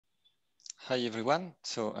Hi everyone.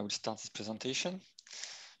 So I will start this presentation.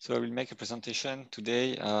 So I will make a presentation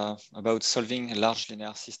today about solving large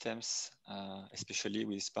linear systems, especially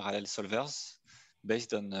with parallel solvers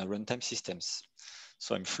based on runtime systems.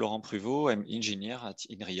 So I'm Florent Pruvost. I'm engineer at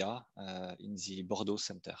INRIA in the Bordeaux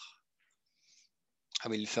Center. I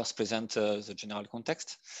will first present the general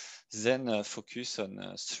context, then focus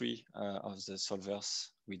on three of the solvers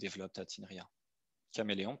we developed at INRIA: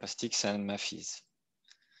 Chameleon, PaStiX, and Maphys.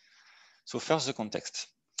 So first, the context.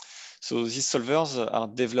 So these solvers are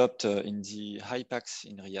developed in the HyPax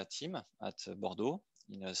INRIA team at Bordeaux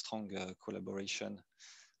in a strong collaboration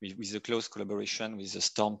with a close collaboration with the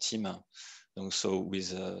Storm team, also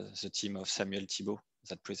with the team of Samuel Thibault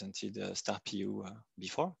that presented StarPU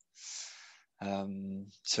before.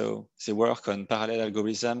 So they work on parallel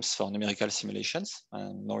algorithms for numerical simulations,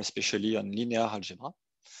 and more especially on linear algebra.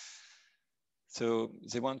 So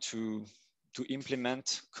they want to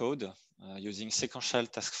implement code using sequential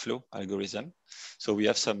task flow algorithm. So we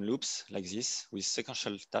have some loops like this with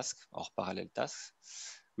sequential tasks or parallel tasks,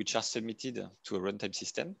 which are submitted to a runtime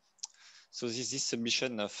system. So this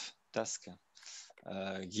submission of tasks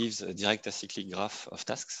gives a direct acyclic graph of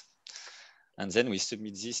tasks. And then we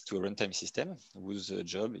submit this to a runtime system whose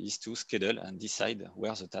job is to schedule and decide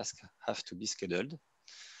where the tasks have to be scheduled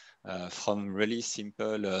from really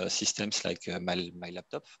simple systems like my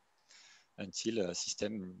laptop until a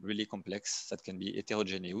system really complex that can be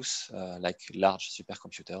heterogeneous, like large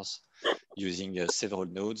supercomputers using several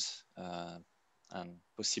nodes and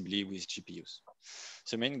possibly with GPUs.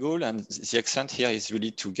 The main goal and the accent here is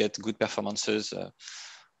really to get good performances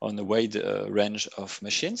on a wide range of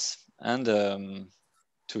machines and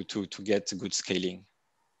to get good scaling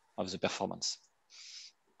of the performance.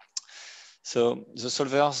 So the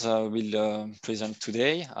solvers we'll present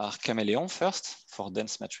today are Chameleon first for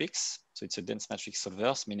dense matrix. So it's a dense matrix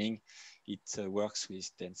solvers, meaning it works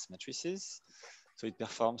with dense matrices. So it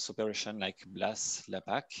performs operation like BLAS,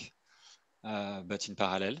 LAPACK, but in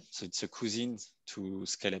parallel. So it's a cousin to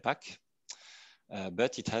ScalePACK,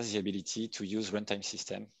 but it has the ability to use runtime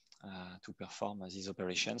system to perform these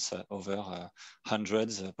operations over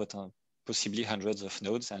hundreds, possibly hundreds of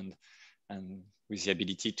nodes, and with the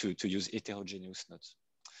ability to use heterogeneous nodes.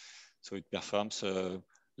 So it performs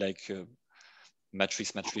like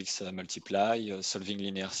matrix multiply, solving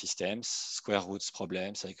linear systems, square roots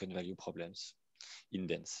problems, eigenvalue problems in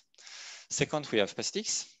dense. Second, we have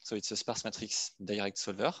PaStiX. So it's a sparse matrix direct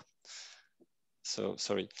solver. So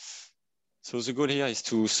sorry. So the goal here is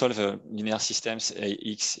to solve linear systems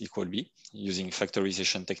AX = B using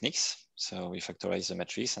factorization techniques. So we factorize the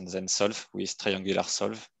matrix and then solve with triangular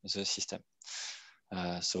solve the system.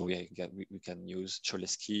 So we can use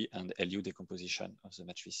Cholesky and LU decomposition of the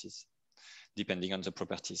matrices, depending on the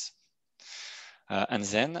properties. And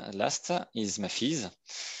then last is Maphys.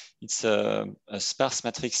 It's a sparse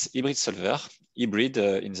matrix hybrid solver, hybrid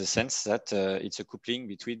in the sense that it's a coupling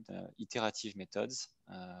between iterative methods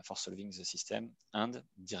for solving the system and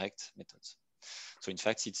direct methods. So in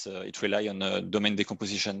fact, it relies on a domain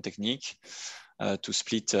decomposition technique to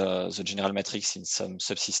split the general matrix in some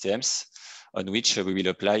subsystems on which we will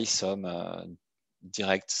apply some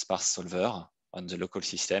direct sparse solver on the local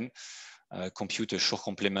system, compute a Schur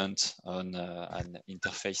complement on an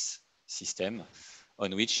interface system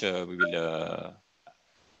on which we will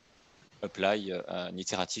apply an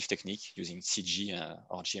iterative technique using CG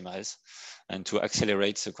or GMRS. And to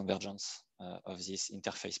accelerate the convergence of this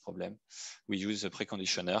interface problem, we use a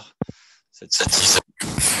preconditioner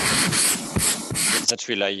that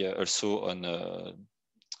rely also on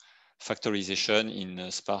factorization in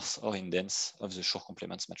sparse or in dense of the Schur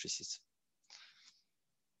complements matrices.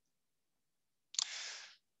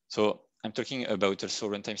 So I'm talking about also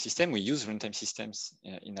runtime system. We use runtime systems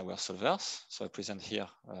in our solvers. So I present here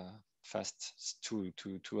fast two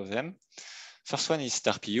of them. First one is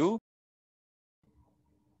StarPU.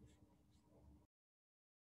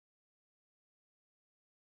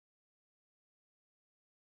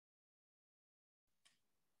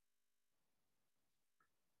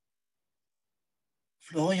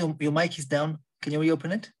 Florent, your mic is down. Can you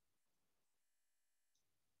reopen it?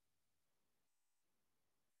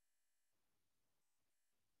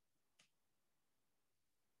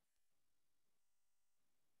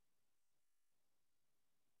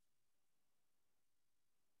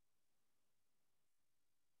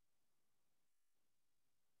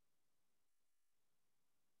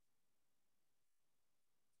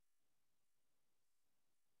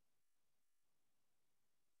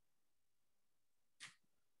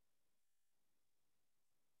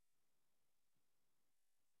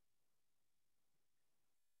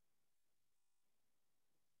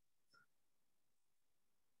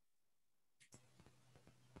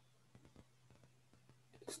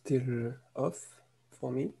 still off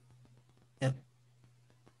for me. Yeah.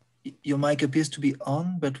 Your mic appears to be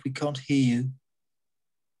on, but we can't hear you.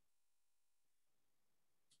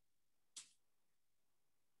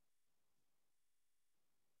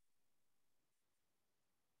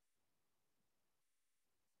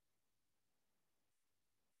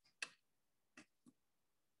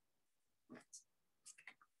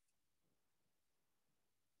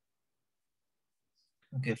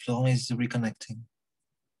 Okay, Florent is reconnecting.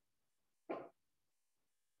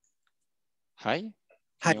 Hi,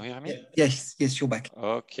 can you hear me? Yes, you're back.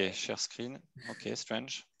 Okay, share screen. Okay,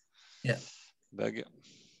 strange. Yeah. Bug.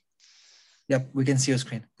 Yep, we can see your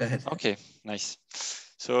screen. Go ahead. Okay, nice.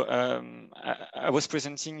 So I was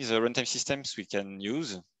presenting the runtime systems we can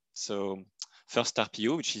use. So first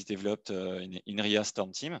StarPU, which is developed in INRIA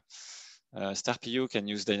Storm team. StarPU can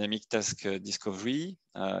use dynamic task discovery.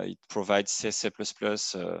 It provides CSA++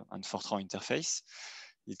 and Fortran interface.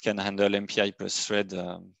 It can handle MPI plus thread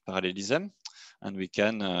parallelism. And we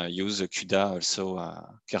can use CUDA also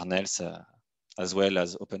kernels as well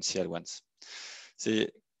as OpenCL ones. They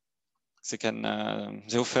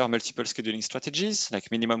offer multiple scheduling strategies like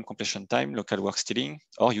minimum completion time, local work stealing,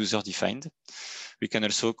 or user-defined. We can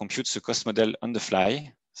also compute the cost model on the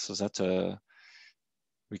fly so that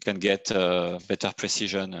we can get better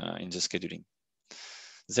precision in the scheduling.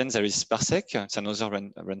 Then there is PaStiX. It's another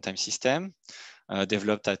runtime system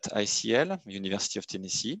developed at ICL, University of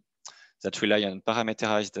Tennessee, that rely on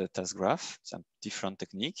parameterized task graph. It's a different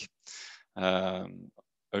technique.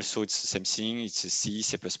 Also, it's the same thing. It's a C,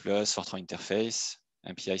 C++, Fortran interface,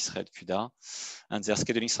 MPI thread, CUDA. And their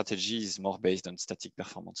scheduling strategy is more based on static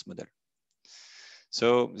performance model.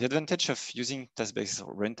 So the advantage of using task-based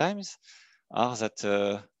runtimes are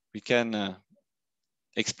that we can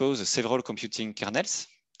expose several computing kernels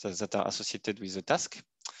that are associated with the task.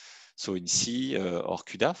 So in C or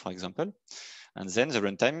CUDA, for example. And then the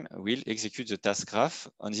runtime will execute the task graph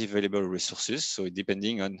on the available resources. So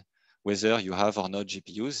depending on whether you have or not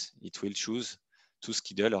GPUs, it will choose to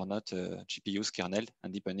schedule or not GPU's kernel,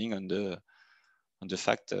 and depending on the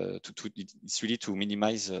fact it's really to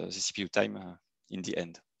minimize the CPU time in the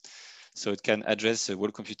end. So it can address the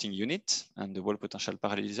whole computing unit and the whole potential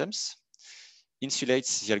parallelisms,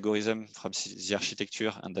 insulates the algorithm from the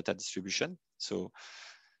architecture and data distribution. So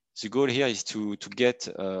the goal here is to get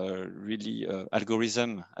really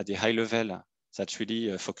algorithm at a high level that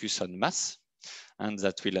really focus on math, and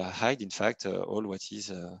that will hide, in fact, all what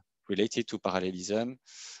is related to parallelism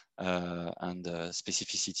and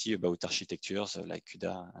specificity about architectures like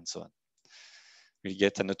CUDA and so on. We'll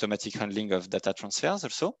get an automatic handling of data transfers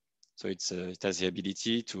also. So it has the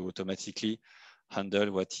ability to automatically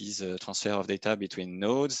handle what is transfer of data between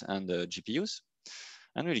nodes and GPUs.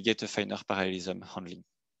 And we'll get a finer parallelism handling.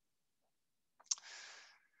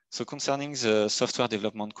 So concerning the software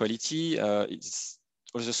development quality, all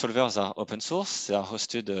the solvers are open source. They are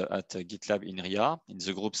hosted at GitLab INRIA in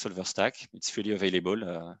the group Solver Stack. It's freely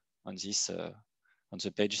available on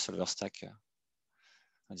the page Solver Stack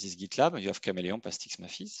on this GitLab. You have Chameleon, PaStiX,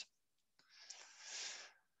 Maphys.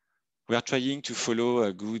 We are trying to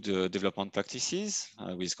follow good development practices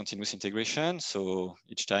with continuous integration. So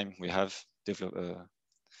each time we have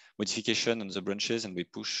modification on the branches and we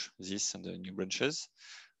push this on the new branches,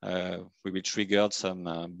 we will trigger some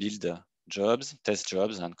build jobs, test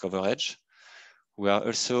jobs, and coverage. We are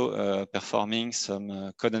also performing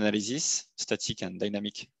some code analysis, static and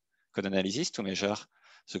dynamic code analysis to measure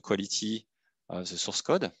the quality of the source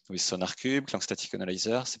code with SonarCube, Clang Static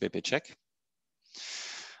Analyzer, CPP check.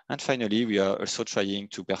 And finally, we are also trying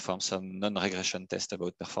to perform some non-regression tests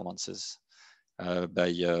about performances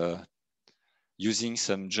by using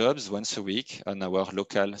some jobs once a week on our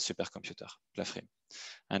local supercomputer, PlaFrame.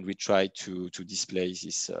 And we try to display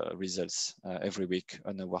these results every week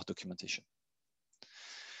on our documentation.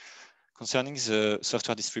 Concerning the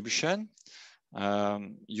software distribution,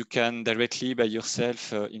 you can directly by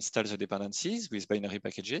yourself install the dependencies with binary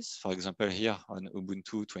packages. For example, here on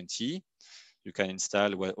Ubuntu 20, you can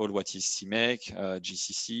install all what is CMake,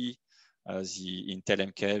 GCC, the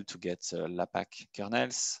Intel MKL to get LAPAC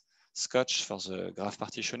kernels, Scotch for the graph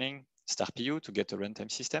partitioning, StarPU to get a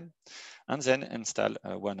runtime system, and then install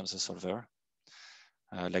one of the solver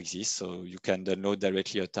like this. So you can download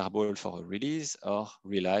directly a tarball for a release or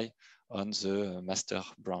rely on the master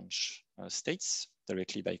branch states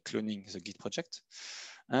directly by cloning the Git project.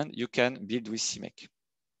 And you can build with CMake.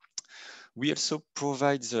 We also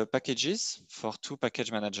provide the packages for two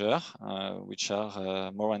package managers, which are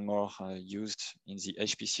more and more used in the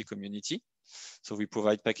HPC community. So we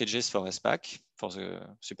provide packages for SPAC, for the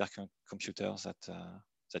supercomputers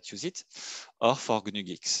that use it, or for GNU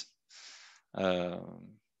Geeks.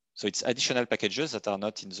 So it's additional packages that are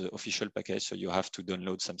not in the official package. So you have to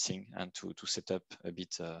download something and to set up a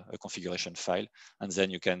bit a configuration file, and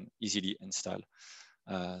then you can easily install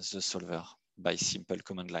the solver by simple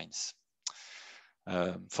command lines.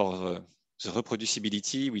 For the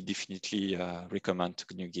reproducibility, we definitely recommend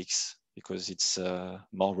GNU Geeks because it's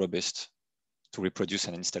more robust to reproduce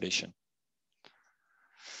an installation.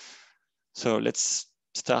 So let's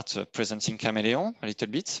start presenting Chameleon a little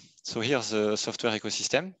bit. So here's the software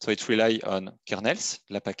ecosystem. So it relies on kernels,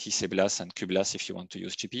 PaStiX and QBLAS if you want to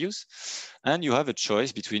use GPUs. And you have a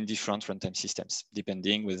choice between different runtime systems,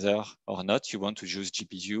 depending whether or not you want to use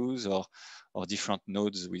GPUs or different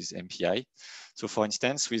nodes with MPI. So for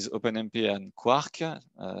instance, with OpenMP and Quark,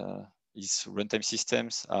 these runtime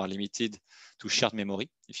systems are limited to shared memory.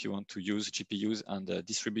 If you want to use GPUs and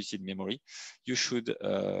distributed memory, you should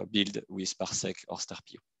build with PaSiX or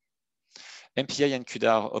StarPU. MPI and CUDA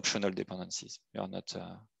are optional dependencies. You are not.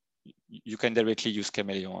 You can directly use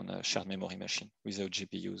Chameleon on a shared memory machine without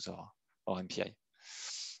GPUs or MPI.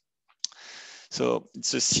 So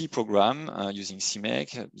it's a C program using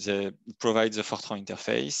CMake. It provides a Fortran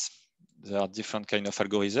interface. There are different kind of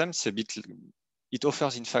algorithms. It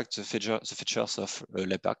offers, in fact, the features of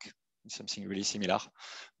LAPAC, something really similar,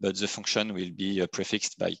 but the function will be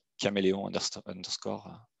prefixed by Chameleon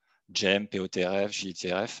underscore gem, POTRF,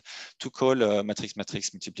 GTRF to call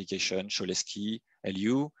matrix-matrix multiplication, Cholesky,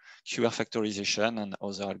 LU, QR factorization, and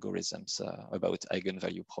other algorithms about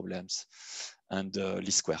eigenvalue problems and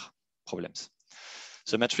least square problems.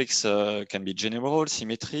 The matrix can be general,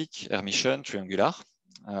 symmetric, Hermitian, triangular.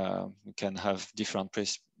 We can have different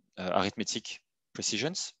arithmetic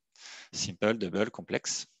precisions, simple, double,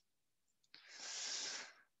 complex.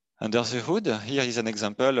 Under the hood, here is an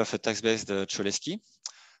example of a task-based Cholesky.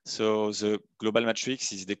 So the global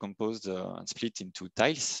matrix is decomposed and split into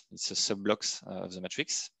tiles. It's a sub-blocks of the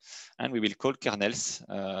matrix. And we will call kernels,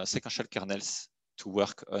 sequential kernels, to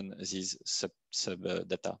work on these sub-piece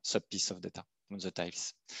of data on the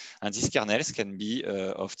tiles. And these kernels can be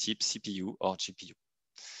of type CPU or GPU.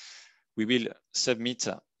 We will submit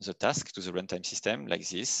the task to the runtime system like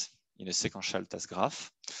this in a sequential task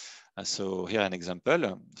graph. So here an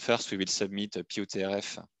example. First, we will submit a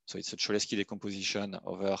POTRF. So it's a Cholesky decomposition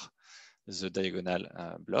over the diagonal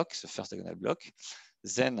block, the first diagonal block.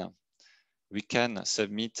 Then we can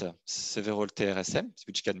submit several TRSM,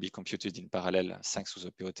 which can be computed in parallel thanks to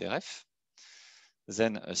the POTRF.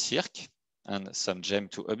 Then a circ and some gem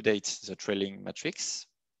to update the trailing matrix.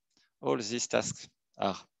 All these tasks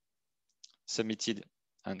are submitted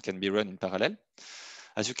and can be run in parallel.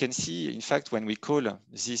 As you can see, in fact, when we call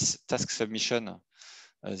this task submission,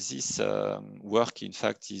 this work, in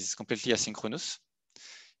fact, is completely asynchronous.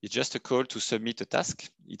 It's just a call to submit a task.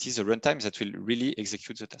 It is a runtime that will really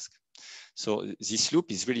execute the task. So this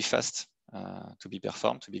loop is really fast to be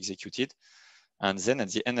performed, to be executed. And then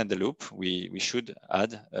at the end of the loop, we should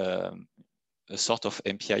add a sort of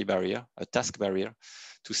MPI barrier, a task barrier,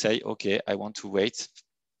 to say, okay, I want to wait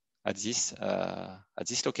at this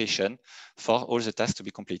location for all the tasks to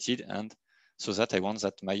be completed, and so that I want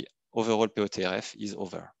that my overall POTRF is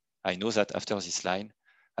over. I know that after this line,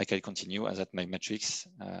 I can continue and that my matrix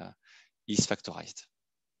is factorized.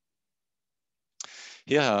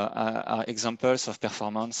 Here are examples of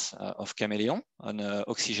performance of Chameleon on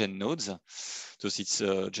oxygen nodes. So it's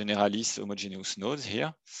generalist homogeneous nodes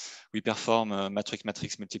here. We perform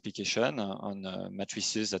matrix-matrix multiplication on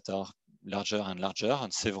matrices that are larger and larger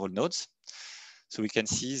on several nodes. So we can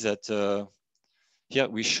see that here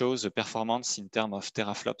we show the performance in terms of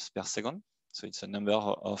teraflops per second. So it's a number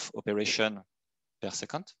of operations per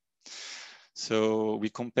second. So we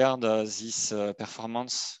compared this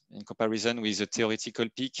performance in comparison with the theoretical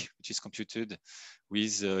peak, which is computed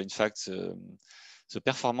with, in fact, the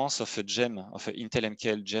performance of a gem, of an Intel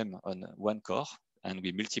MKL gem on one core. And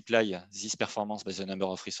we multiply this performance by the number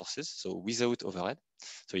of resources, so without overhead.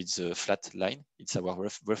 So it's a flat line, it's our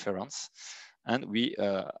reference. And we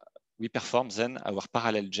perform then our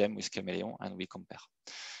parallel gem with Chameleon and we compare.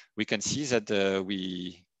 We can see that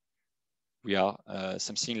we are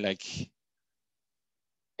something like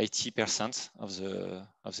 80% of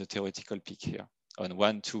the theoretical peak here on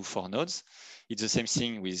 1, 2, 4 nodes. It's the same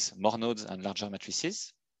thing with more nodes and larger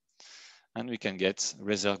matrices. And we can get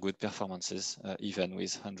rather good performances even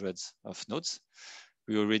with hundreds of nodes.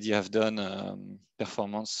 We already have done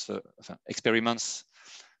performance experiments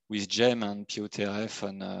with GEM and POTRF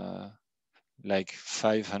on like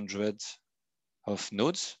 500 of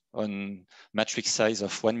nodes on matrix size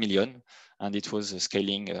of 1 million, and it was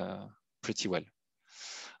scaling pretty well.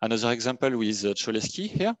 Another example with Cholesky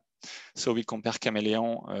here. So we compare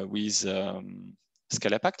Chameleon with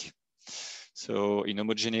Scalapack. So in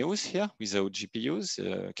homogeneous here, without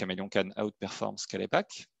GPUs, Chameleon can outperform Scalapack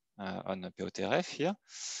on a POTRF here.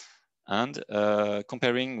 And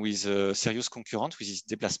comparing with a serious concurrent, which is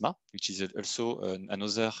Deplasma, which is also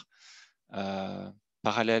another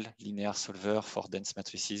parallel linear solver for dense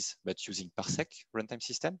matrices, but using PaStiX runtime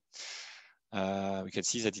system. We can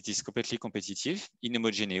see that it is completely competitive in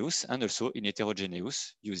homogeneous and also in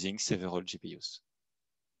heterogeneous using several GPUs.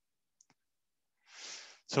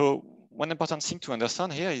 So one important thing to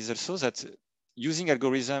understand here is also that using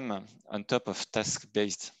algorithm on top of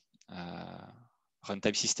task-based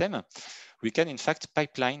runtime system, we can in fact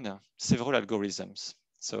pipeline several algorithms.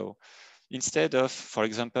 So instead of, for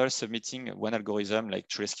example, submitting one algorithm like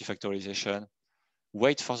Cholesky factorization,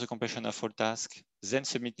 wait for the completion of all tasks, then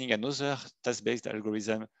submitting another task-based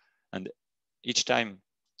algorithm, and each time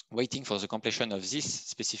waiting for the completion of this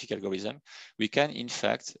specific algorithm, we can in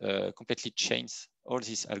fact completely change all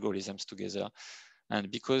these algorithms together. And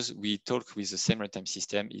because we talk with the same runtime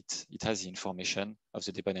system, it has the information of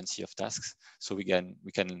the dependency of tasks. So we can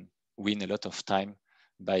win a lot of time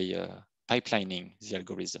by pipelining the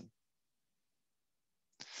algorithm.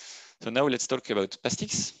 So now let's talk about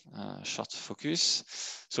PaStiX, short focus.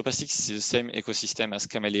 So PaStiX is the same ecosystem as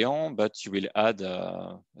Chameleon, but you will add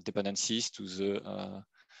dependencies to the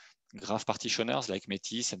graph partitioners like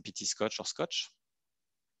Maphys and PtScotch or Scotch.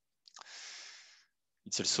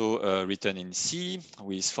 It's also written in C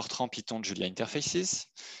with Fortran, Python, Julia interfaces.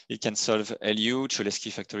 It can solve LU,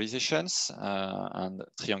 Cholesky factorizations, and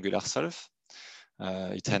triangular solve.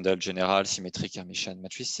 It handles general, symmetric, Hermitian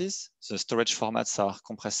matrices. The storage formats are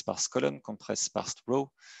compressed sparse column, compressed sparse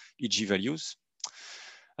row, EG values.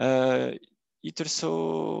 It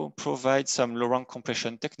also provides some low-rank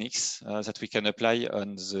compression techniques that we can apply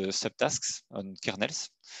on the subtasks on kernels.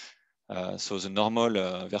 So the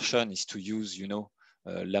normal version is to use,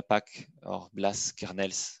 LAPAC or BLAS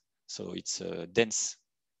kernels. So it's dense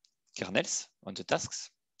kernels on the tasks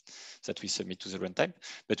that we submit to the runtime.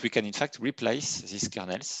 But we can in fact replace these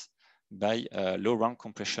kernels by low rank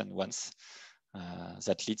compression ones.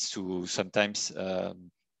 That leads to sometimes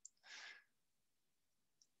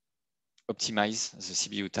optimize the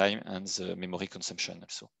CPU time and the memory consumption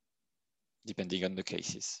also, depending on the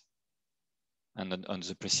cases and on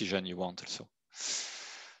the precision you want also.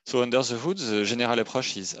 So under the hood, the general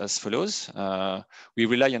approach is as follows. We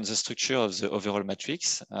rely on the structure of the overall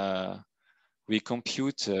matrix. We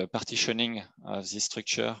compute partitioning of this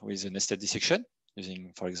structure with a nested dissection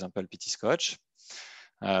using, for example, PtScotch.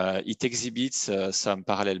 It exhibits some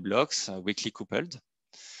parallel blocks, weakly coupled.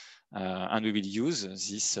 And we will use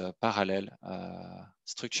this parallel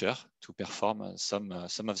structure to perform some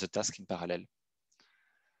of the tasks in parallel.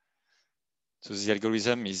 So the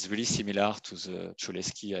algorithm is really similar to the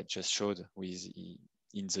Cholesky I just showed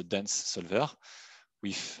in the dense solver.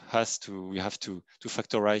 We have to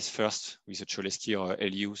factorize first with the Cholesky or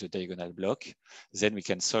LU the diagonal block. Then we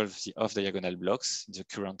can solve the off-diagonal blocks in the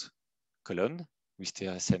current column with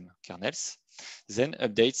TRSM kernels. Then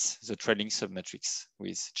updates the trailing submatrix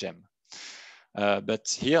with GEM. But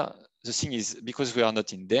here, the thing is, because we are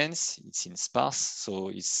not in dense, it's in sparse, so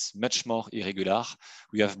it's much more irregular.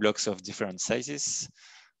 We have blocks of different sizes,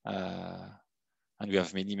 and we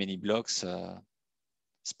have many blocks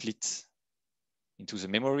split into the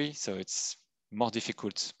memory, so it's more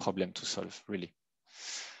difficult problem to solve, really.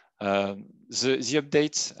 The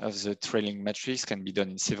update of the trailing matrix can be done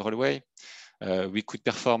in several ways. We could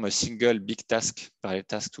perform a single big task, parallel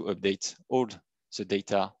task, to update all the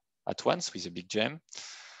data at once with a big gem,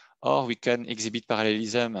 or we can exhibit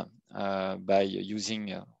parallelism by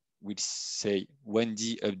using, we'll say,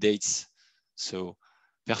 1D updates. So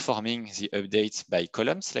performing the updates by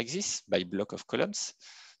columns like this, by block of columns.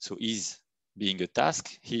 So is being a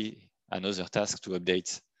task, here another task to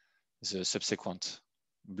update the subsequent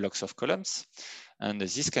blocks of columns. And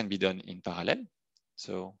this can be done in parallel.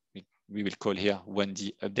 So we will call here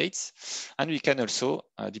 1D updates. And we can also,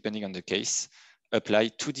 depending on the case, apply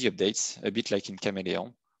 2D updates, a bit like in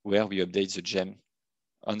Chameleon, where we update the gem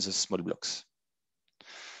on the small blocks.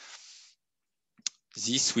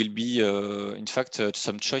 This will be, in fact,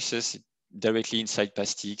 some choices directly inside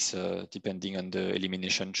PaStiX, depending on the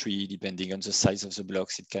elimination tree, depending on the size of the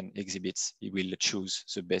blocks it can exhibit. It will choose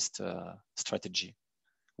the best strategy,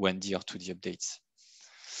 1D or 2D updates.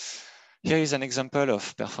 Here is an example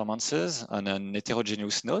of performances on an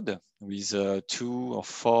heterogeneous node with 2 or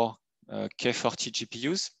 4 K40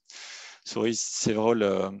 GPUs. So it's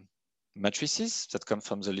several matrices that come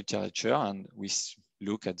from the literature, and we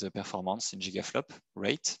look at the performance in gigaflop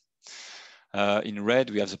rate. In red,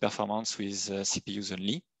 we have the performance with CPUs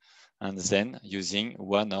only, and then using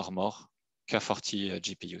one or more K40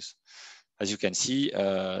 GPUs. As you can see,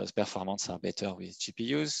 the performance are better with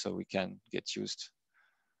GPUs, so we can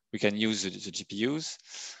use the GPUs.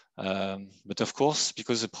 But of course,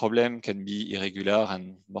 because the problem can be irregular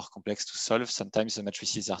and more complex to solve, sometimes the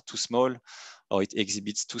matrices are too small or it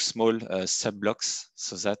exhibits too small sub-blocks,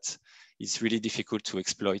 so that it's really difficult to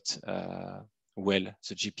exploit well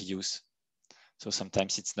the GPUs. So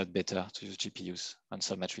sometimes it's not better to use GPUs on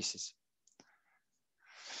some matrices.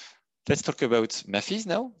 Let's talk about Maphys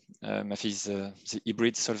now. Maphys is the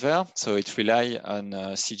hybrid solver. So it relies on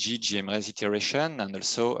CG, GMRes iteration, and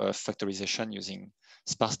also factorization using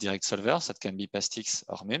sparse direct solvers that can be PaStiX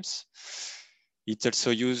or MIMS. It also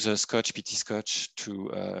uses Scotch, PtScotch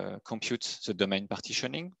to compute the domain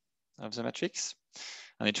partitioning of the matrix.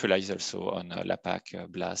 And it relies also on LAPACK,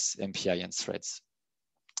 BLAS, MPI, and threads.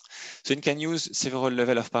 So it can use several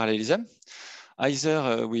levels of parallelism.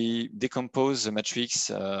 Either we decompose the matrix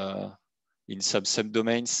in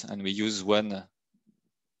subdomains and we use one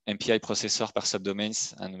MPI processor per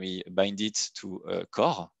subdomains and we bind it to a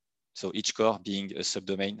core. So each core being a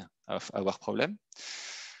subdomain of our problem.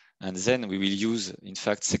 And then we will use, in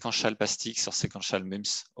fact, sequential PaStiX or sequential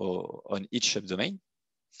MIMS on each subdomain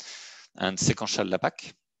and sequential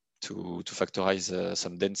LAPACK to factorize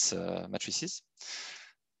some dense matrices.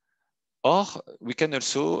 Or we can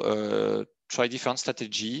also try different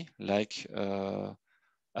strategy like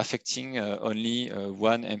affecting only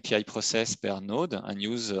one MPI process per node and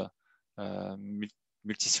use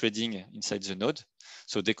multi-threading inside the node.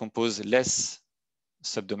 So decompose less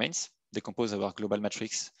subdomains, decompose our global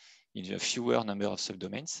matrix in a fewer number of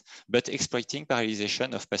subdomains, but exploiting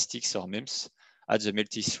parallelization of PaStiX or MIMS at the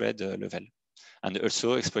multi-thread level. And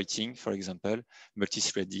also exploiting, for example,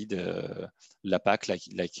 multi-threaded LAPACK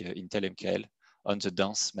like Intel MKL on the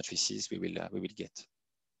dense matrices we will get.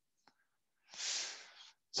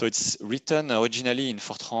 So it's written originally in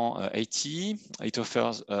Fortran 80. It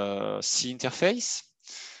offers a C interface.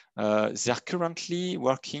 They're currently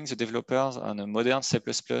working, the developers, on a modern C++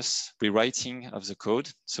 rewriting of the code.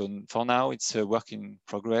 So for now, it's a work in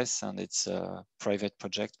progress and it's a private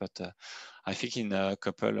project, but I think in a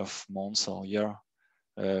couple of months or year,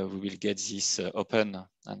 we will get this open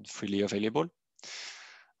and freely available.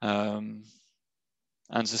 And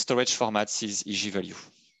the storage format is EG-value.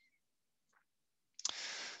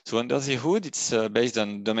 So under the hood, it's based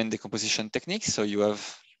on domain decomposition techniques. So you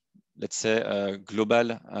have, let's say, a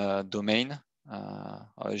global domain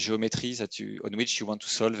geometry on which you want to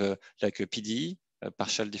solve like a PDE, a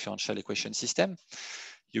partial differential equation system.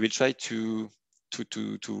 You will try to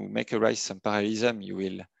make arise some parallelism. You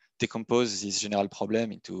will decompose this general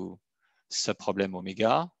problem into subproblem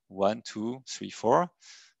omega 1, 2, 3, 4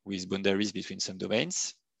 with boundaries between some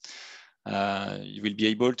domains. You will be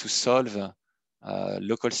able to solve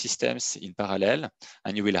local systems in parallel,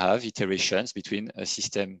 and you will have iterations between a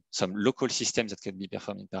system, some local systems that can be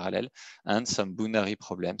performed in parallel, and some boundary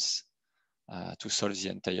problems to solve the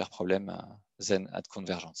entire problem then at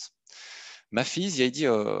convergence. Maphys, the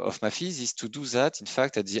idea of Maphys is to do that, in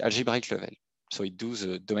fact, at the algebraic level. So it does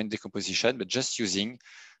the domain decomposition, but just using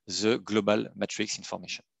the global matrix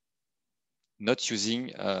information, not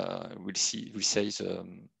using, we'll say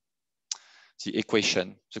the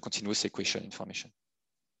equation, the continuous equation information.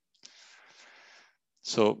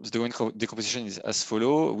 So the domain decomposition is as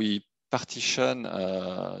follows. We partition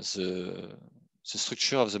the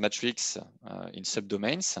structure of the matrix in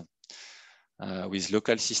subdomains with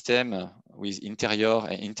local system, with interior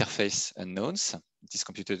and interface unknowns. It is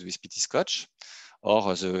computed with PtScotch,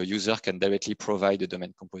 or the user can directly provide a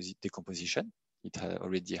domain decomposition. It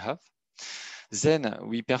already have. Then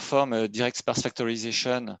we perform a direct sparse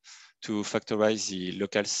factorization to factorize the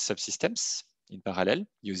local subsystems in parallel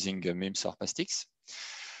using MIMS or PaStiX.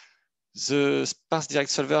 The sparse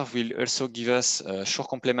direct solver will also give us a Schur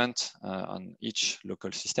complement on each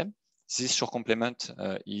local system. This Schur complement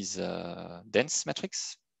is a dense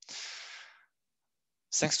matrix.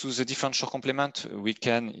 Thanks to the different Schur complement, we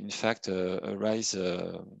can in fact arise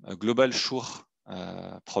a global Schur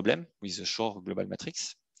problem with the Schur global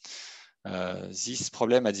matrix. This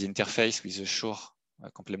problem at the interface with the Schur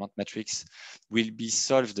complement matrix will be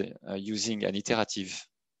solved using an iterative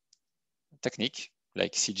technique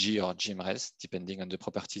like CG or GMRes, depending on the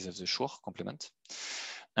properties of the Schur complement.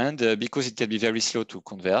 And because it can be very slow to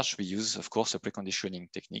converge, we use, of course, a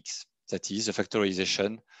preconditioning techniques. That is a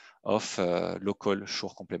factorization of local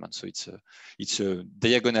Schur complement. So it's a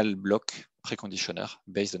diagonal block preconditioner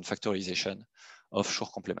based on factorization of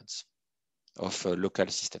Schur complements. of local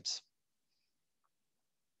systems.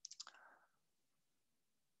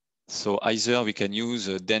 So either we can use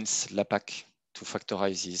a dense LAPACK to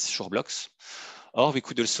factorize these Shor blocks, or we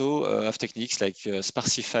could also have techniques like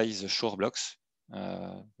sparsify the Shor blocks,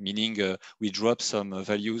 meaning we drop some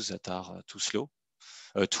values that are too slow,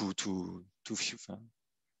 too few,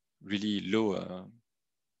 really low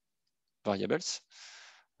variables.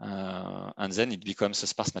 And then it becomes a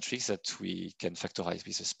sparse matrix that we can factorize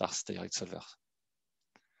with a sparse direct solver.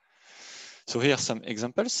 So here are some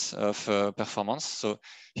examples of performance. So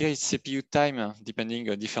here is CPU time depending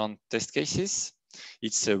on different test cases.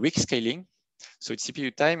 It's a weak scaling. So it's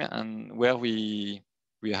CPU time and where we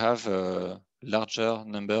have a larger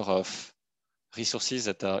number of resources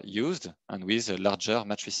that are used and with larger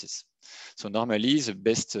matrices. So normally the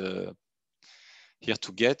best here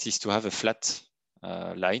to get is to have a flat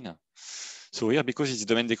line. So here, because it's a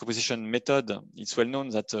domain decomposition method, it's well known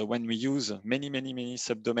that when we use many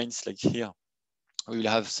subdomains like here, we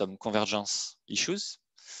will have some convergence issues.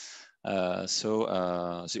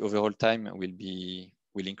 So the overall time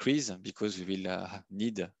will increase because we will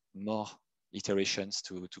need more iterations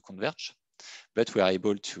to converge. But we are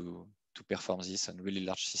able to perform this on really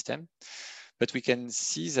large system. But we can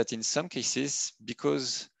see that in some cases,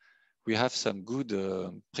 because we have some good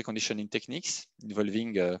preconditioning techniques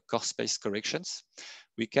involving core space corrections,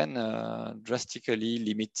 we can drastically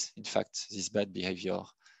limit, in fact, this bad behavior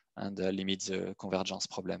and limit the convergence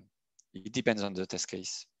problem. It depends on the test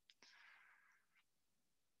case.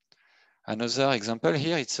 Another example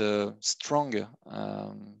here, it's a strong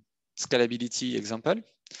scalability example.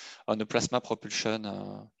 On the plasma propulsion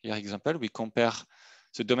here example, we compare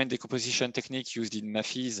the domain decomposition technique used in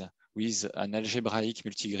Maphys with an algebraic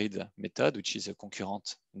multigrid method, which is a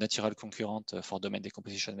concurrent, natural concurrent for domain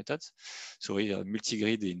decomposition methods. So a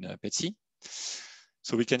multigrid in PETSI.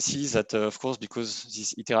 So we can see that, of course, because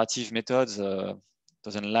these iterative methods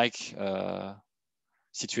doesn't like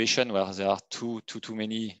situation where there are too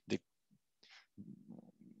many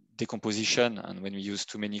decomposition, and when we use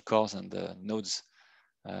too many cores and nodes,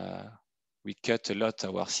 we cut a lot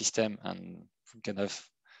our system and we can have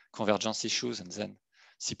convergence issues, and then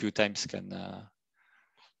CPU times can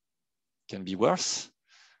be worse.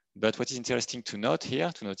 But what is interesting to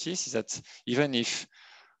notice is that even if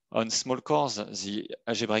on small cores, the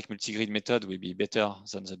algebraic multigrid method will be better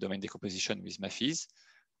than the domain decomposition with Maphys,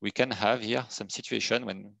 we can have here some situation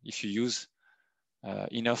when if you use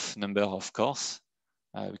enough number of cores,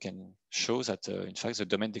 we can show that in fact the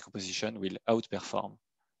domain decomposition will outperform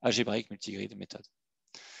algebraic multigrid method.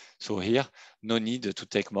 So here, no need to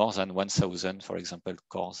take more than 1,000, for example,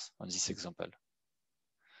 cores on this example.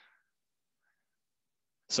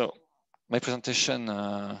 So my presentation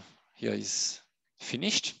here is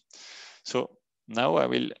finished. So now I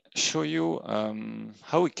will show you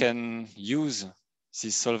how we can use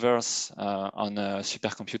these solvers on a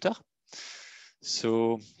supercomputer.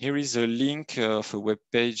 So here is a link of a web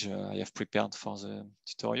page I have prepared for the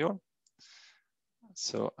tutorial.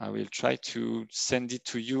 So I will try to send it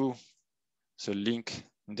to you, the link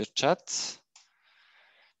in the chat.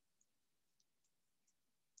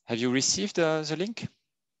 Have you received the link?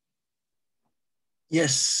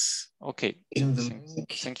 Yes. Okay,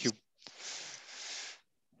 thank you.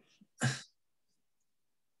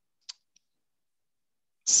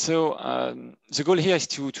 So the goal here is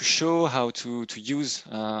to show how to use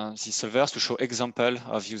these solvers, to show example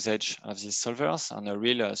of usage of these solvers on a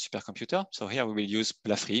real supercomputer. So here we will use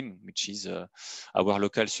PLAFRIM, which is our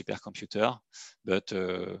local supercomputer, but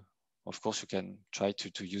of course you can try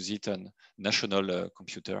to use it on national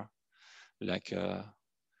computer like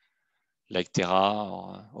Terra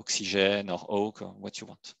or Oxygen or Oak, or what you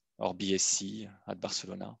want, or BSC at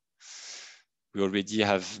Barcelona. We already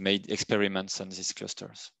have made experiments on these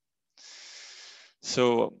clusters.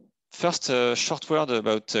 So first, a short word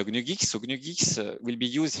about GNU-GIX. So GNU-GIX will be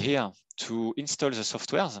used here to install the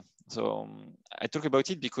softwares. So I talk about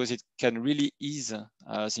it because it can really ease the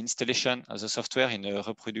installation of the software in a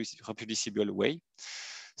reproducible way.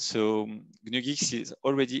 So GNU-GIX is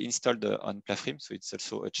already installed on PLAFRIM, so it's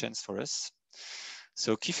also a chance for us.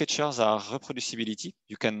 So key features are reproducibility.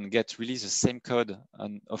 You can get really the same code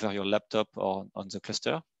over your laptop or on the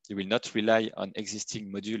cluster. You will not rely on existing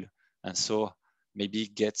module, and so maybe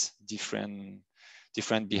get different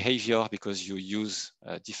behavior because you use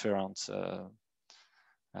different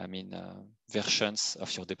versions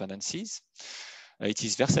of your dependencies. It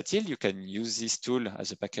is versatile. You can use this tool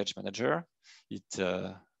as a package manager.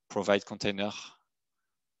 It provides container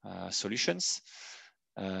solutions.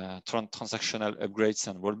 Transactional upgrades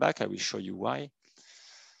and rollback. I will show you why.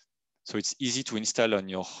 So it's easy to install on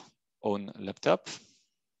your own laptop.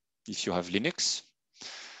 If you have Linux,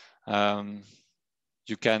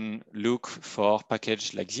 you can look for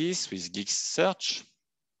package like this with Geeks search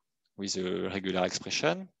with a regular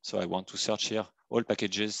expression. So I want to search here all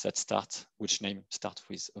packages that start, which name start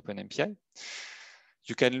with OpenMPI.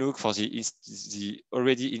 You can look for the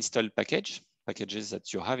already installed packages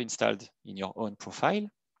that you have installed in your own profile.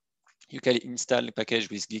 You can install a package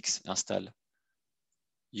with Geeks install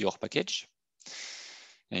your package,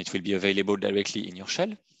 and it will be available directly in your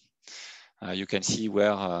shell. You can see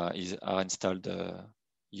where are installed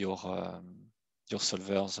your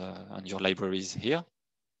solvers and your libraries here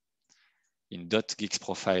in .geeks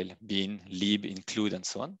profile, bin, lib, include, and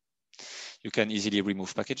so on. You can easily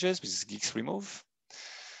remove packages with Geeks remove.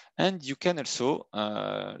 And you can also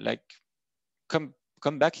like come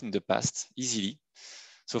back in the past easily.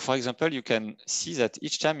 So for example, you can see that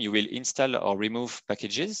each time you will install or remove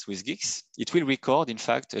packages with Geeks, it will record, in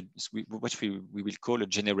fact, what we will call a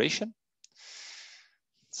generation.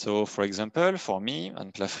 So for example, for me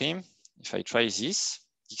and Plafrim, if I try this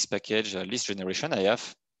Geeks package list generation, I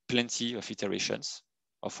have plenty of iterations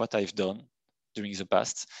of what I've done during the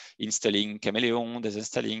past, installing Chameleon,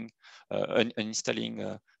 desinstalling,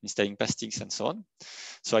 uninstalling, installing PaStiX, and so on.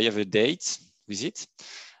 So I have a date with it.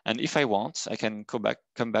 And if I want, I can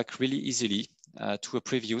come back really easily to a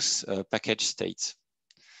previous package state.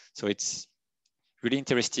 So it's really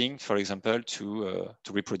interesting, for example, to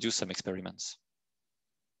reproduce some experiments.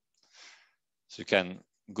 So you can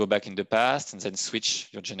go back in the past and then switch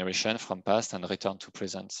your generation from past and return to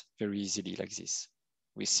present very easily like this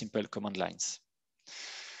with simple command lines.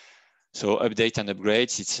 So update and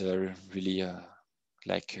upgrades, it's really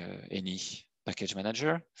like any package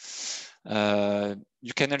manager.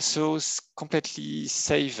 You can also completely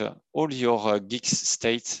save all your Geeks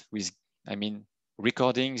state with,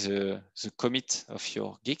 recording the commit of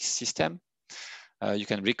your Geeks system. You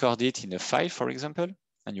can record it in a file, for example,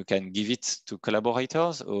 and you can give it to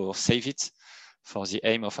collaborators or save it for the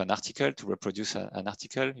aim of an article to reproduce an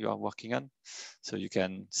article you are working on. So you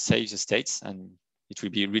can save the states, and it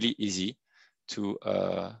will be really easy to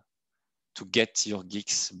get your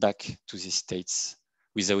Geeks back to these states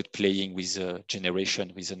without playing with a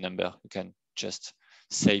generation with a number. You can just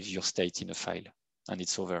save your state in a file, and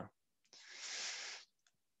it's over.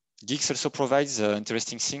 Geeks also provides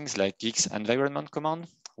interesting things like Geeks environment command,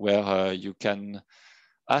 where you can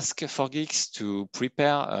ask for Geeks to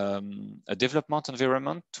prepare a development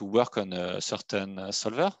environment to work on a certain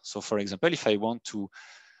solver. So for example, if I want to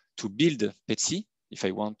build PETSI, if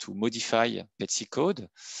I want to modify PETSI code,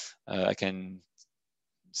 I can,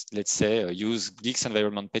 let's say, use Geeks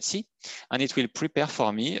environment PETSI, and it will prepare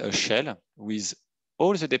for me a shell with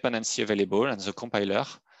all the dependency available and the compiler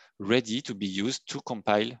ready to be used to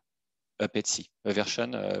compile a PETSI, a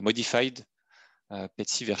version, modified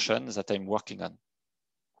PETSI version that I'm working on.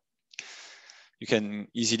 You can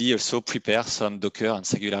easily also prepare some Docker and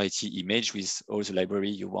Singularity image with all the library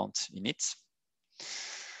you want in it.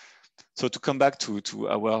 So to come back to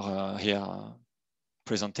our here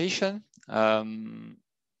presentation,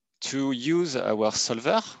 to use our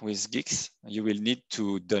solver with Geeks, you will need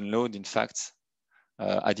to download, in fact,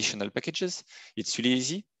 additional packages. It's really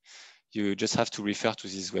easy. You just have to refer to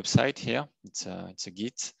this website here. It's a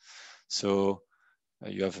Git. So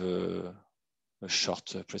you have a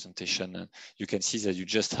short presentation. And you can see that you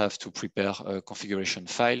just have to prepare a configuration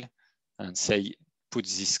file and say, put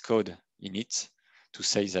this code in it to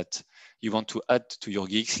say that you want to add to your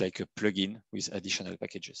Geeks like a plugin with additional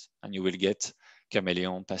packages. And you will get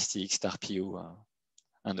Chameleon, PaStiX, StarPU,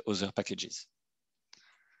 and other packages.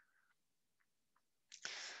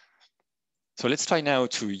 So let's try now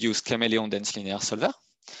to use Chameleon dense linear solver.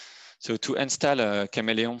 So to install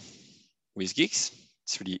Chameleon with Geeks,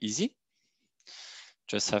 it's really easy.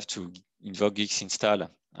 Just have to invoke Geeks install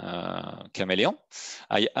Chameleon.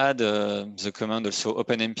 I add the command also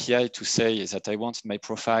OpenMPI to say that I want in my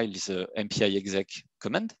profile the MPI exec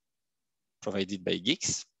command provided by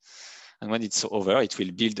Geeks. And when it's over, it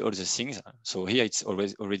will build all the things. So here it's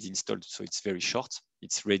already installed, so it's very short.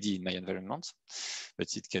 It's ready in my environment,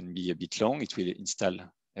 but it can be a bit long. It will install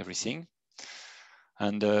everything.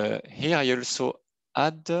 And here I also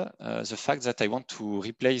add the fact that I want to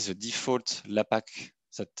replace the default LAPACK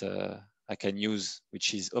that I can use,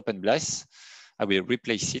 which is OpenBLAS. I will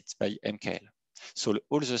replace it by MKL. So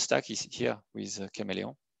all the stack is here with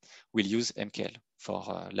Chameleon. We'll use MKL for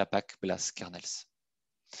LAPACK BLAS kernels.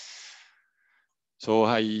 So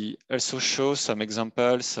I also show some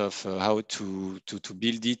examples of how to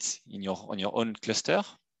build it on your own cluster.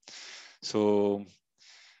 So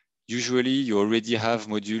Usually, you already have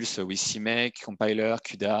modules with CMake, compiler,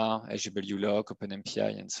 CUDA, HWLock,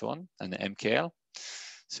 OpenMPI, and so on, and MKL.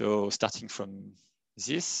 So starting from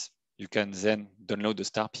this, you can then download the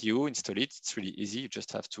StarPU, install it. It's really easy. You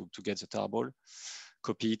just have to get the tarball,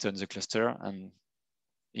 copy it on the cluster, and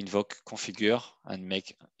invoke, configure, and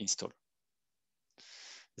make install.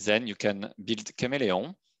 Then you can build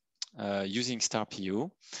Chameleon using StarPU.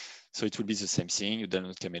 So it will be the same thing. You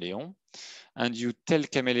download Chameleon, and you tell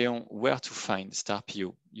Chameleon where to find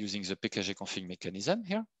StarPU using the pkgconfig mechanism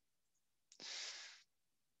here.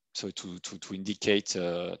 So to indicate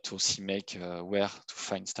to CMake where to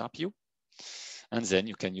find StarPU. And then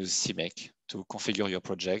you can use CMake to configure your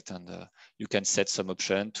project, and you can set some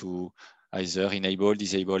option to either enable,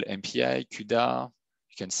 disable MPI, CUDA.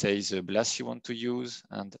 You can say the BLAS you want to use,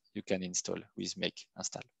 and you can install with make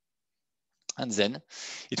install. And then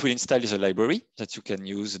it will install the library that you can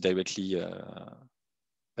use directly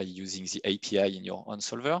by using the API in your own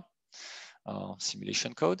solver.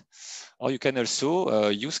 Simulation code, or you can also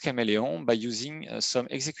use Chameleon by using some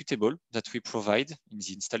executable that we provide in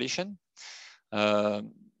the installation.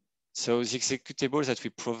 So the executable that we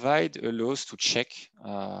provide allows to check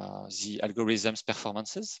the algorithm's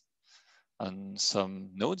performances on some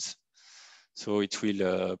nodes. So it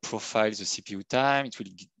will profile the CPU time. It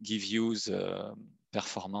will give you the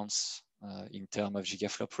performance in terms of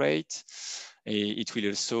gigaflop rate. It will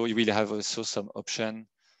also, you will have also some option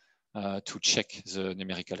to check the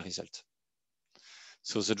numerical result.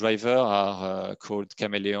 So the drivers are called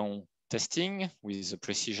Chameleon testing with the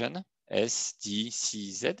precision S, D,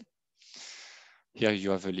 C, Z. Here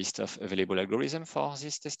you have a list of available algorithms for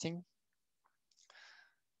this testing.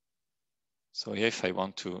 So here, if I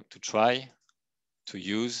want to try to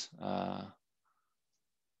use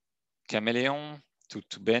Chameleon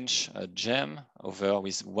to bench a gem over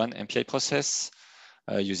with one MPI process,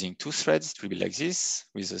 using 2 threads, it will be like this,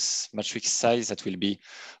 with a matrix size that will be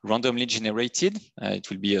randomly generated. It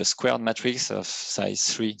will be a squared matrix of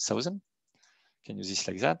size 3000. You can use this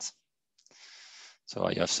like that. So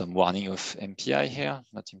I have some warning of MPI here,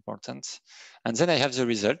 not important. And then I have the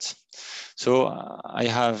result. So I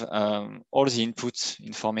have all the input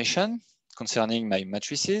information concerning my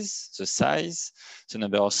matrices, the size, the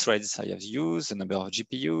number of threads I have used, the number of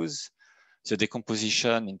GPUs, the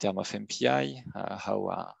decomposition in terms of MPI, how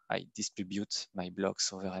I distribute my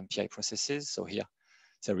blocks over MPI processes. So here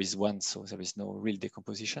there is one, so there is no real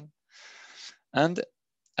decomposition. And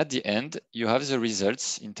at the end, you have the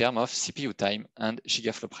results in terms of CPU time and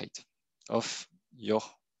gigaflop rate of your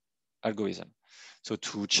algorithm. So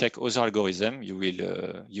to check other algorithm, you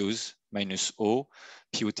will use -O,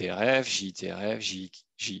 PUTRF, GITRF,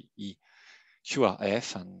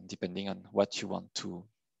 GEQRF, and depending on what you want to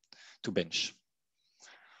bench.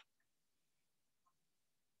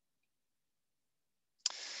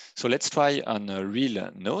 So let's try on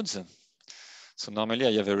real nodes. So normally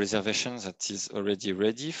I have a reservation that is already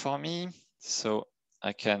ready for me. So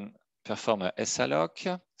I can perform a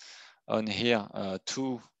salloc on here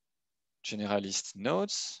 2 generalist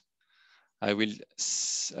nodes. I will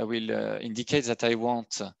indicate that I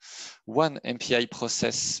want 1 MPI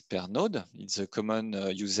process per node. It's a common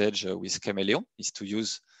usage with Chameleon, is to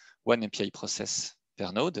use 1 MPI process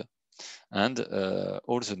per node, and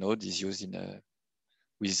all the node is used in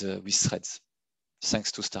with threads,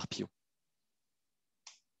 thanks to StarPU.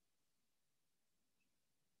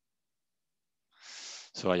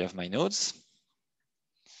 So I have my nodes.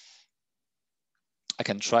 I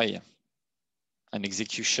can try an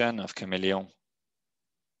execution of Chameleon.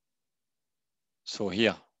 So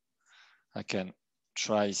here I can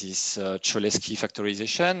try this Cholesky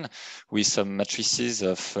factorization with some matrices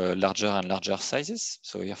of larger and larger sizes.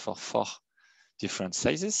 So here for 4 different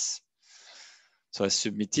sizes. So I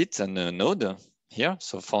submit it on a node here.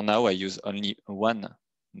 So for now, I use only 1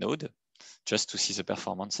 node just to see the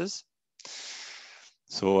performances.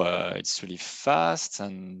 So it's really fast,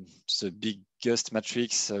 and the biggest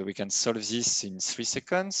matrix, we can solve this in 3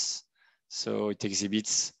 seconds. So it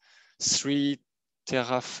exhibits 3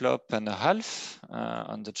 teraflop and a half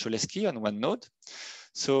on the Cholesky on 1 node.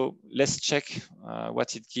 So let's check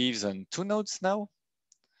what it gives on 2 nodes now.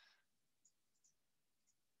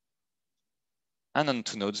 And on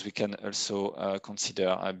 2 nodes, we can also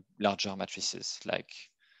consider larger matrices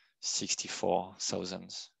like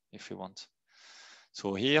 64,000 if we want.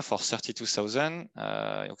 So here for 32,000,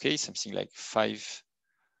 okay, something like 5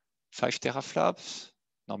 teraflops.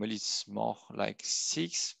 Normally it's more like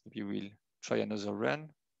 6. Maybe we'll try another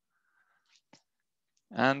run.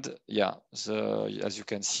 And yeah, as you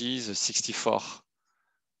can see, the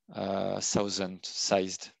 64,000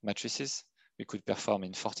 sized matrices we could perform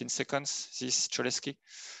in 14 seconds this Cholesky,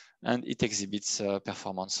 and it exhibits a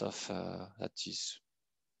performance of that is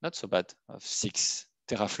not so bad, of 6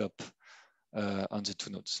 teraflop on the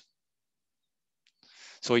 2 nodes.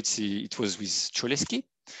 So it was with Cholesky.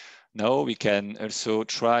 Now we can also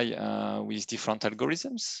try with different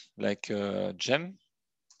algorithms like GEM.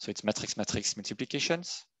 So it's matrix-matrix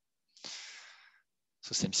multiplications.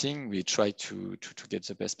 So same thing, we try to get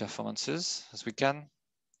the best performances as we can.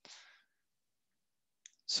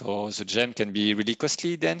 So the GEM can be really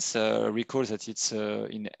costly, dense. Recall that it's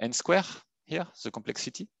in n square here, the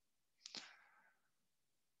complexity.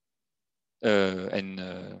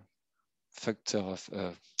 And factor of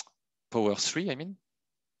power 3, I mean.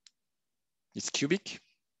 It's cubic.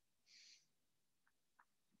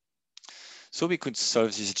 So we could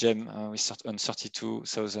solve this GEM on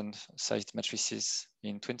 32,000 sized matrices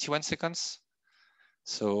in 21 seconds.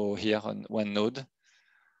 So here on one node,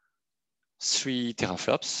 3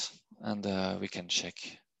 teraflops, and we can check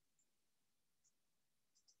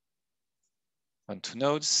on 2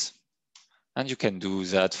 nodes. And you can do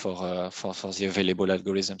that for the available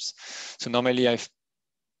algorithms. So normally I've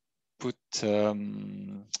put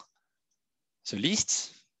the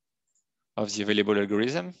list of the available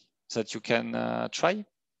algorithm that you can try.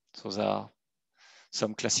 So there are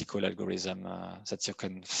some classical algorithm that you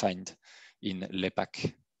can find in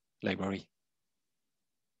LEPAC library.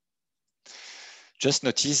 Just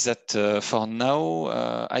notice that for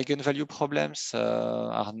now, eigenvalue problems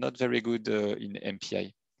are not very good in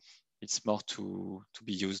MPI. It's more to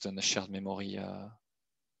be used on the shared memory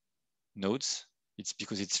nodes. It's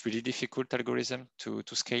because it's really difficult algorithm to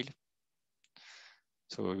scale.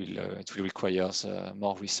 So it will require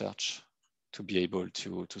more research to be able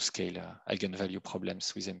to scale eigenvalue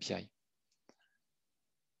problems with MPI.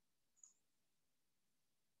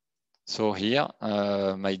 So here,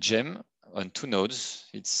 my GEM on 2 nodes,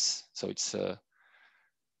 it's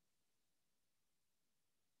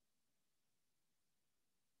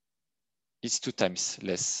 2 times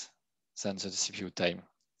less than the CPU time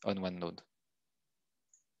on 1 node.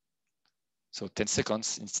 So 10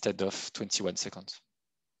 seconds instead of 21 seconds.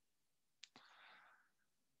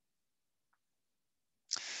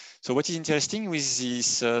 So what is interesting with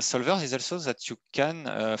these solvers is also that you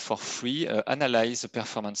can, for free, analyze the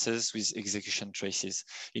performances with execution traces.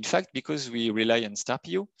 In fact, because we rely on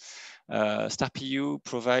StarPU, StarPU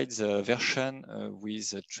provides a version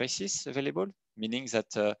with traces available, meaning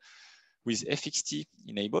that with FXT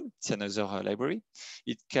enabled, it's another library,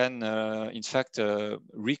 it can, in fact,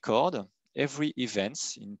 record every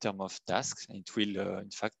event in terms of tasks. It will,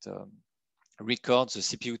 in fact, record the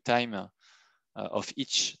CPU time of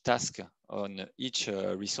each task on each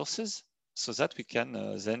resources, so that we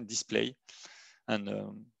can then display and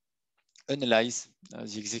analyze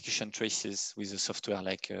the execution traces with a software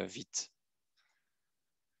like Vite.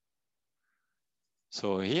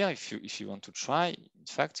 So here, if you want to try, in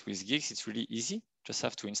fact, with Geeks, it's really easy. Just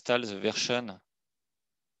have to install the version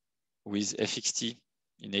with FXT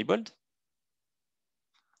enabled.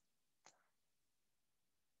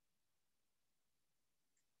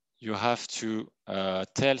 You have to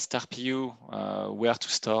tell StarPU where to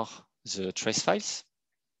store the trace files.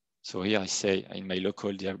 So here I say in my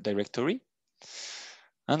local directory,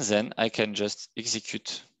 and then I can just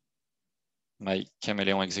execute my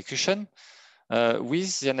Chameleon execution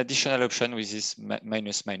with an additional option with this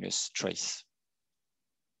 -- trace.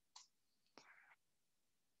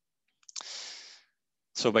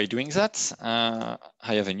 So by doing that,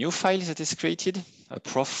 I have a new file that is created, a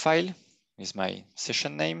prof file with my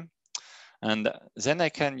session name. And then I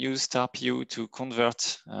can use StarPU to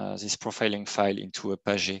convert this profiling file into a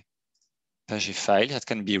PaStiX file that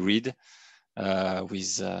can be read with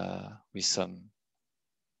some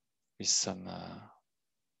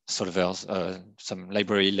solvers, some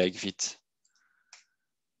library like Vite.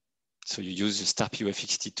 So you use the StarPU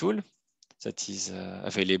FXT tool that is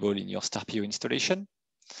available in your StarPU installation.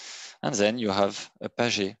 And then you have a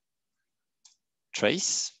PaStiX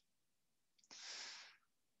trace.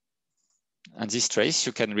 And this trace,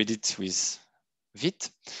 you can read it with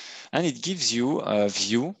Vite. And it gives you a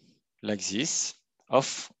view like this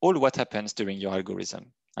of all what happens during your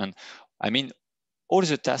algorithm. And I mean, all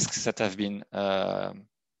the tasks that have been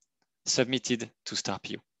submitted to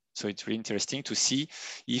StarPU. So it's really interesting to see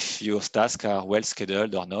if your tasks are well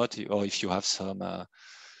scheduled or not, or if you have some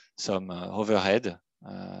overhead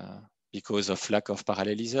because of lack of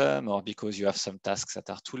parallelism, or because you have some tasks that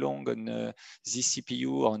are too long on this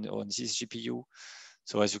CPU or on this GPU.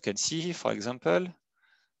 So as you can see, for example,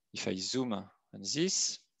 if I zoom on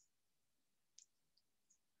this,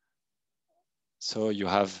 so you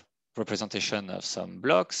have representation of some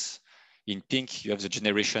blocks. In pink, you have the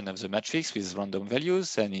generation of the matrix with random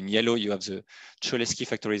values. And in yellow, you have the Cholesky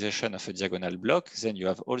factorization of a diagonal block. Then you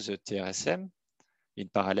have all the TRSM in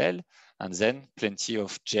parallel, and then plenty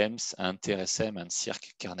of gems and TRSM and circ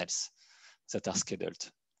kernels that are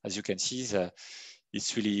scheduled. As you can see,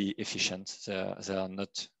 it's really efficient. They are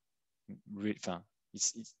not really,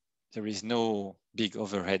 there is no big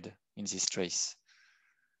overhead in this trace,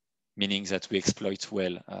 meaning that we exploit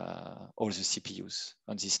well all the CPUs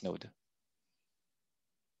on this node.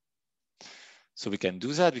 So we can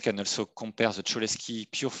do that. We can also compare the Cholesky,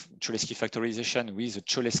 pure Cholesky factorization with the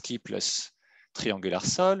Cholesky plus triangular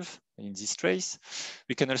solve in this trace.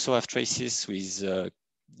 We can also have traces with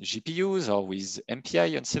GPUs or with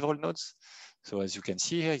MPI on several nodes. So as you can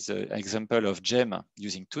see here is an example of gem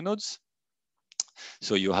using 2 nodes.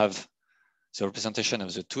 So you have the representation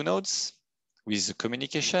of the 2 nodes with the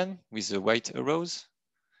communication with the white arrows.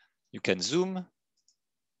 You can zoom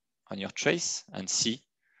on your trace and see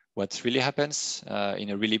what really happens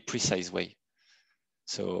in a really precise way.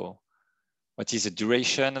 So what is the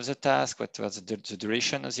duration of the task? What was the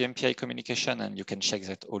duration of the MPI communication? And you can check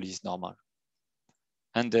that all is normal.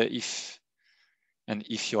 And if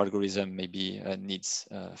your algorithm maybe needs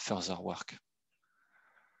further work.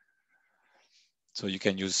 So you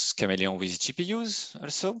can use Chameleon with GPUs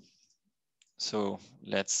also. So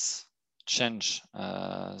let's change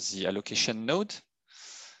the allocation node.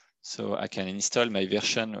 So I can install my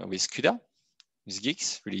version with CUDA, with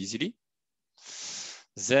Geeks really easily.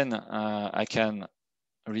 Then I can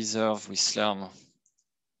reserve with Slurm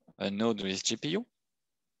a node with GPU.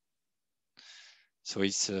 So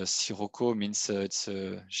it's Sirocco means it's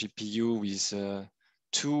a GPU with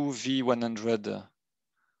 2 V100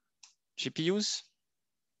 GPUs.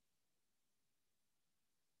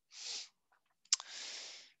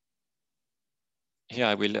 Here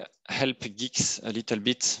I will help Geeks a little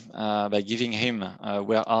bit by giving him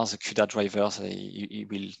where are the CUDA drivers he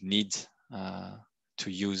will need to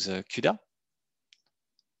use CUDA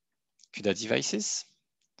devices.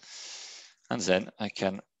 And then I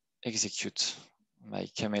can execute my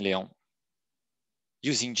Chameleon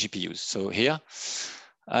using GPUs. So here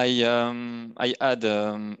I add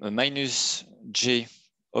a -J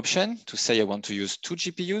option to say I want to use 2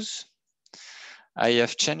 GPUs. I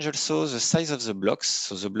have changed also the size of the blocks.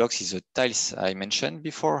 So the blocks is the tiles I mentioned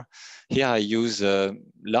before. Here I use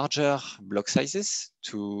larger block sizes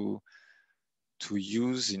to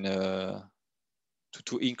use in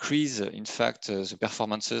to increase, in fact, the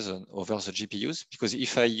performances over the GPUs. Because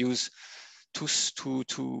if I use too small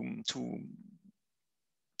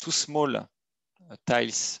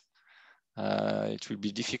tiles, it will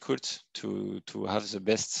be difficult to have the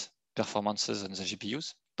best performances on the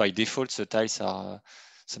GPUs. By default, the tiles are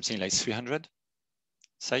something like 300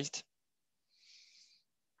 sized.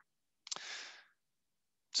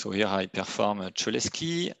 So here I perform a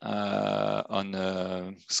Cholesky on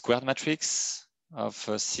a squared matrix of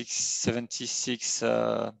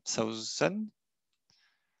 676,000.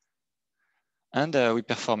 And we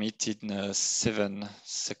perform it in 7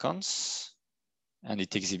 seconds. And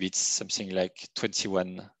it exhibits something like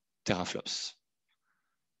 21 teraflops.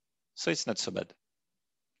 So it's not so bad,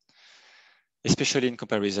 especially in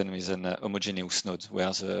comparison with an homogeneous node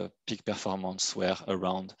where the peak performance were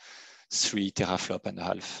around 3 teraflop and a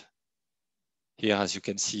half. Here, as you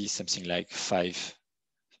can see, something like five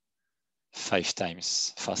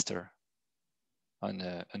times faster on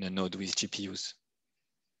a node with GPUs.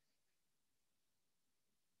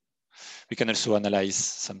 We can also analyze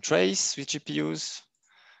some trace with GPUs.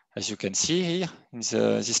 As you can see here in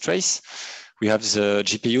this trace, we have the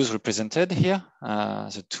GPUs represented here,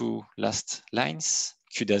 the 2 last lines,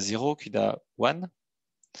 CUDA 0, CUDA 1.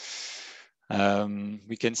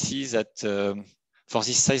 We can see that for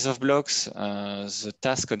this size of blocks, the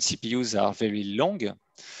tasks on CPUs are very long,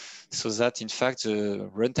 so that in fact the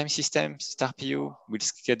runtime system, StarPU, will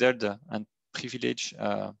schedule and privilege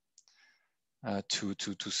to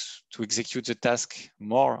execute the task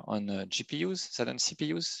more on GPUs than on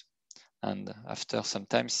CPUs. And after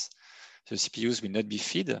sometimes the CPUs will not be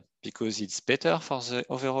fed because it's better for the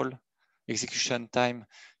overall execution time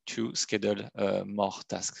to schedule more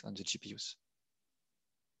tasks on the GPUs.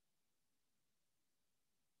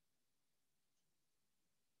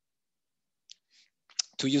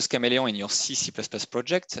 To use Chameleon in your C++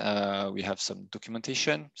 project, we have some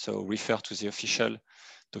documentation. So refer to the official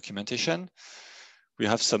documentation. We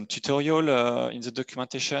have some tutorial in the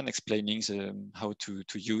documentation explaining how to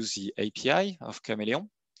use the API of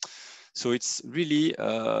Chameleon. So it's really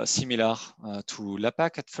similar to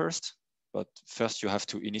LAPACK at first, but first you have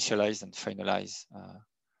to initialize and finalize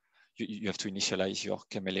you have to initialize your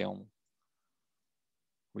Chameleon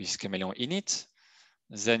with Chameleon init.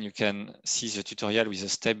 Then you can see the tutorial with a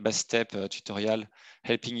step-by-step tutorial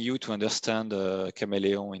helping you to understand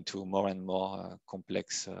Chameleon into more and more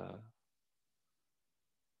complex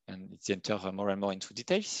and it enters more and more into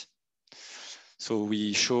details. So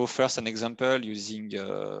we show first an example using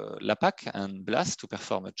LAPAC and BLAS to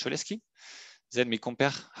perform a Cholesky. Then we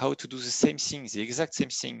compare how to do the same thing, the exact same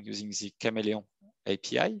thing using the Chameleon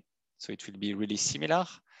API. So it will be really similar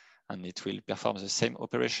and it will perform the same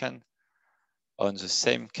operation on the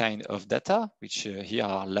same kind of data, which here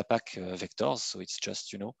are LAPAC vectors. So it's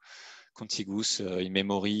just, contiguous in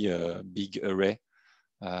memory, big array.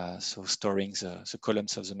 So storing the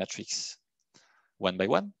columns of the matrix one by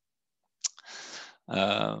one.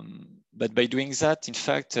 But by doing that, in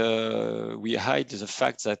fact, we hide the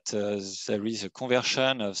fact that there is a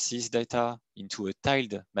conversion of this data into a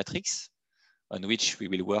tiled matrix on which we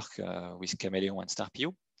will work with Chameleon and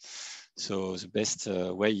StarPU. So the best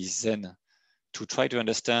way is then to try to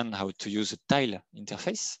understand how to use a tile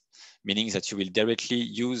interface, meaning that you will directly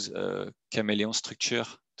use a Chameleon structure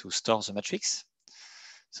to store the matrix.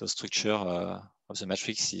 So structure of the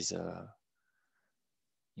matrix is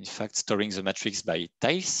in fact storing the matrix by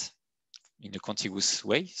tiles in a contiguous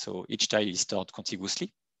way. So each tile is stored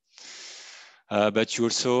contiguously. But you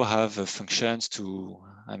also have functions to,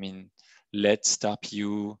 let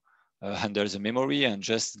StarPU handle the memory and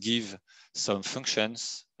just give some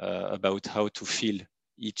functions about how to fill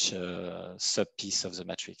each sub piece of the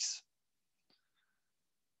matrix.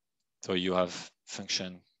 So you have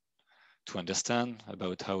function to understand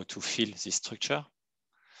about how to fill this structure,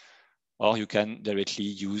 or you can directly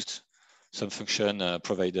use some function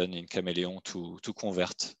provided in Chameleon to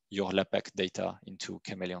convert your LAPAC data into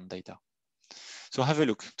Chameleon data. So have a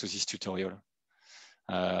look to this tutorial.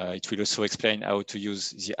 It will also explain how to use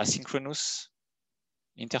the asynchronous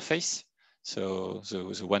interface. So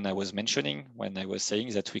the one I was mentioning when I was saying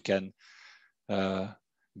that we can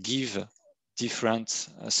give different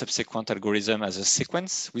subsequent algorithm as a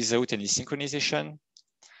sequence without any synchronization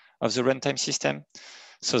of the runtime system,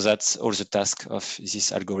 so that all the tasks of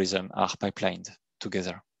this algorithm are pipelined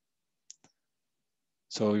together.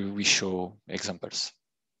 So we show examples.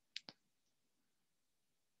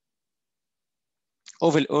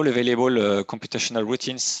 All available computational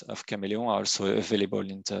routines of Chameleon are also available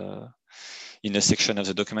in a section of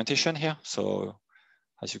the documentation here. So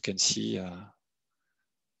as you can see,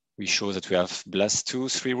 we show that we have BLAS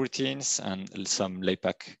 2-3 routines and some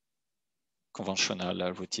LAPAC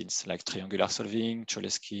conventional routines like triangular solving,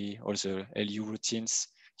 Cholesky, all the LU routines,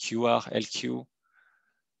 QR, LQ,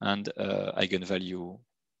 and eigenvalue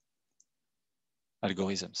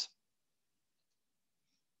algorithms.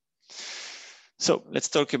 So let's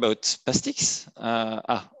talk about PaStiX.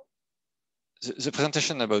 The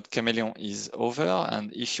presentation about Chameleon is over,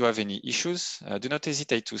 and if you have any issues, do not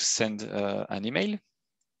hesitate to send an email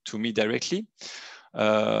to me directly.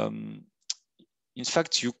 In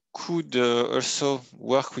fact, you could also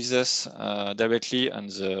work with us directly on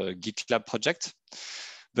the GitLab project,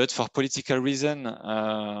 but for political reason,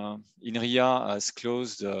 INRIA has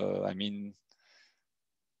closed,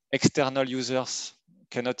 external users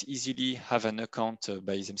cannot easily have an account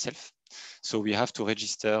by themselves. So we have to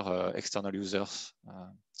register external users.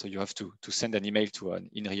 So you have to send an email to an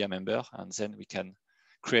INRIA member, and then we can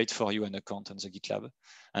create for you an account on the GitLab.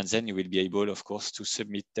 And then you will be able, of course, to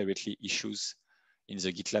submit directly issues in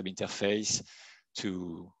the GitLab interface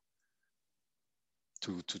to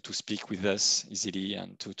speak with us easily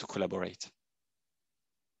and to collaborate.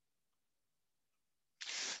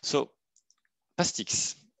 So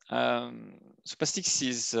PaStiX. So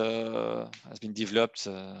PaStiX has been developed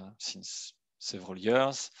since several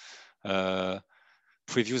years.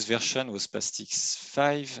 Previous version was PaStiX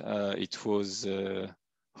 5. It was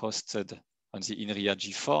hosted on the INRIA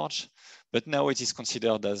GeForge, but now it is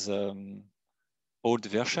considered as old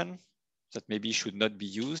version that maybe should not be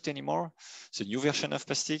used anymore. The new version of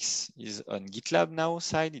PaStiX is on GitLab now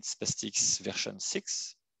side. It's PaStiX version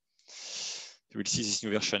 6. You will see this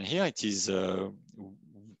new version here. It is,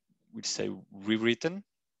 we'll say, rewritten.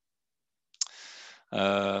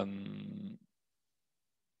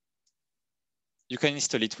 You can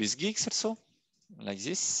install it with gigs also, like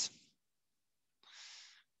this.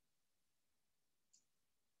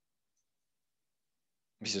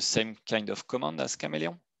 With the same kind of command as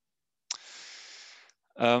Chameleon.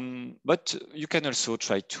 But you can also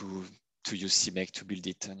try to use CMake to build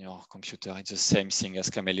it on your computer. It's the same thing as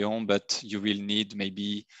Chameleon, but you will need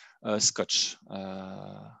maybe Scotch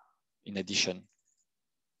in addition.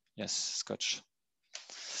 Yes, Scotch.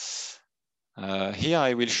 Here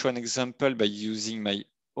I will show an example by using my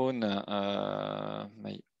own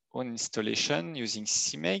installation using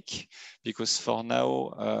CMake, because for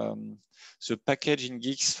now the package in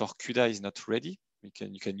Geeks for CUDA is not ready.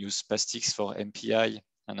 You can use PaStiX for MPI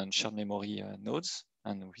and on shared memory nodes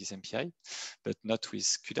and with MPI, but not with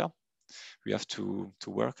CUDA. We have to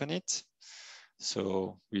work on it.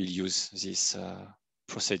 So we'll use this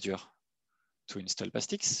procedure to install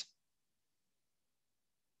PaStiX.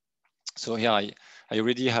 So here I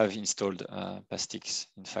already have installed PaStiX,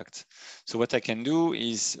 in fact. So what I can do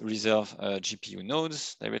is reserve GPU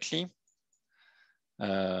nodes directly.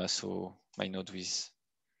 So my node with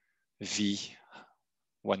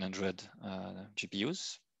V100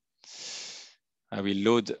 GPUs. I will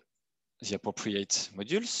load the appropriate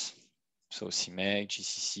modules. So CMake,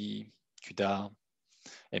 GCC, CUDA,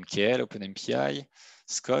 MKL, OpenMPI,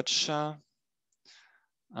 Scotch,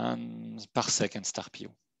 and PaStiX and StarPU,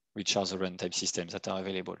 which are the runtime systems that are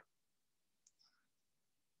available.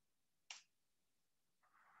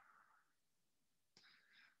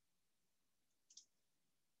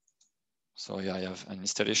 So here I have an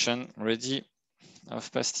installation ready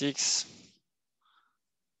of PaStiX.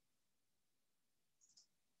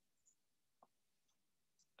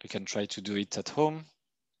 You can try to do it at home.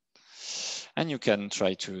 And you can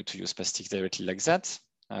try to use PaStiX directly like that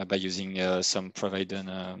by using some provided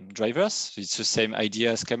drivers. So it's the same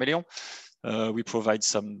idea as Chameleon. We provide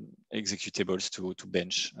some executables to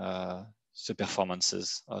bench the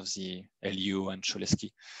performances of the LU and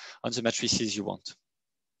Cholesky on the matrices you want,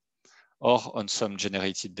 or on some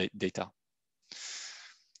generated data.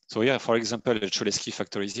 So here, for example, a Cholesky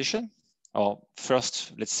factorization, or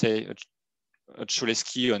first, let's say a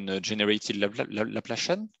Cholesky on a generated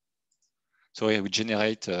Laplacian. So here we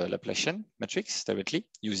generate a Laplacian matrix directly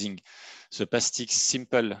using the PaStiX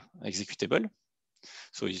simple executable.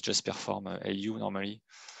 So you just perform LU normally,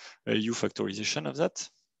 LU factorization of that.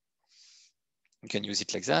 You can use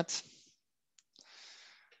it like that.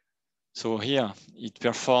 So here it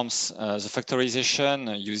performs the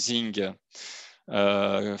factorization using 40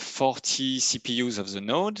 CPUs of the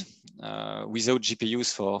node without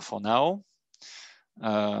GPUs for now.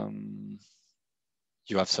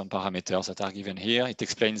 You have some parameters that are given here. It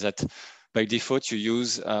explains that by default, you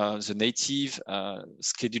use the native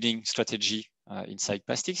scheduling strategy inside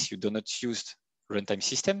PaStiX. You do not use runtime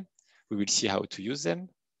system. We will see how to use them.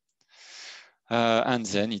 And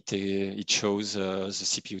then it shows the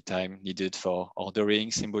CPU time needed for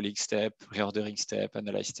ordering, symbolic step, reordering step,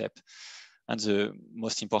 analyze step. And the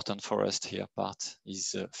most important for us here part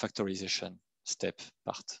is the factorization step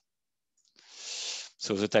part.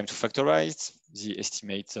 So the time to factorize, the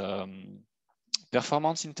estimate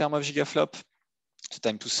performance in terms of gigaflop, the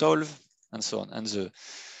time to solve, and so on, and the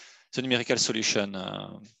numerical solution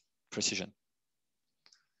precision.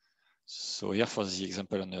 So here for the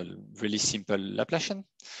example on a really simple Laplacian.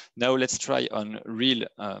 Now let's try on real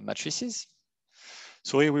matrices.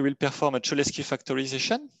 So here we will perform a Cholesky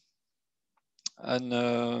factorization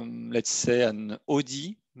and let's say an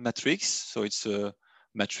OD matrix. So it's a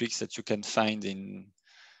matrix that you can find in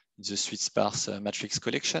the sweet sparse matrix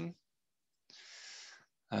collection.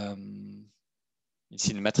 It's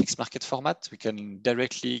in matrix market format. We can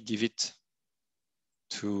directly give it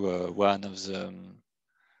to one of the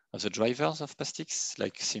drivers of PaStiX,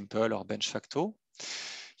 like simple or bench facto.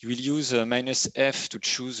 You will use -F to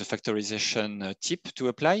choose the factorization type to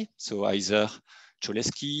apply. So either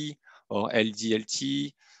Cholesky or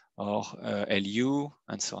LDLT or LU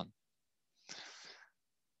and so on.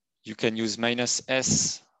 You can use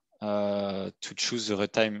 -S to choose the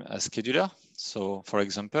runtime as scheduler. So for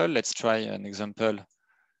example, let's try an example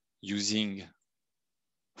using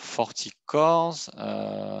 40 cores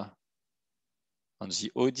on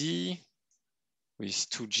the OD with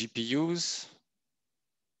 2 GPUs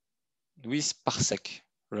with PaStiX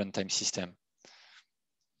runtime system.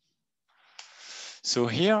 So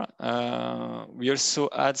here we also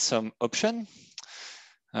add some options,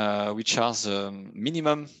 which are the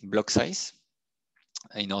minimum block size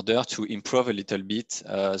in order to improve a little bit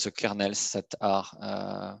the kernels that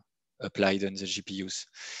are applied on the GPUs.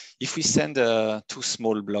 If we send 2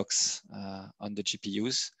 small blocks on the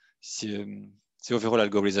GPUs, the overall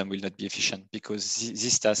algorithm will not be efficient because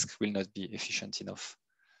this task will not be efficient enough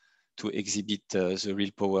to exhibit the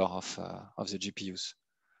real power of the GPUs.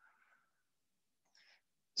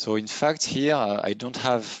 So in fact, here I don't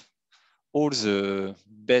have all the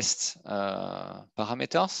best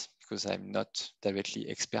parameters because I'm not directly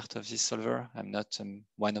expert of this solver. I'm not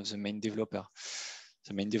one of the main developers.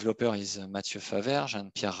 The main developer is Mathieu Faverge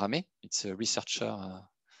and Pierre Ramet. It's a researcher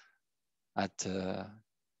at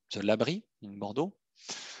the library in Bordeaux.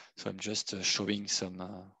 So I'm just showing some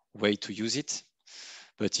way to use it.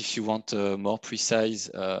 But if you want more precise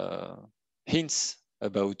hints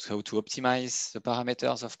about how to optimize the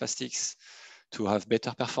parameters of PaStiX to have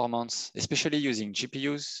better performance, especially using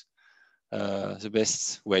GPUs, the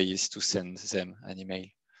best way is to send them an email.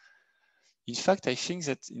 In fact, I think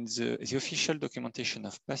that in the official documentation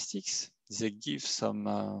of PaStiX, they give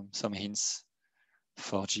some hints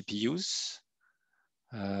for GPUs.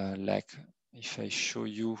 Like if I show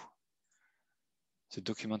you the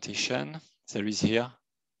documentation, there is here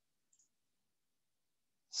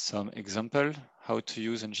some example how to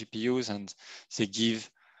use on GPUs, and they give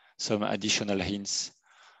some additional hints.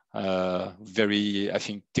 Very, I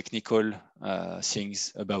think, technical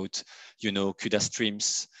things about, CUDA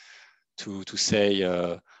streams to say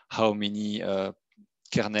how many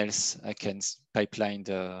kernels I can pipeline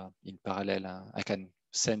in parallel. I can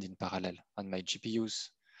send in parallel on my GPUs.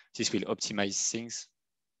 This will optimize things.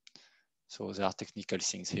 So there are technical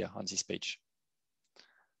things here on this page.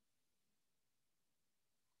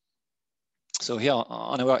 So here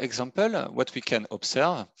on our example, what we can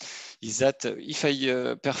observe is that if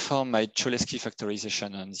I perform my Cholesky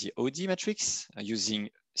factorization on the OD matrix using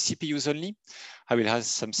CPUs only, I will have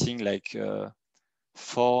something like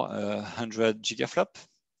 400 gigaflop.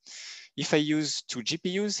 If I use 2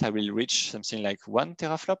 GPUs, I will reach something like 1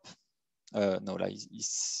 teraflop. No, like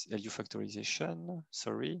it's LU factorization,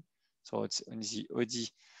 sorry. So it's on the OD,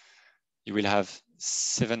 you will have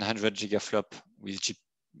 700 gigaflop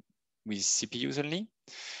with CPUs only.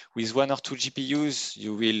 With 1 or 2 GPUs,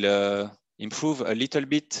 you will improve a little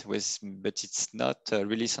bit, but it's not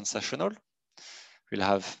really sensational. We'll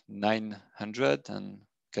have 900 and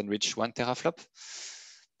can reach 1 teraflop.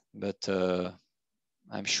 But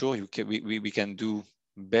I'm sure we can do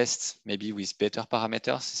best maybe with better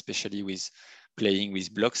parameters, especially with playing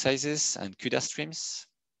with block sizes and CUDA streams.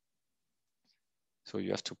 So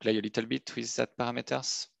you have to play a little bit with that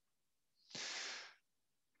parameters.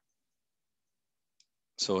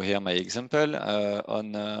 So here my example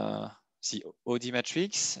on the OD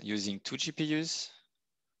matrix using 2 GPUs.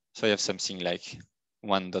 So I have something like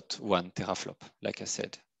 1.1 teraflop, like I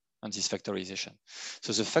said, on this factorization.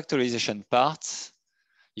 So the factorization part,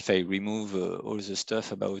 if I remove all the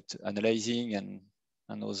stuff about analyzing and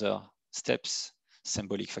other steps,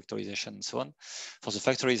 symbolic factorization and so on, for the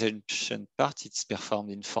factorization part, it's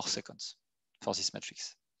performed in 4 seconds for this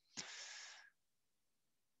matrix.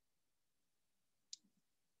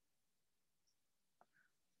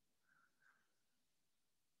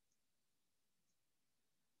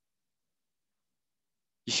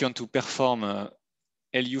 If you want to perform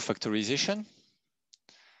LU factorization,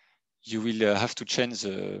 you will have to change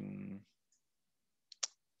the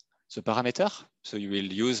parameter. So you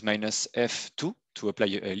will use -F2 to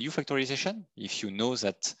apply a LU factorization if you know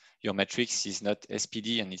that your matrix is not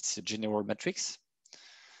SPD and it's a general matrix.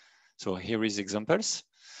 So here is examples.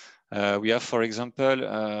 We have, for example,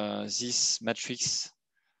 this matrix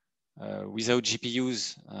without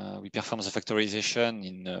GPUs. We perform the factorization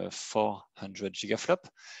in 400 gigaflop.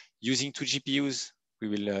 Using 2 GPUs, we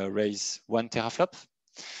will raise 1 teraflop.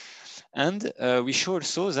 And we show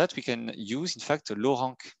also that we can use, in fact, low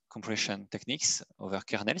rank compression techniques over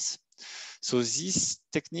kernels. So these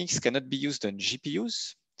techniques cannot be used on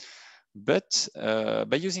GPUs, but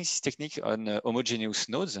by using this technique on homogeneous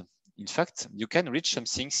nodes, in fact, you can reach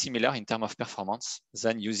something similar in terms of performance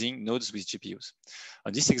than using nodes with GPUs.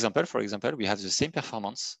 On this example, for example, we have the same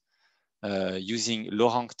performance using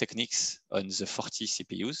low rank techniques on the 40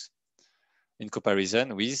 CPUs in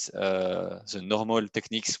comparison with the normal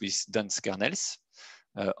techniques with dense kernels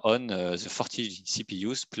on the 40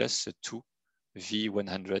 CPUs plus 2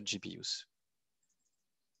 V100 GPUs.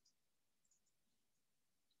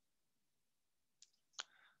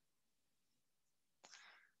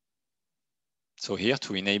 So here,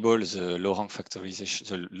 to enable the low rank factorization,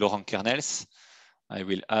 the low rank kernels, I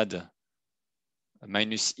will add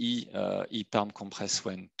 -E EPARM compress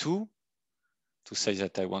when 2 to say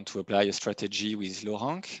that I want to apply a strategy with low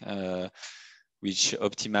rank, which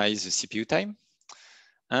optimize the CPU time.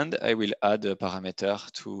 And I will add a parameter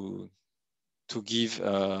to give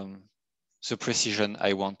the precision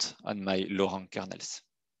I want on my low rank kernels.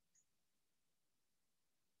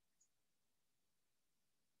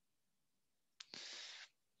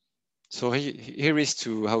 So here is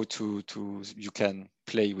how you can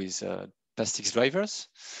play with PaStiX drivers.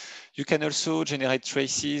 You can also generate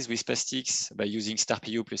traces with PaStiX by using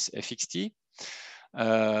StarPU plus FXT.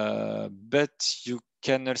 But you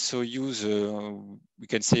can also use, we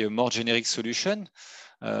can say, a more generic solution.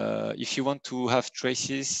 If you want to have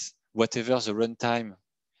traces, whatever the runtime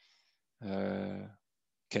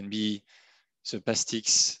can be the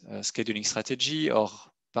PaStiX scheduling strategy, or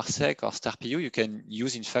ParsEC or StarPU. You can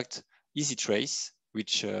use, in fact, EasyTrace,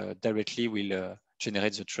 which directly will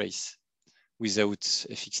generate the trace without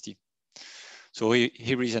FXT. So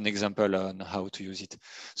here is an example on how to use it.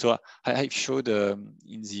 So I've showed in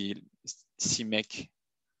the CMake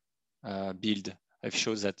build, I've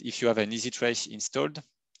showed that if you have an EasyTrace installed,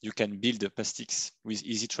 you can build a PaStiX with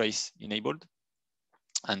EasyTrace enabled.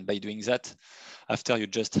 And by doing that, after you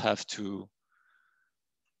just have to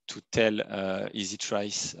tell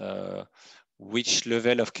EasyTrace which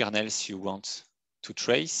level of kernels you want to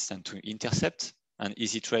trace and to intercept, and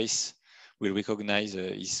EasyTrace will recognize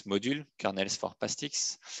his module kernels for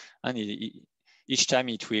PaStiX, and each time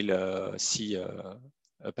it will see a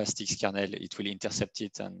PaStiX kernel, it will intercept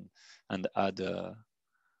it and add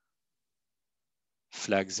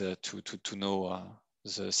flags to know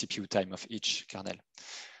the CPU time of each kernel.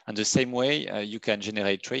 And the same way, you can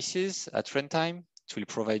generate traces at runtime. It will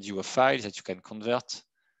provide you a file that you can convert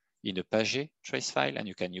in a PaSG trace file, and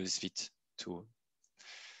you can use it to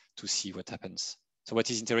see what happens. So what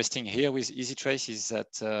is interesting here with EasyTrace is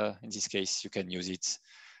that in this case, you can use it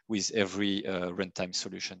with every runtime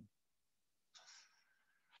solution.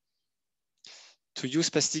 To use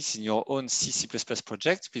PaStiX in your own C++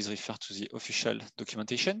 project, please refer to the official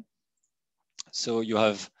documentation. So you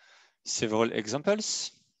have several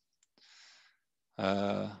examples.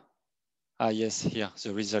 Yes, here,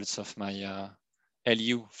 the results of my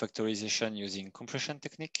LU factorization using compression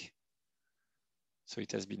technique. So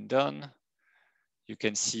it has been done. You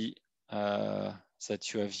can see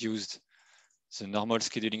that you have used the normal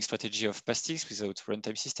scheduling strategy of PaStiX without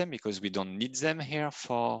runtime system, because we don't need them here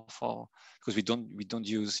because we don't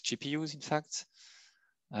use GPUs, in fact.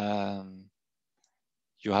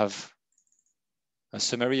 You have a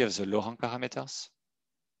summary of the low rank parameters.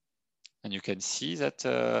 And you can see that,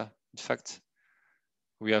 in fact,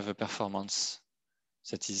 we have a performance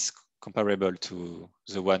that is comparable to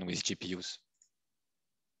the one with GPUs.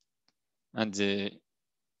 And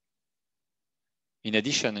in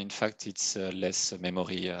addition, in fact, it's less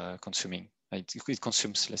memory consuming. It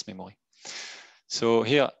consumes less memory. So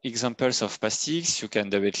here, examples of PaStiX, you can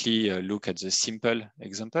directly look at the simple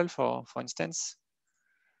example, for instance.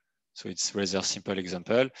 So it's rather simple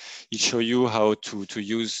example. It shows you how to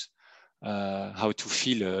use, how to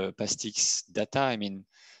fill PaStiX data. I mean,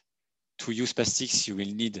 to use PaStiX, you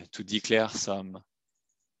will need to declare some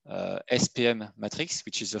SPM matrix,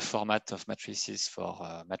 which is a format of matrices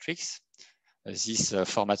for matrix. This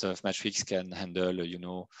format of matrix can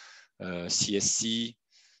handle, CSC,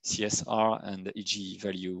 CSR, and EG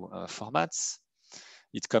value formats.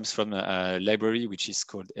 It comes from a library which is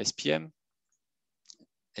called SPM.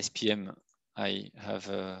 SPM, I have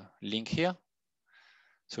a link here.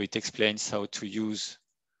 So it explains how to use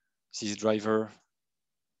this driver.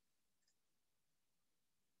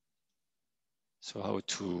 So how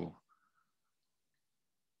to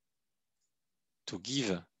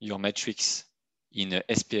give your matrix in a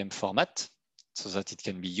SPM format so that it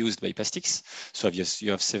can be used by PaStiX. So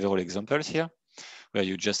you have several examples here where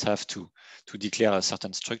you just have to declare a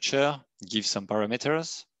certain structure, give some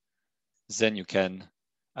parameters, then you can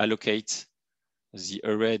allocate the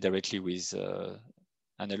array directly with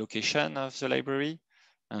an allocation of the library,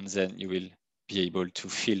 and then you will be able to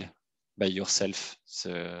fill by yourself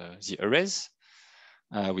the arrays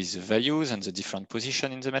with the values and the different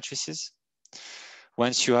position in the matrices.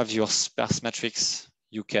 Once you have your sparse matrix,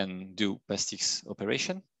 you can do PaStiX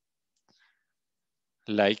operation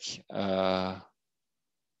like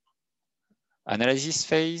analysis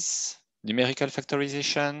phase, numerical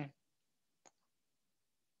factorization,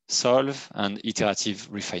 solve, and iterative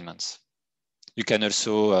refinements. You can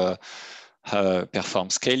also perform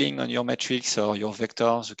scaling on your matrix or your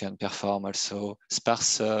vectors. You can perform also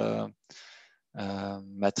sparse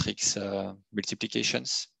matrix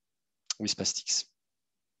multiplications with PaStiX.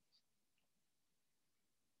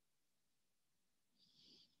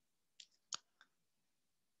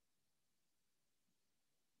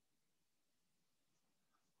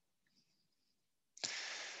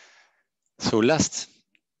 So last,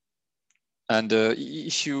 and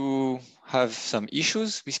if you have some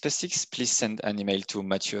issues with PaStiX, please send an email to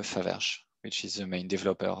Mathieu Faverge, which is the main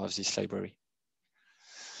developer of this library.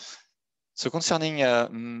 So concerning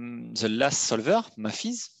the last solver,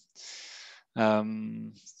 Maphys,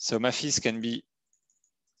 so Maphys can be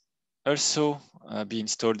also be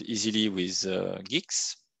installed easily with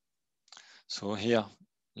Geeks. So here,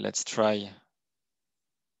 let's try.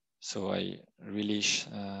 So I release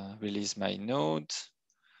my node.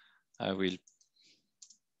 I will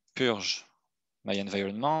purge my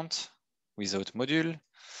environment. without module.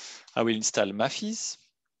 I will install Maphys.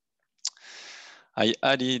 I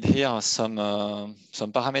added here some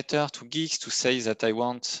parameter to Geeks to say that I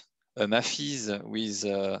want a Maphys with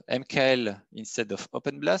MKL instead of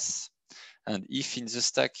OpenBLAS. And if in the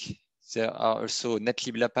stack there are also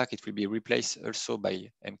netlib lapack, it will be replaced also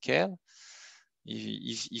by MKL.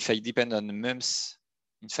 If I depend on mumps,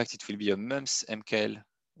 in fact, it will be a mumps MKL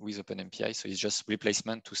with OpenMPI. So it's just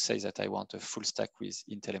replacement to say that I want a full stack with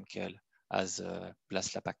Intel MKL as BLAS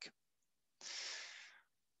lapack.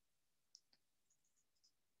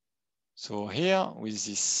 So here with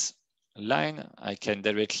this line, I can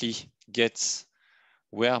directly get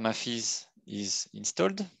where Maphys is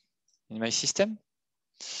installed in my system.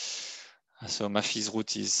 So Maphys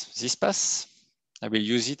root is this path. I will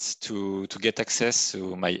use it to get access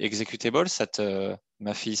to my executables that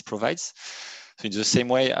Maphys provides. So in the same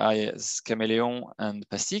way as Chameleon and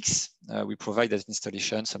PaStiX, we provide as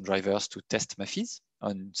installation some drivers to test Maphys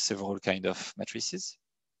on several kind of matrices.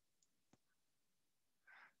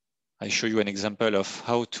 I show you an example of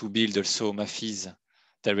how to build also Maphys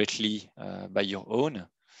directly by your own.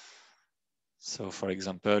 So for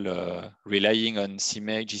example, relying on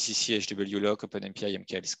CMake, GCC, HWLock, OpenMPI,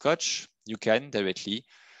 MKL, Scotch, you can directly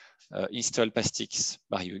install PaStiX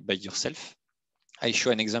by yourself. I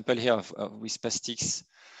show an example here with PaStiX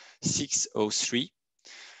 6.03,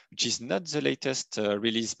 which is not the latest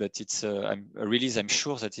release, but it's a release I'm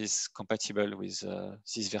sure that is compatible with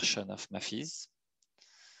this version of Maphys.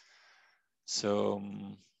 So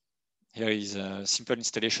here is a simple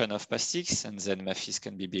installation of PaStiX, and then Maphys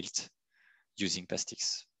can be built using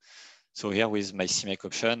PaStiX. So here with my CMake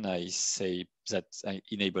option, I say that I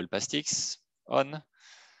enable PaStiX on.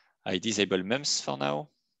 I disable mumps for now.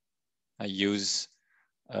 I use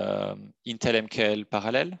Intel MKL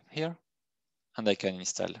parallel here, and I can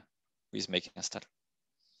install with make install.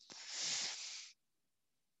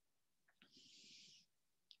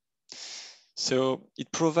 So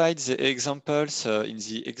it provides the examples in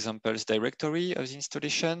the examples directory of the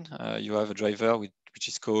installation. You have a driver which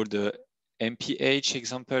is called MPH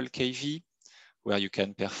example KV, where you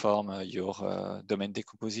can perform your domain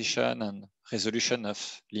decomposition and resolution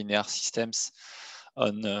of linear systems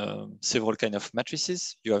on several kind of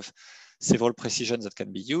matrices. You have several precisions that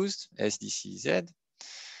can be used, S, D, C, Z.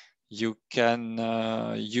 You can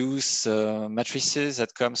use matrices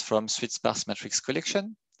that comes from sweet sparse matrix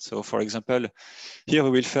collection. So for example, here we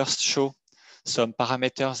will first show some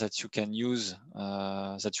parameters that you can use,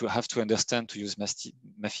 that you have to understand to use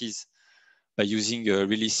Maphys by using a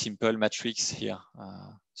really simple matrix here.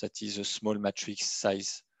 That is a small matrix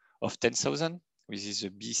size of 10,000, which is a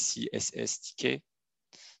BCSSTK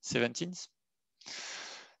 17th.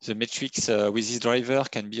 The matrix with this driver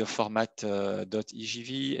can be a format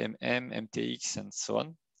 .egv, MM, MTX, and so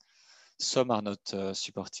on. Some are not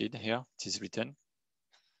supported here, it is written.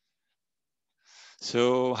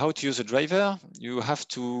 So how to use a driver? You have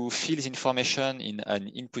to fill the information in an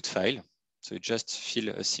input file. So you just fill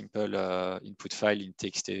a simple input file in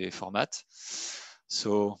TXT format.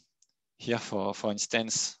 So here, for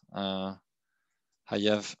instance, I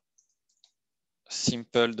have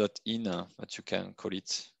simple.in, but you can call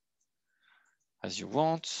it as you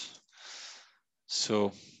want.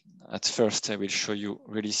 So at first, I will show you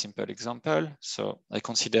a really simple example. So I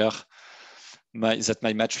consider that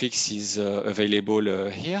my matrix is available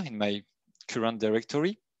here in my current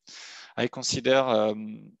directory. I consider,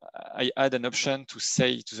 I add an option to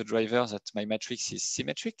say to the driver that my matrix is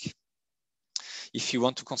symmetric. If you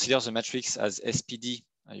want to consider the matrix as SPD,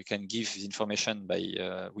 you can give the information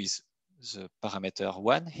by with the parameter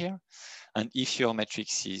 1 here. And if your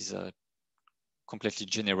matrix is completely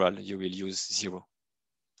general, you will use 0.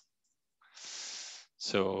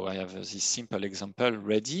 So I have this simple example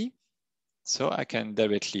ready. So I can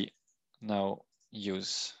directly now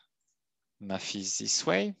use Maphys this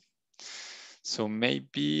way. So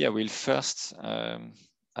maybe I will first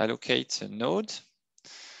allocate a node.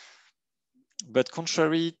 But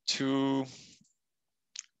contrary to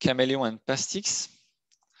Chameleon and PaStiX,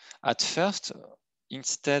 at first,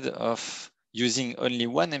 instead of using only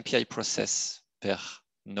one MPI process per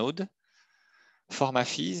node, for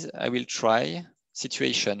Maphys, I will try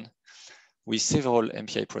situation with several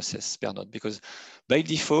MPI processes per node, because by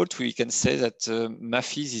default, we can say that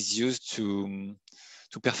Maphys is used to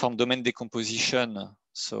perform domain decomposition.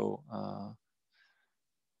 So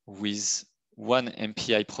with one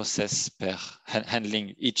MPI process per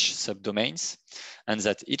handling each subdomains, and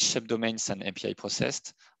that each subdomains and MPI process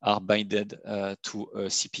are binded to a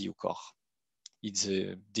CPU core. It's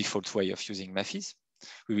a default way of using Maphys.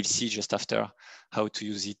 We will see just after how to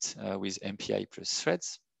use it with MPI plus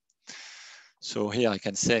threads. So here I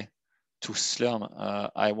can say to Slurm,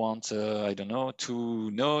 I want, I don't know,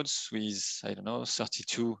 2 nodes with, I don't know,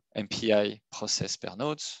 32 MPI process per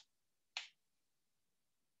node.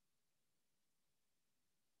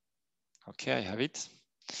 Okay, I have it.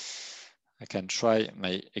 I can try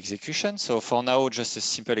my execution. So for now, just a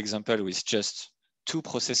simple example with just 2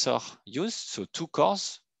 processors used, so 2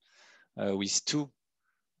 cores with 2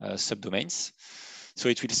 subdomains. So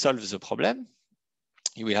it will solve the problem.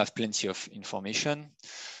 You will have plenty of information.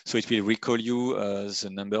 So it will recall you the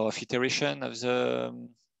number of iteration of the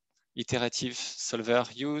iterative solver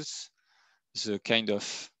used, the kind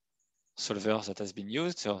of solver that has been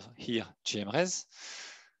used. So here, GMRes,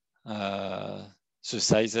 the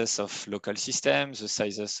sizes of local systems, the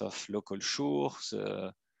sizes of local SURE,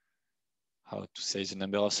 the, how to say, the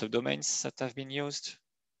number of subdomains that have been used.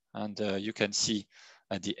 And you can see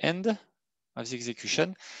at the end of the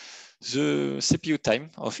execution, the CPU time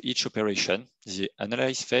of each operation, the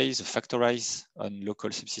analyze phase, the factorize on local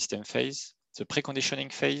subsystem phase, the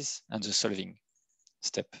preconditioning phase, and the solving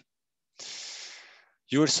step.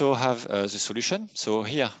 You also have the solution. So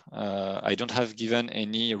here, I don't have given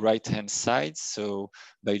any right-hand side. So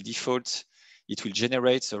by default, it will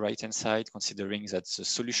generate the right-hand side, considering that the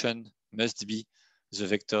solution must be the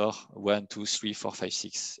vector 1, 2, 3, 4, 5,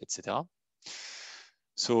 6, etc.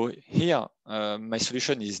 So here, my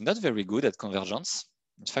solution is not very good at convergence.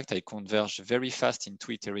 In fact, I converge very fast in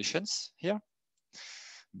 2 iterations here.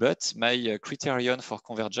 But my criterion for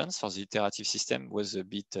convergence for the iterative system was a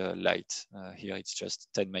bit light. Here it's just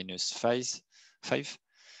 10 minus 5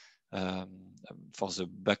 for the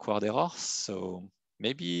backward error. So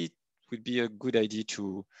maybe it would be a good idea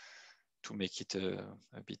to make it a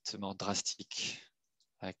bit more drastic.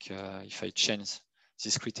 Like if I change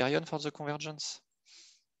this criterion for the convergence.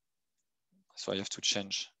 So I have to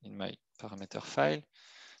change in my parameter file.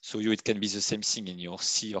 So it can be the same thing in your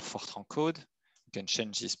C or Fortran code. You can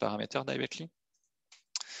change this parameter directly.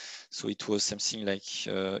 So it was something like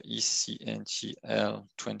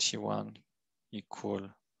ECNTL21 equal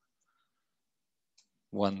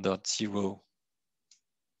 1.0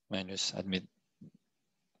 minus admit,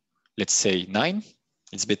 let's say 9.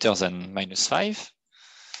 It's better than minus 5.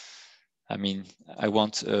 I mean, I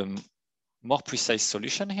want a more precise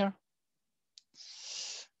solution here.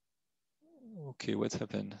 Okay, what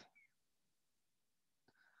happened?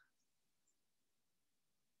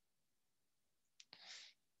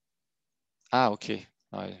 Ah, okay.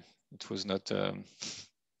 It was not the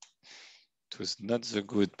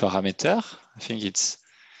good parameter. I think it's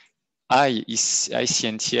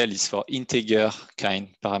ICNTL is for integer kind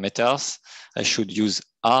parameters. I should use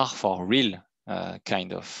R for real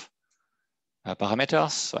kind of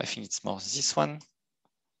parameters. So I think it's more this one.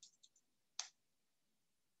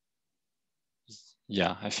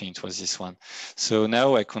 Yeah, I think it was this one. So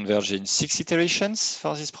now I converge in 6 iterations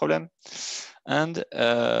for this problem, and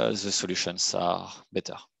the solutions are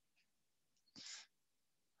better.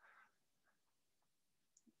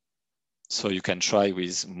 So you can try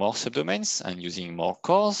with more subdomains and using more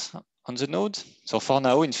cores on the node. So for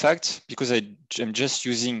now, in fact, because I'm just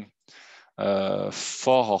using 4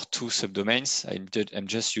 or 2 subdomains, I'm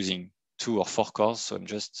just using 2 or 4 cores. So I'm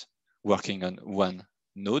just working on 1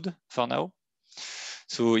 node for now.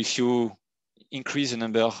 So if you increase the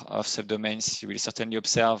number of subdomains, you will certainly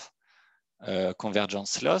observe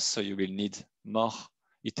convergence loss. So you will need more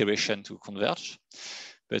iteration to converge.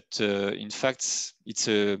 But in fact, it's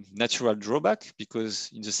a natural drawback because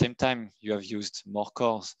in the same time you have used more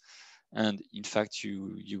cores, and in fact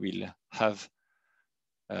you will have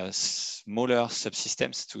smaller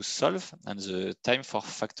subsystems to solve, and the time for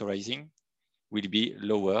factorizing will be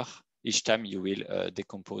lower each time you will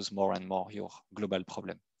decompose more and more your global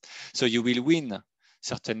problem. So you will win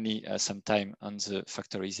certainly some time on the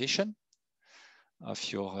factorization of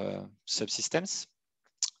your subsystems.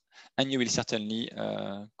 And you will certainly,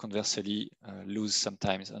 conversely, lose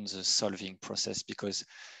sometimes on the solving process because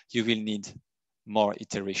you will need more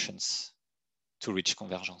iterations to reach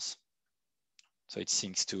convergence. So it's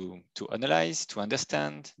things to analyze, to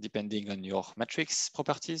understand, depending on your matrix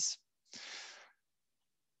properties.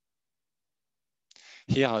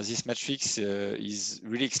 Here, this matrix is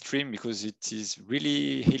really extreme because it is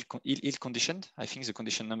really ill conditioned. I think the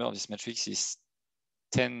condition number of this matrix is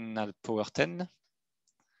 10 to the power 10.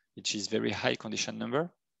 Which is very high condition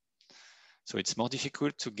number. So it's more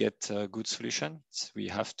difficult to get a good solution.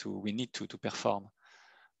 We need to perform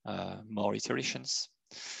more iterations.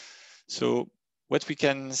 So what we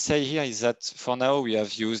can say here is that for now we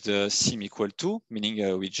have used sim equal to,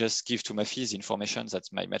 meaning we just give to Maphys information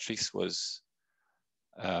that my matrix was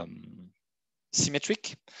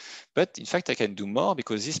symmetric, but in fact I can do more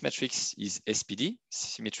because this matrix is SPD,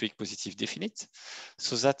 symmetric positive definite,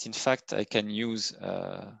 so that in fact I can use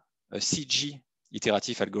a CG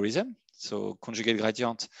iterative algorithm. So conjugate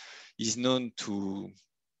gradient is known to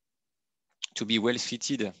be well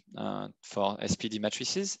fitted for SPD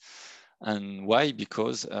matrices. And why?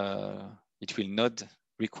 Because it will not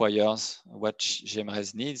requires what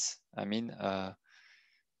GMRS needs. I mean,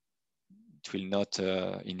 it will not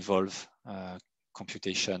involve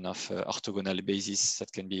computation of orthogonal basis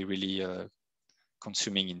that can be really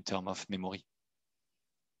consuming in terms of memory.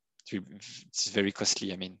 It's very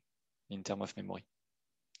costly, I mean, in terms of memory.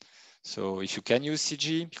 So if you can use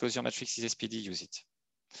CG because your matrix is SPD, use it.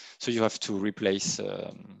 So you have to replace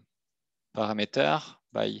parameter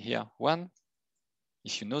by here 1,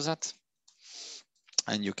 if you know that.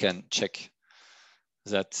 And you can check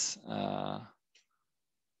that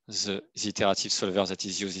the iterative solver that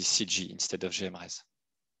is used is CG instead of GMRS.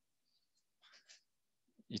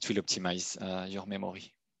 It will optimize your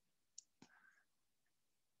memory.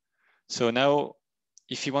 So now,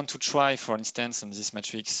 if you want to try, for instance, on this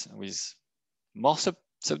matrix with more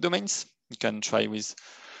subdomains, you can try with,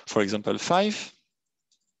 for example, 5.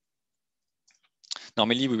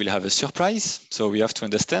 Normally, we will have a surprise. So we have to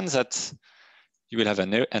understand that you will have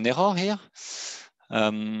an error here.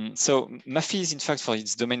 So Maphys, in fact, for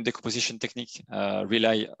its domain decomposition technique,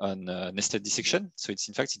 rely on nested dissection. So it's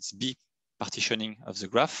in fact, it's B partitioning of the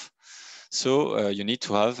graph. So you need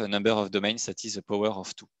to have a number of domains that is a power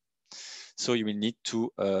of 2. So you will need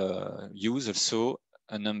to use also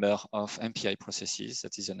a number of MPI processes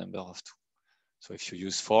that is a number of 2. So if you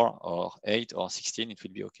use 4 or 8 or 16, it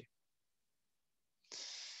will be okay.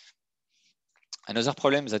 Another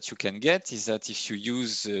problem that you can get is that if you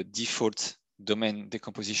use the default domain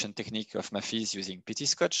decomposition technique of Maphys using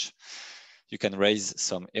PaStiX, you can raise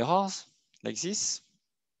some errors like this.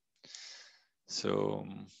 So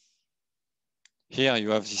here you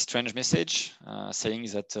have this strange message saying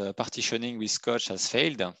that partitioning with Scotch has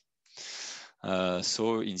failed.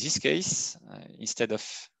 So in this case, instead of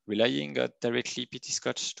relying on directly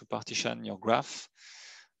PaStiX to partition your graph,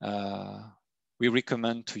 we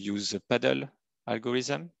recommend to use the paddle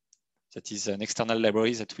algorithm. That is an external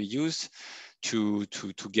library that we use to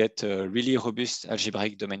get a really robust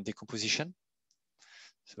algebraic domain decomposition.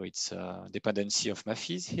 So it's a dependency of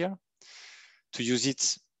Maphys here. To use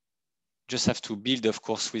it, just have to build, of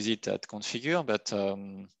course, with it at configure, but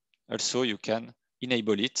also you can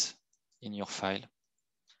enable it in your file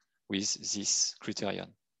with this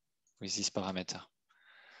criterion, with this parameter.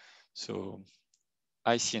 So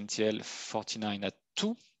ICNTL 49 at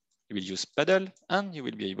 2, you will use paddle, and you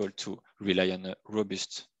will be able to rely on a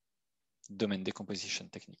robust domain decomposition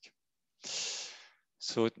technique.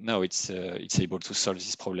 So now it's able to solve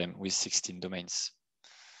this problem with 16 domains.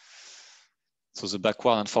 So the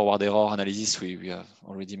backward and forward error analysis, we have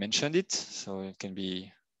already mentioned it. So it can be,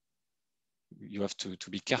 you have to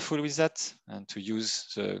be careful with that and to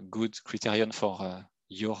use the good criterion for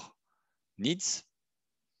your needs.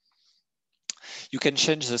 You can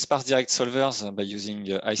change the sparse direct solvers by using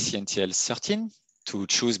ICNTL 13 to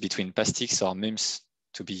choose between PaStiX or MIMS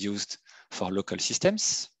to be used for local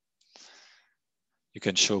systems. You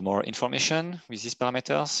can show more information with these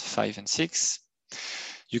parameters, 5 and 6.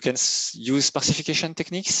 You can use sparsification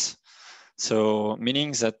techniques. So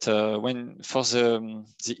meaning that when for the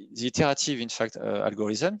iterative, in fact,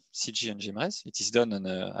 algorithm, CG and GMRS, it is done on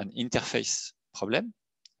an interface problem,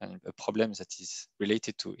 and a problem that is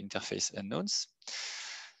related to interface unknowns.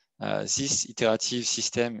 This iterative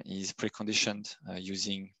system is preconditioned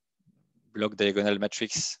using block diagonal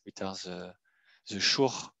matrix, which are the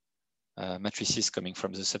Schur matrices coming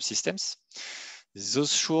from the subsystems.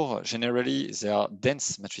 Those Schur, generally, they are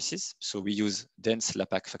dense matrices. So we use dense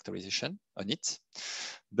Laplace factorization on it.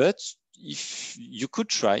 But if you could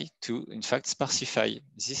try to, in fact, sparsify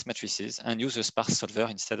these matrices and use a sparse solver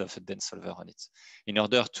instead of a dense solver on it, in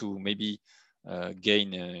order to maybe have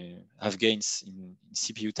gains in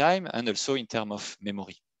CPU time and also in terms of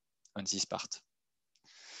memory on this part.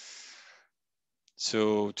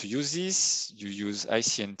 So to use this, you use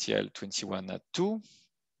ICNTL 21 at 2,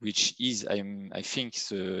 which is, I think,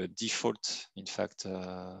 the default, in fact,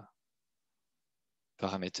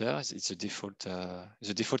 parameter. It's a default.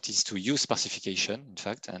 The default is to use sparsification, in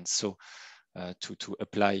fact, and so to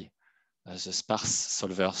apply the sparse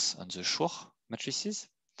solvers on the Schur matrices.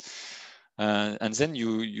 And then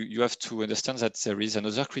you have to understand that there is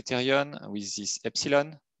another criterion with this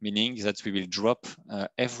epsilon, meaning that we will drop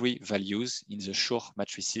every values in the Schur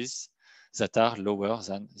matrices that are lower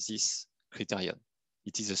than this criterion.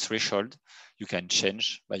 It is a threshold you can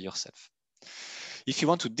change by yourself. If you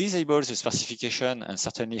want to disable the specification and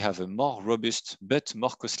certainly have a more robust but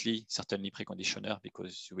more costly, certainly preconditioner,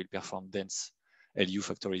 because you will perform dense LU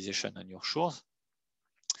factorization on your shores.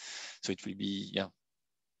 So it will be, yeah,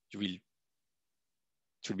 it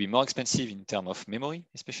will be more expensive in terms of memory,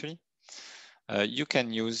 especially. You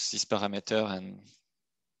can use this parameter and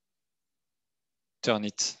turn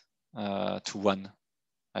it to 1,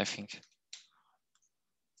 I think.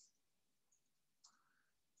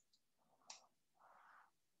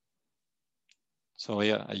 So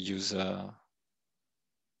here I use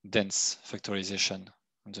dense factorization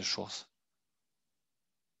on the shores.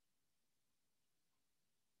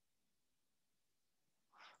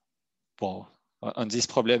 Well, on this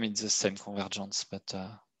problem, it's the same convergence, but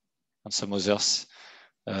on some others,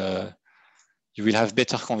 you will have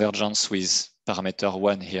better convergence with parameter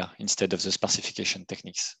 1 here instead of the sparsification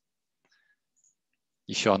techniques.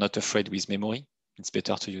 If you are not afraid with memory, it's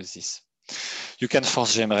better to use this. You can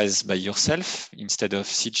force GMRes by yourself instead of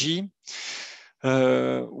CG.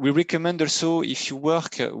 We recommend also, if you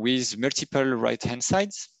work with multiple right-hand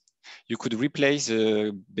sides, you could replace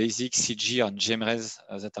the basic CG and GMRes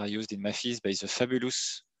that are used in Maphys by the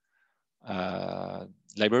fabulous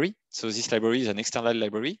library. So this library is an external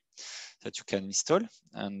library that you can install,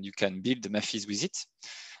 and you can build Maphys with it.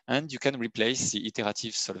 And you can replace the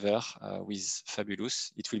iterative solver with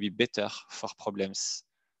Fabulous. It will be better for problems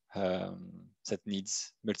that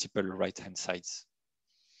needs multiple right-hand sides.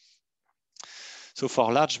 So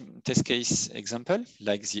for large test case example,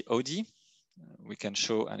 like the OD, we can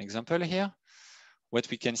show an example here. What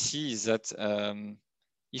we can see is that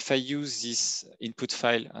if I use this input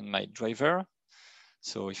file on my driver,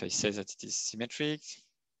 so if I say that it is symmetric,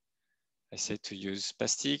 I say to use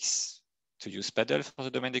PaStiX, to use paddle for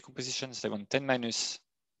the domain decomposition, so I want 10 minus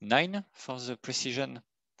 9 for the precision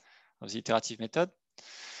of the iterative method.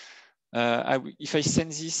 If I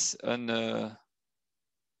send this on the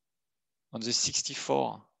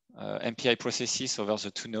 64 MPI processes over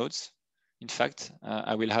the 2 nodes, in fact,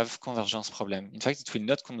 I will have convergence problem. In fact, it will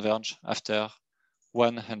not converge after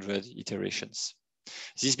 100 iterations.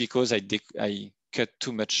 This is because I cut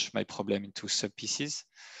too much my problem into sub-pieces,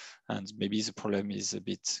 and maybe the problem is a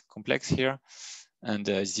bit complex here, and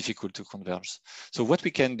it's difficult to converge. So what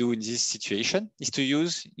we can do in this situation is to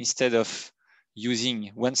use, instead of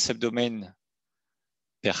using one subdomain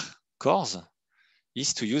per cores,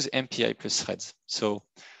 is to use MPI plus threads. So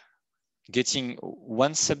getting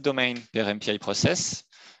one subdomain per MPI process,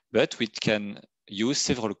 but we can use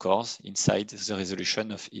several cores inside the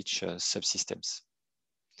resolution of each subsystems.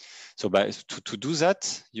 So to do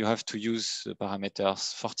that, you have to use the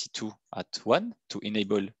parameters 42 at 1 to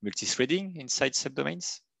enable multi-threading inside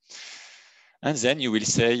subdomains. And then you will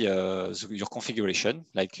say your configuration,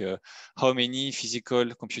 like how many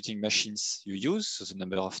physical computing machines you use, so the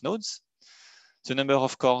number of nodes, the number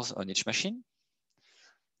of cores on each machine,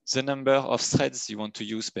 the number of threads you want to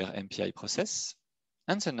use per MPI process,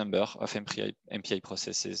 and the number of MPI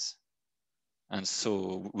processes, and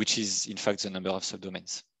so which is in fact the number of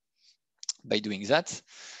subdomains. By doing that,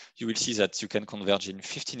 you will see that you can converge in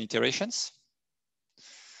 15 iterations,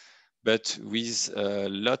 but with a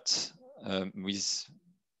lot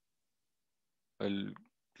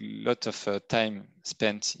of time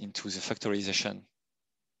spent into the factorization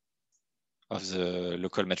of the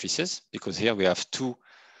local matrices, because here we have 2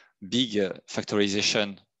 big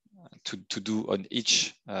factorization to do on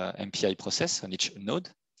each MPI process, on each node.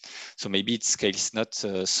 So maybe it scales not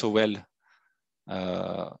so well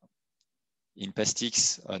in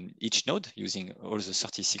PaStiX on each node using all the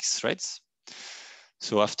 36 threads.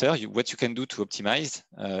 So after, what you can do to optimize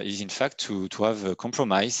is in fact to have a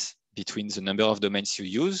compromise between the number of domains you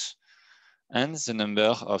use and the number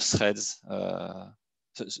of threads, the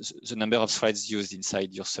number of threads used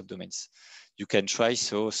inside your subdomains. You can try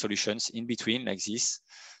solutions in between like this.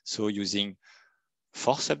 So using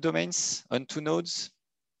 4 subdomains on 2 nodes,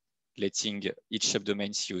 letting each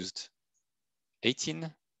subdomains used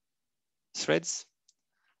 18 threads,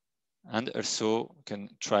 and also can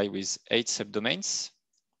try with 8 subdomains,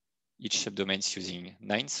 each subdomains using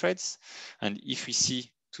 9 threads. And if we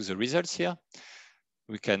see to the results here,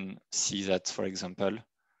 we can see that, for example,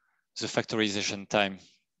 the factorization time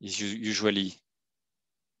is usually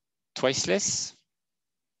twice less.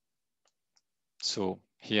 So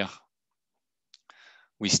here,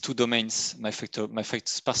 with 2 domains, my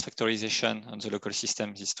sparse factorization on the local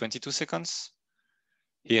system is 22 seconds.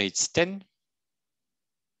 Here it's 10.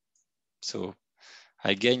 So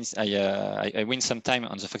I win some time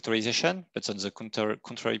on the factorization, but on the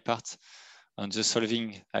contrary part, on the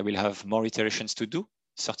solving, I will have more iterations to do,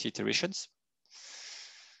 30 iterations.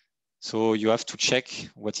 So you have to check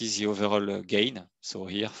what is the overall gain. So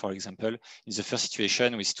here, for example, in the first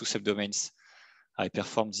situation with 2 subdomains, I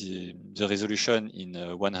performed the resolution in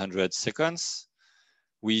 100 seconds.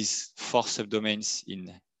 With 4 subdomains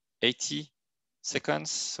in 80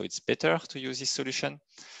 seconds. So it's better to use this solution.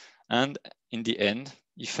 And in the end,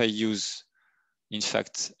 if I use, in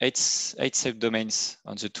fact, 8 subdomains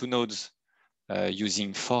on the 2 nodes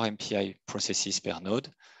using 4 MPI processes per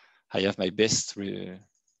node, I have my best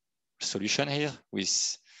solution here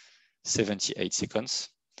with 78 seconds.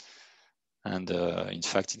 And in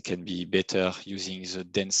fact, it can be better using the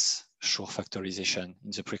dense Schur factorization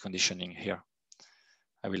in the preconditioning here.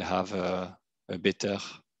 I will have a better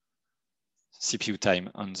CPU time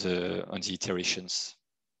on the iterations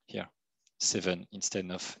here, 7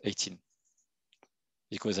 instead of 18,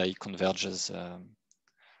 because I converge as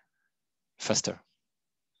faster.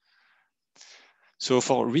 So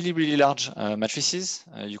for really, really large matrices,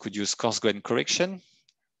 you could use coarse-grained correction.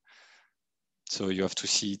 So you have to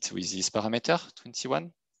see it with this parameter,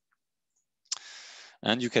 21.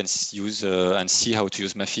 And you can use and see how to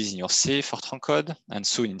use Maphys in your C, Fortran code, and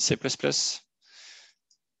soon in C++. You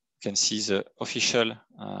can see the official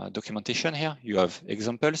documentation here. You have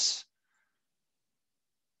examples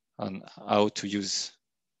on how to use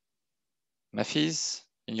Maphys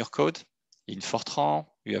in your code. In Fortran,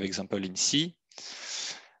 you have example in C.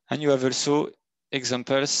 And you have also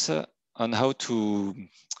examples on how to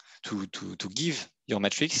give your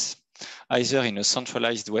matrix either in a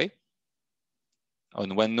centralized way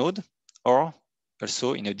on one node or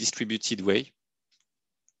also in a distributed way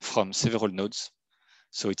from several nodes.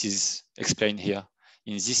 So it is explained here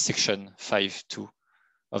in this section 5.2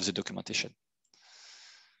 of the documentation.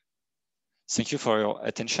 Thank you for your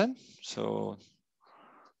attention. So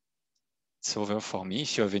it's over for me.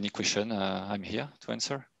 If you have any question, I'm here to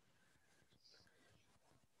answer.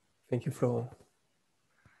 Thank you, Florent.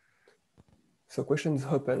 So questions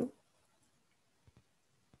open.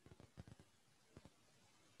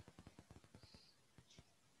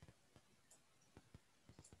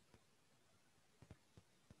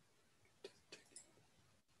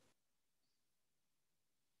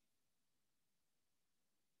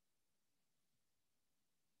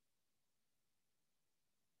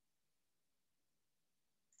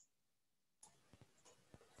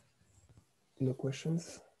 No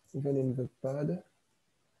questions, even in the pad.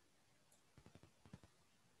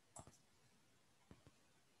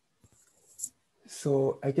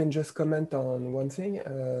 So I can just comment on one thing,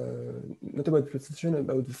 not about the presentation,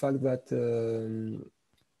 about the fact that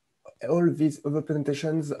all these other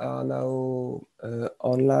presentations are now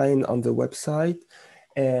online on the website,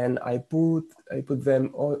 and I put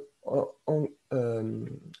them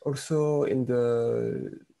also in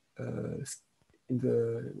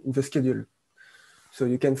the schedule. So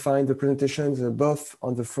you can find the presentations both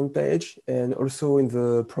on the front page and also in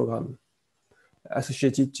the program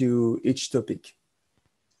associated to each topic.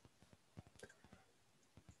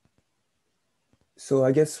 So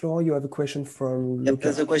I guess, Florent, you have a question from Luca.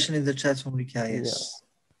 There's a question in the chat from Luca, yes.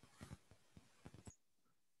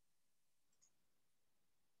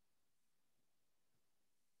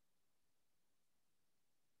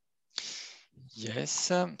 Yeah. Yes,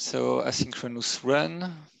 so asynchronous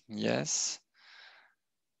run, yes.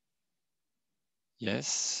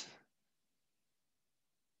 Yes.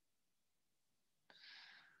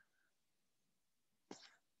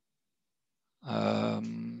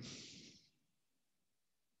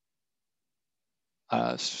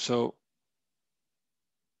 So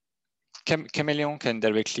Chameleon can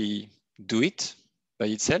directly do it by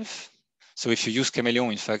itself. So if you use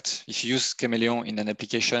Chameleon, in fact, if you use Chameleon in an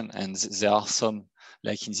application and there are some,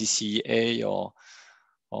 like in ZCEA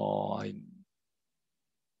or in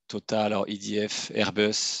Total or EDF,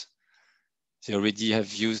 Airbus, they already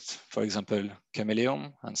have used, for example,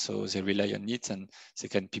 Chameleon, and so they rely on it, and they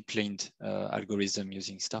can pre-planed algorithm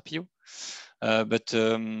using StarPU. But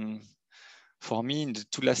for me, in the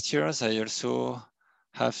 2 last years, I also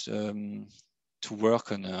have to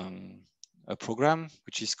work on a program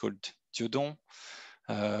which is called Diodon,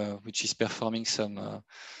 which is performing some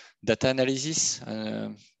data analysis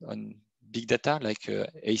on big data like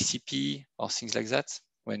ACP or things like that,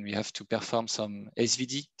 when we have to perform some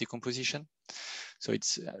SVD decomposition. So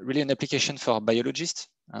it's really an application for biologists,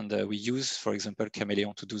 and we use, for example,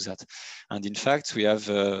 Chameleon to do that. And in fact, we have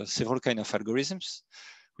several kinds of algorithms.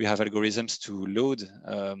 We have algorithms to load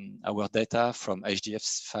our data from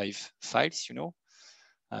HDF5 files, you know.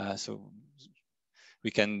 So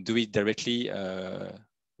we can do it directly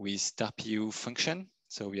with StarPU function.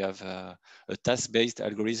 So we have a task-based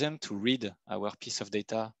algorithm to read our piece of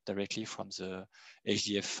data directly from the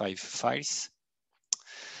HDF5 files.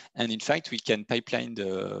 And in fact, we can pipeline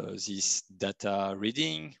this data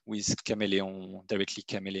reading with Chameleon, directly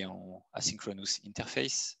Chameleon asynchronous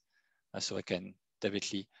interface. So I can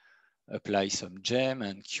directly apply some gem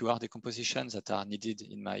and QR decompositions that are needed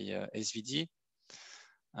in my SVD.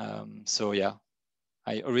 So yeah,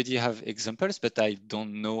 I already have examples, but I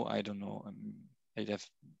don't know. I don't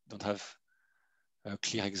have a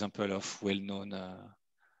clear example of well-known.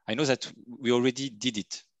 I know that we already did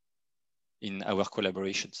it in our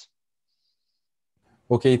collaborations.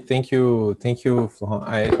 Okay, thank you, Florent.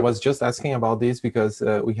 I was just asking about this because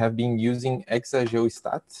we have been using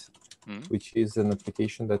EXA2PRO-EoCoE, which is an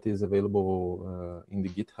application that is available in the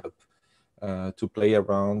GitHub to play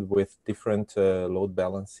around with different load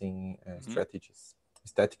balancing strategies,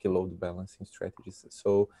 static load balancing strategies.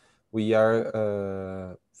 So we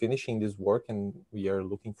are finishing this work, and we are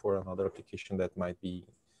looking for another application that might be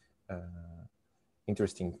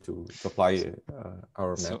interesting to apply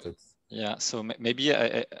our methods. Yeah, so maybe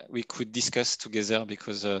we could discuss together,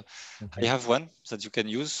 because I have one that you can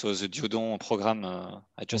use. So the Diodon program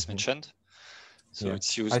I just mentioned. So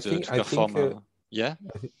it's used to perform. Yeah.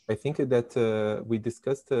 I think that we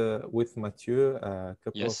discussed with Mathieu a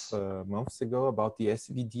couple of months ago about the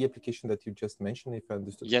SVD application that you just mentioned, if I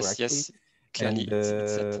understood correctly. Yes, clearly.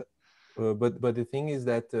 But the thing is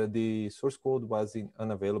that the source code was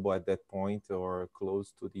unavailable at that point or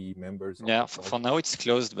close to the members. Yeah, for now it's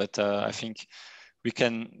closed, but I think we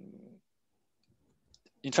can.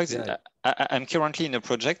 In fact, I'm currently in a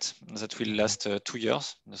project that will last 2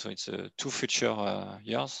 years. So it's 2 future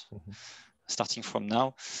years, starting from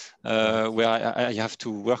now, where I have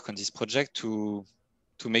to work on this project to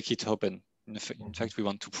make it open. In fact, we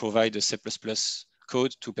want to provide a C++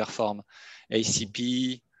 code to perform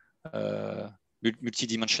ACP,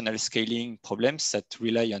 multidimensional scaling problems that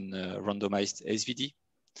rely on randomized SVD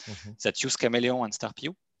that use Chameleon and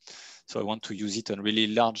StarPU. So I want to use it on really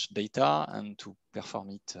large data and to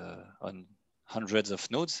perform it on hundreds of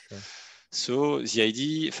nodes. Sure. So the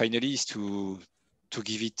idea finally is to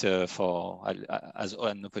give it as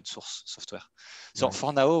an open source software. So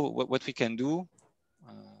for now, what we can do,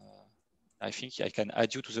 I think I can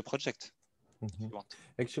add you to the project. If you want.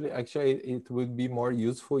 Actually, it would be more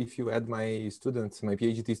useful if you add my students, my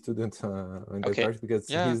PhD student on that part, because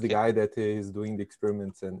he's the guy that is doing the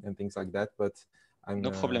experiments and things like that. But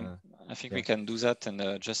no problem. I think we can do that,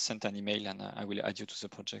 and just send an email, and I will add you to the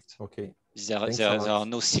project. Okay. There are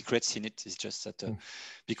no secrets in it. It's just that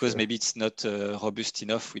because maybe it's not robust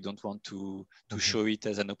enough, we don't want to show it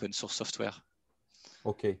as an open source software.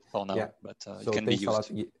 Okay. For now, but it can be used. A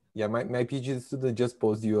lot. Yeah, my PhD student just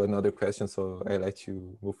posed you another question, so I let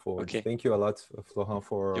you move forward. Okay. Thank you a lot, Florent,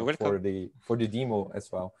 for the demo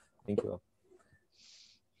as well. Thank you.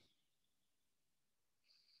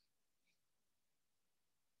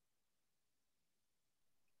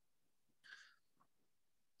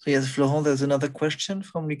 So yes, Florent, there's another question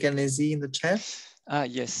from Nikanezi in the chat.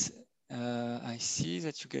 Yes. I see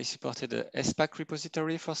that you guys supported the SPAC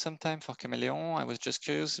repository for some time for Chameleon. I was just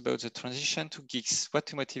curious about the transition to Geeks.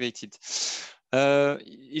 What motivated?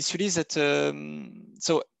 It's really that,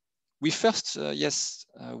 so we first,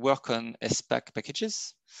 work on SPAC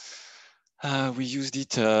packages. We used it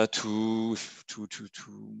to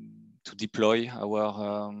deploy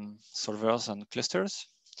our solvers and clusters.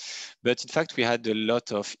 But in fact, we had a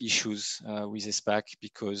lot of issues with SPAC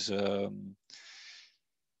because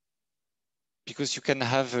you can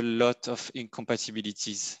have a lot of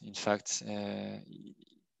incompatibilities. In fact,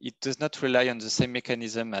 it does not rely on the same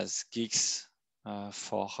mechanism as Geeks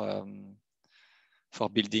for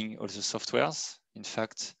building all the softwares. In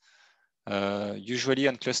fact, usually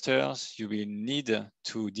on clusters, you will need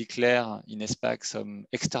to declare in SPAC some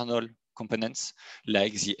external components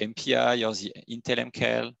like the MPI or the Intel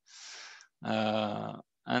MKL.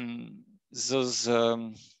 And those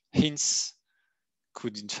hints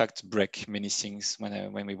could in fact break many things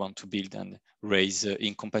when we want to build and raise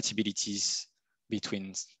incompatibilities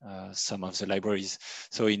between some of the libraries.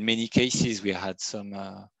 So in many cases, we had some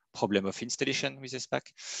problem of installation with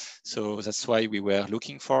SPAC. So that's why we were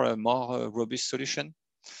looking for a more robust solution.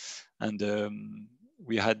 And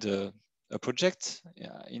we had a project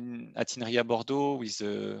at INRIA Bordeaux with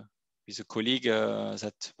a colleague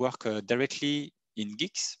that work directly in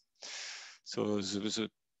Geeks. So the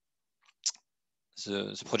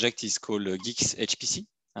project is called Geeks HPC.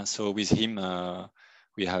 And so with him,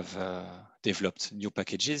 we have developed new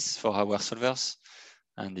packages for our solvers.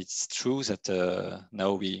 And it's true that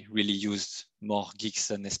now we really used more geeks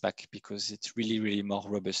than SPAC because it's really more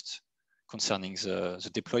robust concerning the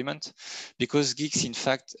deployment, because geeks in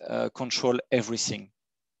fact control everything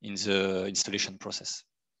in the installation process.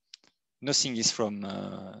 Nothing is from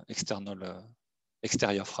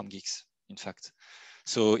exterior from geeks, in fact.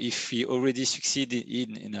 So if we already succeed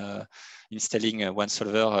in installing one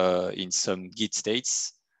solver in some Git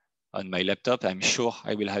states on my laptop, I'm sure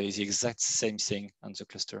I will have the exact same thing on the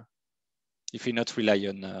cluster, if we not rely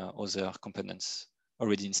on other components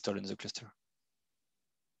already installed in the cluster.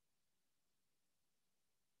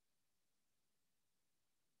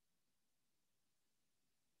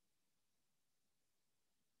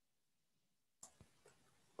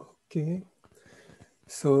 Okay.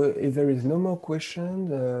 So if there is no more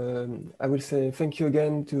question, I will say thank you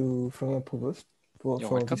again to Florent Pruvost for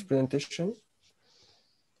this presentation.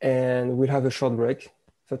 And we'll have a short break,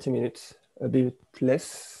 30 minutes, a bit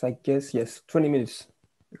less, I guess, yes, 20 minutes,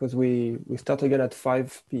 because we start again at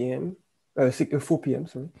 5 p.m., 4 p.m.,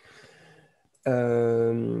 sorry.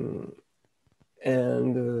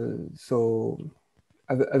 So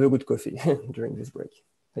have a good coffee during this break.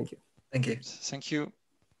 Thank you. Thank you. Thank you.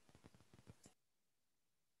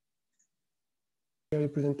 Your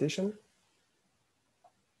presentation.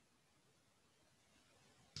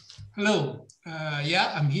 Hello.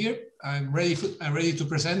 Yeah, I'm here. I'm ready to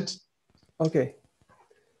present. Okay.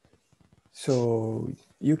 So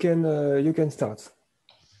you can start.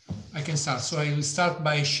 I can start. So I will start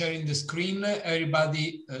by sharing the screen.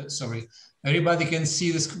 Everybody, everybody can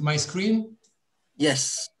see this, my screen?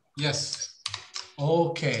 Yes. Yes.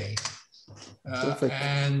 Okay.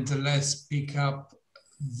 And let's pick up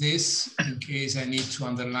this in case I need to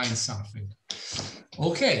underline something.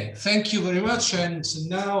 Okay, thank you very much. And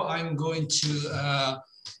now I'm going to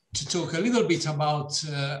talk a little bit about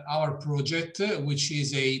our project, which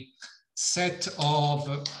is a set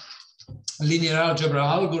of linear algebra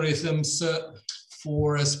algorithms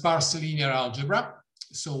for sparse linear algebra.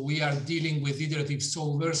 So we are dealing with iterative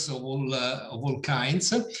solvers of all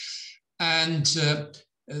kinds. And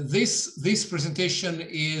this presentation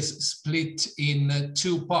is split in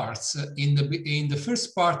two parts. In the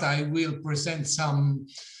first part, I will present some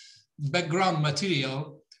background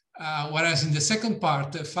material, whereas in the second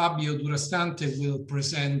part, Fabio Durastante will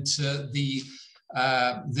present the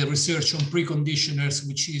research on preconditioners,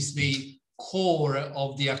 which is the core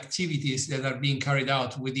of the activities that are being carried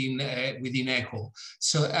out within ECO.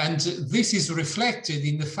 So, and this is reflected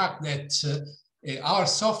in the fact that our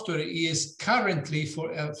software is currently, for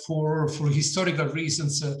historical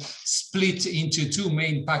reasons, split into two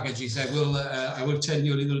main packages. I will tell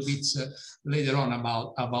you a little bit later on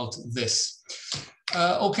about this.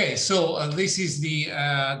 Okay, so this is the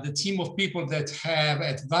team of people that have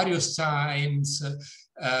at various times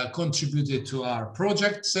contributed to our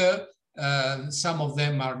project. Some of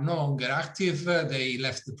them are no longer active; they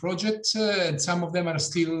left the project, and some of them are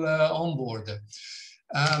still on board.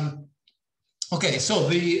 Okay, so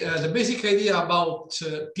the basic idea about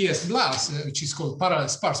PSBLAS, which is called parallel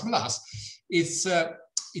sparse BLAS, it's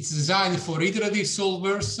designed for iterative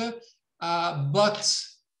solvers, but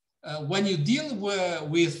when you deal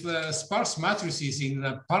with sparse matrices in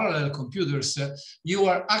parallel computers, you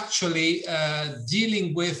are actually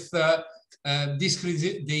dealing with the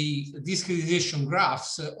discretization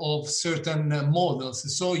graphs of certain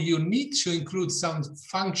models. So you need to include some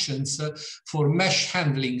functions for mesh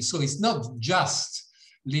handling. So it's not just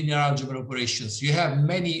linear algebra operations. You have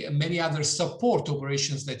many other support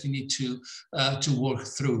operations that you need to work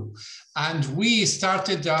through. And we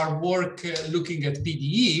started our work looking at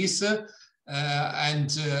PDEs.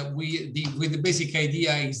 The basic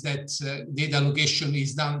idea is that data allocation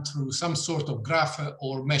is done through some sort of graph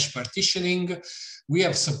or mesh partitioning. We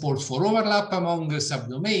have support for overlap among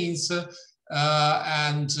subdomains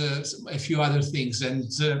and a few other things.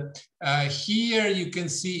 And here you can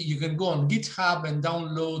see, you can go on GitHub and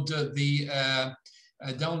download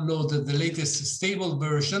the latest stable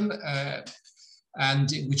version,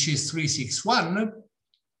 which is 361.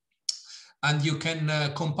 And you can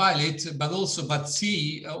compile it, but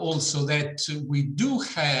see also that we do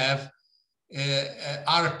have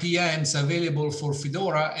RPMs available for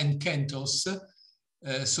Fedora and CentOS,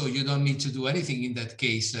 so you don't need to do anything in that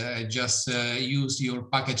case. Just use your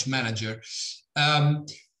package manager.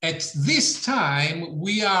 At this time,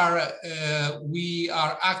 we are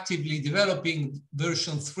actively developing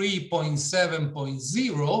version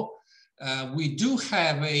 3.7.0. We do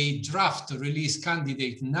have a draft release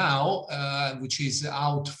candidate now, which is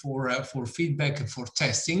out for feedback and for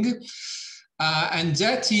testing. And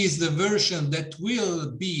that is the version that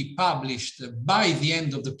will be published by the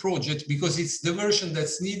end of the project, because it's the version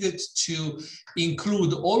that's needed to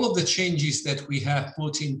include all of the changes that we have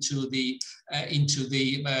put into the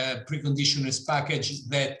preconditioners package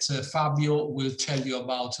that Fabio will tell you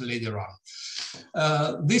about later on.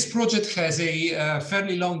 This project has a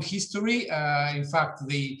fairly long history. In fact,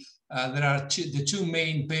 the two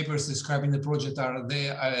main papers describing the project are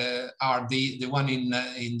the one in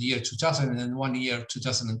the year 2000 and one year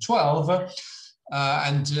 2012.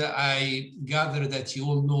 And I gather that you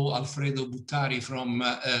all know Alfredo Buttari from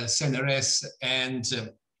CNRS and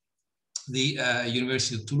the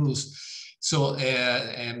University of Toulouse. So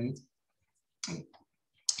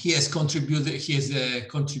he has contributed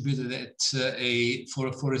for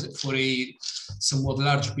a somewhat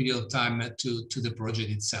large period of time to the project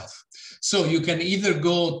itself. So you can either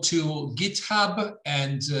go to GitHub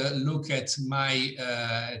and look at my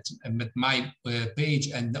page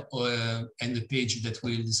and the page that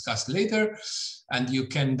we'll discuss later, and you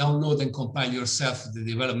can download and compile yourself the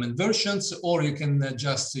development versions, or you can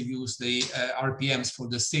just use the RPMs for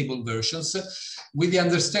the stable versions, with the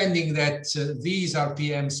understanding that these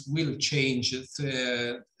RPMs will change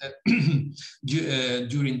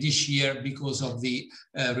during this year because of the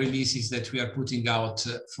releases that we are putting out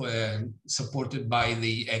supported by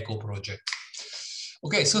the ECO project.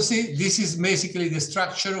 Okay, so see, this is basically the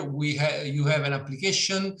structure. You have an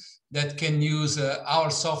application that can use our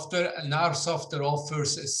software, and our software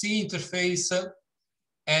offers a C interface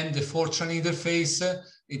and the Fortran interface.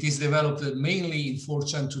 It is developed mainly in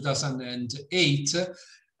Fortran 2008,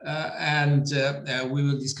 and we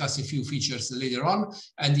will discuss a few features later on.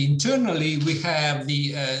 And internally, we have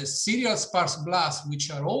the serial sparse BLAS, which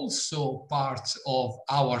are also part of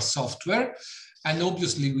our software. And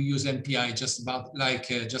obviously, we use MPI just about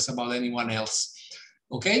anyone else.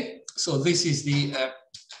 Okay, so this is the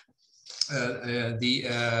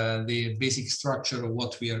basic structure of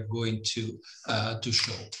what we are going to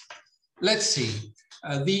show. Let's see.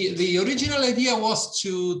 The original idea was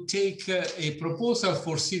to take a proposal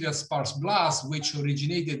for serial sparse BLAS, which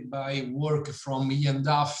originated by work from Ian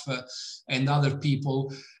Duff and other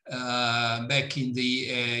people back in the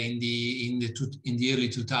early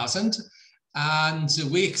 2000s. And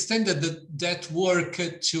we extended that work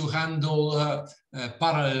to handle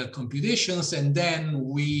parallel computations, and then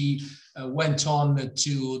we went on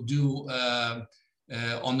to do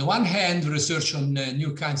on the one hand, research on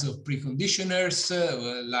new kinds of preconditioners,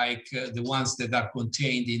 like the ones that are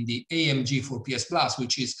contained in the AMG4PSBLAS,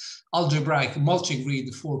 which is algebraic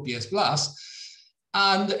multigrid 4PSBLAS,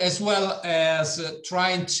 and as well as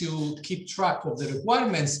trying to keep track of the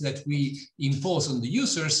requirements that we impose on the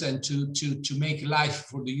users and to make life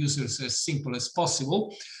for the users as simple as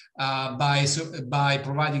possible by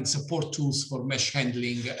providing support tools for mesh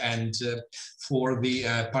handling and for the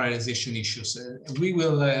parallelization issues. We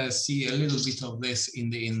will see a little bit of this in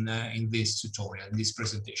this tutorial, in this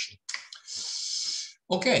presentation.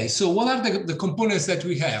 Okay, so what are the components that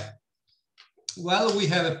we have? Well, we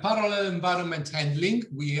have a parallel environment handling.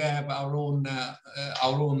 We have our own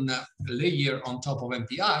layer on top of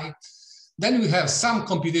MPI. Then we have some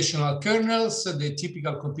computational kernels, the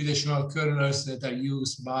typical computational kernels that are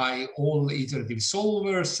used by all iterative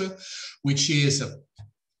solvers, which is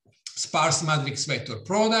sparse matrix vector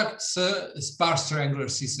products, sparse triangular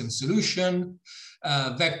system solution,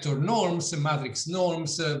 vector norms, matrix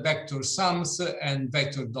norms, vector sums, and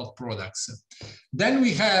vector dot products. Then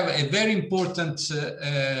we have a very important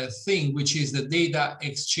thing, which is the data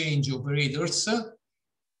exchange operators.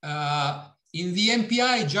 In the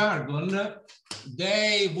MPI jargon,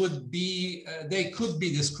 they could be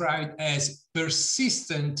described as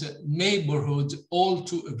persistent neighborhood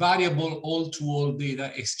variable all-to-all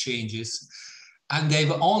data exchanges. And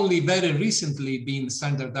they've only very recently been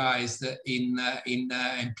standardized in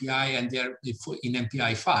MPI, and they're in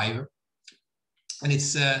MPI 5. And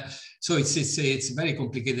it's a very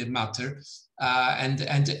complicated matter. And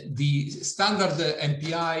the standard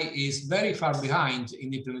MPI is very far behind in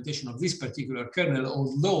the implementation of this particular kernel,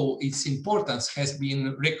 although its importance has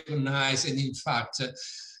been recognized, and in fact,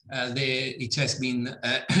 it has been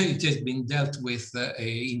dealt with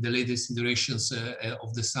in the latest iterations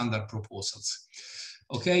of the standard proposals.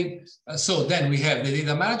 Okay, so then we have the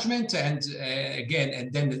data management, and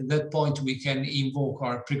then at that point we can invoke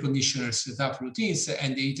our preconditioner setup routines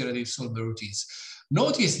and the iterative solver routines.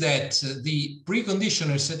 Notice that the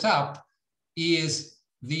preconditioner setup is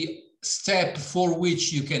the step for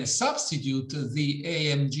which you can substitute the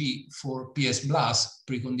AMG4PSBLAS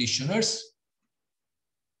preconditioners.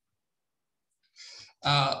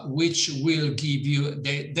 which will give you,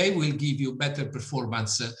 they will give you better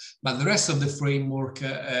performance, but the rest of the framework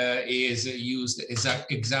is used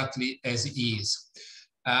exactly as is.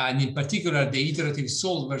 And in particular, the iterative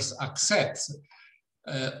solvers accept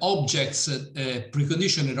objects,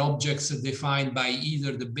 preconditioned objects defined by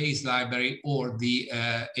either the base library or the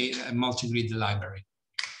multi-grid library.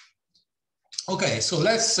 Okay, so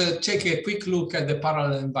let's take a quick look at the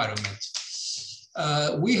parallel environment.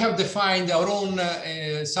 We have defined our own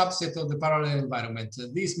subset of the parallel environment.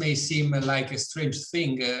 This may seem like a strange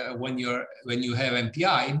thing when you have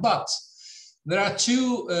MPI, but there are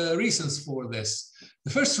two reasons for this.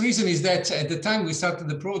 The first reason is that at the time we started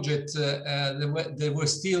the project, there were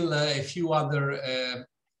still a few other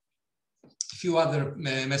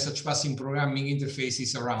message passing programming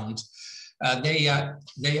interfaces around. They are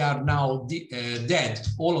now dead.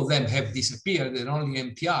 All of them have disappeared, and only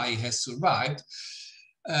MPI has survived.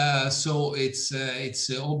 So it's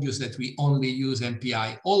obvious that we only use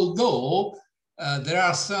MPI. Although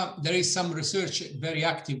there is some research, very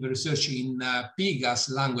active research in PGAS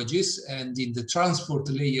languages and in the transport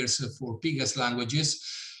layers for PGAS languages.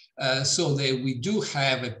 So we do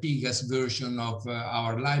have a PGAS version of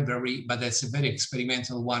our library, but that's a very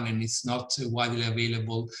experimental one, and it's not widely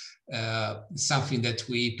available. Something that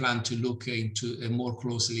we plan to look into more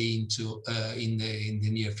closely into in the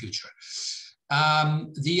near future.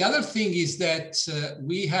 The other thing is that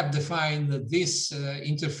we have defined this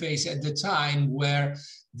interface at the time where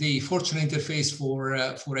the Fortran interface for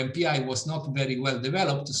MPI was not very well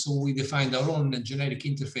developed. So we defined our own generic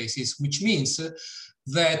interfaces, which means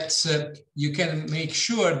that you can make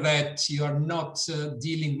sure that you are not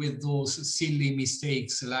dealing with those silly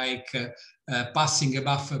mistakes like passing a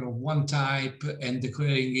buffer of one type and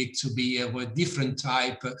declaring it to be of a different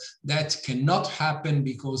type. That cannot happen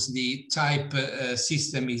because the type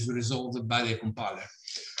system is resolved by the compiler.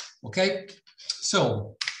 Okay,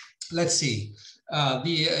 so let's see.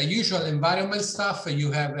 The usual environment stuff,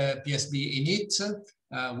 you have a PSB init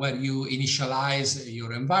where you initialize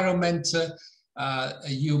your environment.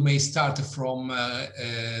 You may start from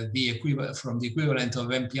the equivalent of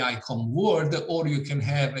MPI COM word, or you can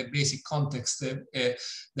have a basic context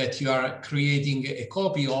that you are creating a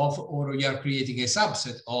copy of, or you are creating a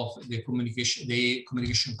subset of the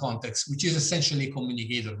communication context, which is essentially a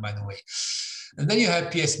communicator, by the way. And then you have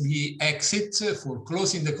PSB exit for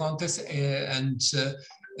closing the context, and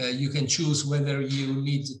you can choose whether you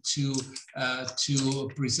need to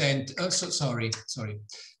present.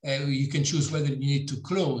 You can choose whether you need to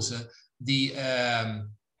close you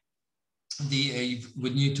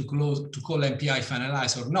would need to call MPI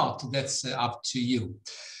finalize or not. That's up to you.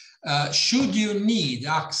 Should you need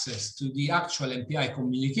access to the actual MPI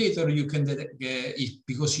communicator, you can, if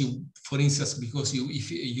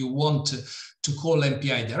you want to call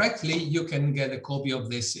MPI directly, you can get a copy of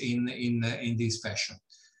this in this fashion.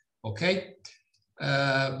 Okay,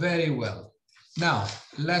 very well. Now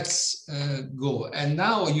let's go. And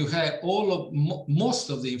now you have most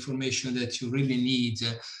of the information that you really need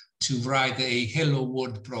to write a hello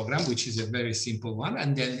world program, which is a very simple one.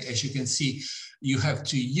 And then, as you can see, you have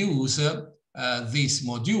to use this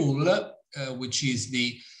module, which is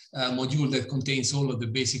the module that contains all of the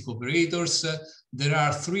basic operators. There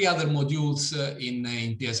are three other modules in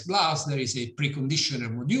PSBLAS. There is a preconditioner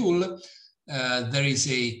module. There is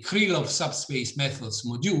a Krylov subspace methods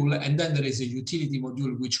module, and then there is a utility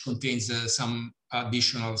module which contains some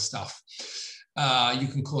additional stuff. You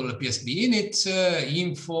can call a PSB init,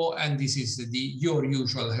 info, and this is your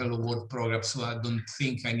usual hello world program. So I don't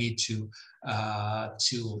think I need to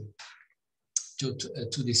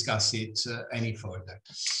discuss it any further.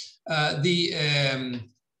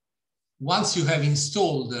 Once you have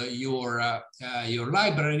installed your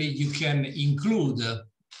library, you can include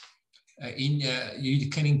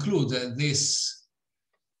this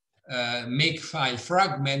makefile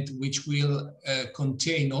fragment, which will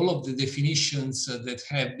contain all of the definitions that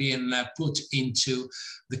have been put into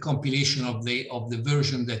the compilation of the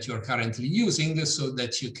version that you're currently using, so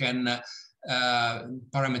that you can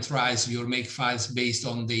parameterize your makefiles based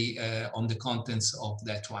on the contents of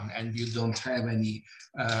that one, and you don't have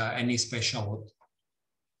any special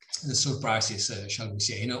surprises, shall we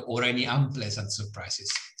say, or any unpleasant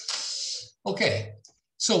surprises. Okay,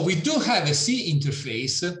 so we do have a C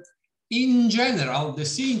interface. In general, the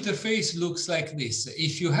C interface looks like this.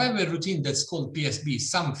 If you have a routine that's called PSB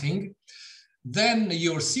something, then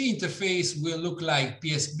your C interface will look like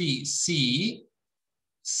PSB C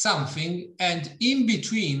something, and in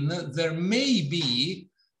between there may be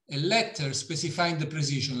a letter specifying the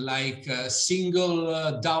precision, like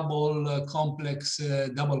single, double, complex,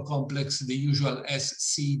 double complex, the usual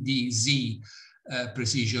SCDZ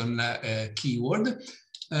precision keyword.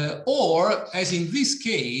 Or, as in this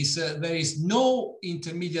case, there is no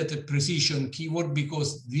intermediate precision keyword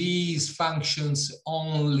because these functions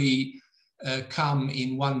only come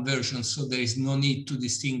in one version, so there is no need to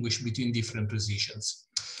distinguish between different precisions.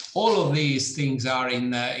 All of these things are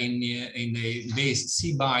in a base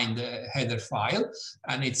cbind header file,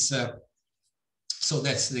 and it's so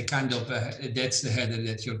that's the kind of that's the header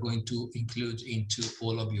that you're going to include into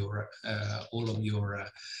all of your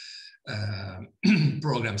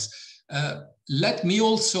programs. Let me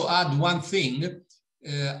also add one thing.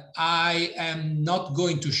 I am not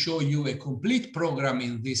going to show you a complete program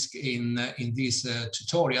in this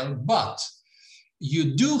tutorial, but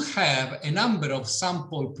you do have a number of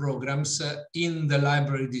sample programs in the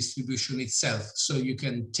library distribution itself, so you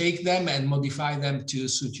can take them and modify them to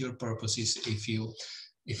suit your purposes if you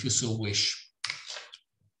so wish.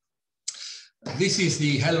 This is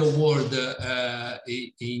the hello world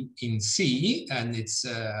in C, and it's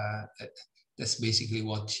that's basically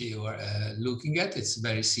what you are looking at. It's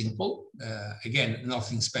very simple. Again,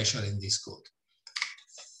 nothing special in this code.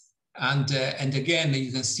 And again,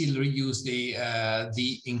 you can still reuse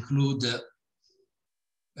the include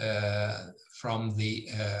from the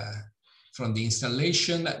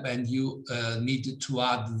installation, and you need to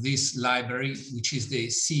add this library, which is the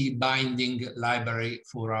C binding library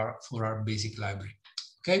for our basic library.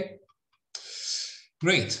 Okay,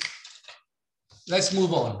 great. Let's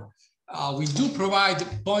move on. We do provide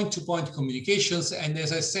point-to-point communications, and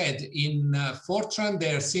as I said, in Fortran,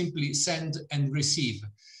 they are simply send and receive,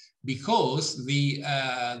 because the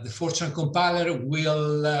Fortran compiler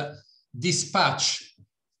will dispatch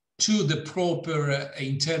to the proper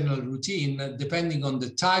internal routine, depending on the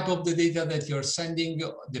type of the data that you're sending,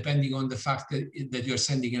 depending on the fact that you're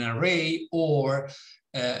sending an array or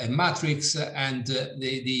a matrix, and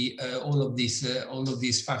all of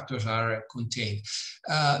these factors are contained.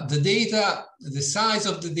 The data, the size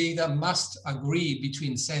of the data must agree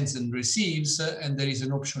between sends and receives, and there is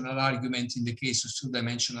an optional argument in the case of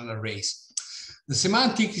two-dimensional arrays. The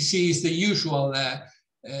semantics is the usual.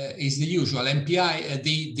 MPI,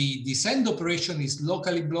 the send operation is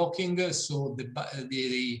locally blocking, so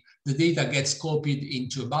the data gets copied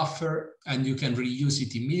into a buffer and you can reuse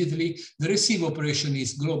it immediately. The receive operation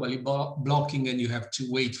is globally blocking, and you have to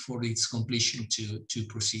wait for its completion to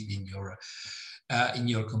proceed in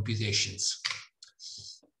your computations.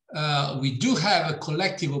 We do have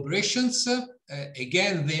collective operations.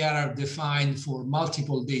 Again, they are defined for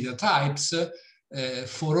multiple data types.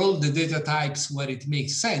 For all the data types where it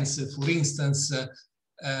makes sense. For instance,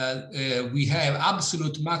 we have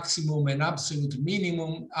absolute maximum and absolute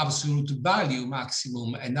minimum, absolute value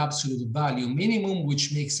maximum and absolute value minimum,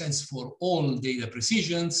 which makes sense for all data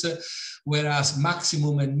precisions, whereas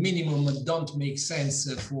maximum and minimum don't make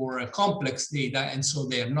sense for complex data, and so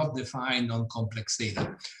they are not defined on complex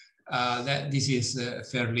data. This is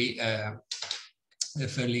fairly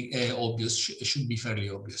obvious, should be fairly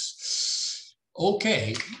obvious.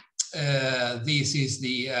 Okay, this is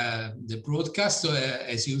the broadcast. So,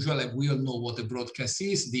 as usual, we all know what a broadcast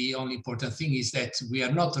is. The only important thing is that we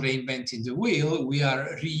are not reinventing the wheel. We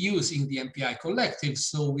are reusing the MPI collective,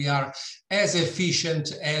 so we are as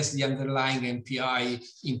efficient as the underlying MPI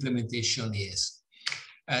implementation is.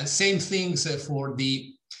 Same things for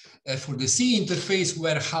the C interface,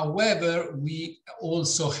 where, however, we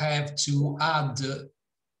also have to add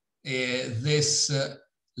this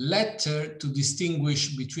letter to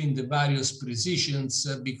distinguish between the various precisions,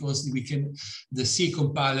 because the C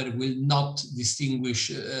compiler will not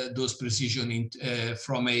distinguish those precisions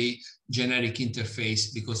from a generic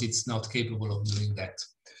interface, because it's not capable of doing that.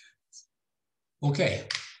 Okay.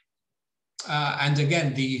 And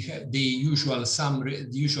again, the usual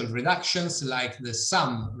reductions, like the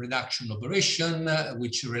sum reduction operation,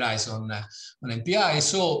 which relies on MPI.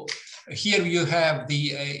 So here you have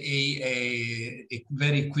a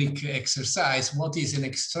very quick exercise. What is an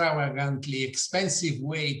extravagantly expensive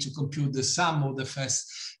way to compute the sum of the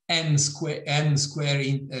first n square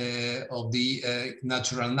of the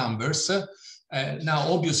natural numbers?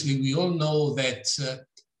 Now, obviously, we all know that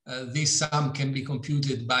this sum can be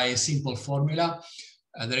computed by a simple formula.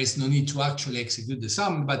 There is no need to actually execute the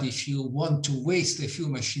sum, but if you want to waste a few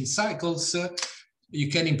machine cycles, you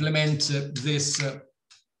can implement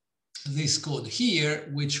this code here,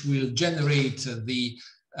 which will generate the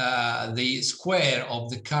square of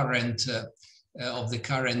the current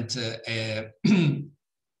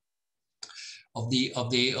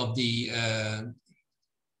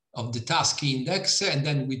of the task index, and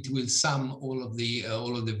then it will sum all of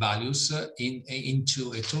the values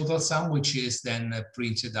into a total sum, which is then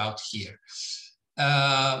printed out here.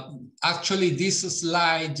 Actually, this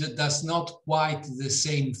slide does not quite the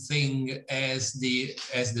same thing as the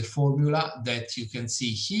formula that you can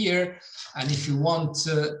see here. And if you want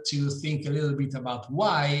to think a little bit about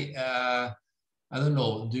why, I don't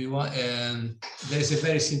know, do you want, there's a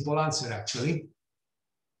very simple answer actually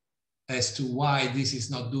as to why this is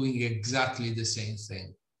not doing exactly the same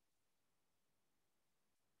thing.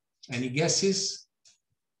 Any guesses?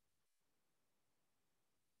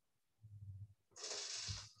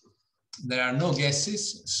 There are no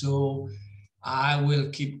guesses, so I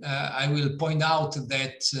will point out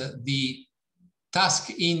that the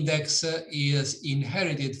task index is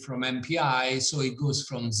inherited from MPI, so it goes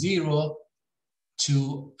from 0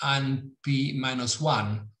 to NP minus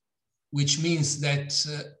 1, which means that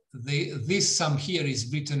this sum here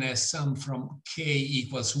is written as sum from k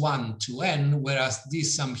equals 1 to n, whereas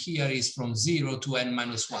this sum here is from 0 to n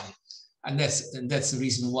minus 1. And that's the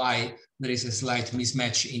reason why there is a slight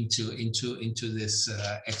mismatch into this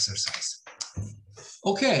exercise.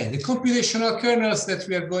 Okay, the computational kernels that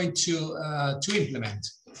we are going to implement.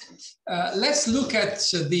 Let's look at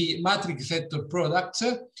the matrix vector product.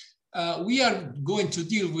 We are going to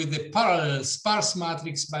deal with the parallel sparse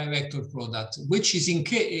matrix by vector product, which is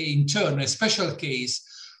in turn a special case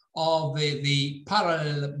of the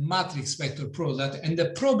parallel matrix vector product. And the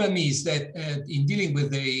problem is that in dealing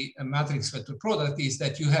with the matrix vector product is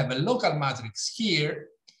that you have a local matrix here,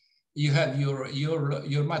 you have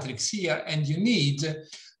your matrix here, and you need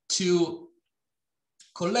to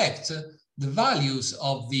collect the values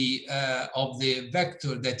of the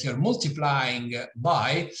vector that you're multiplying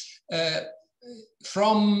by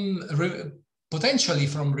potentially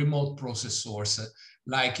from remote process source.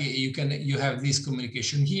 Like you have this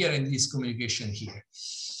communication here and this communication here.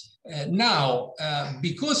 Now,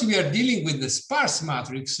 because we are dealing with the sparse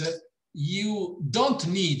matrix, you don't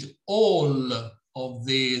need all of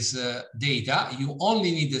these data. You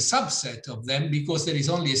only need a subset of them because there is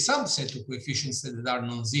only a subset of coefficients that are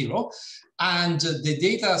non-zero. And the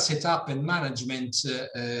data setup and management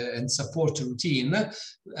and support routine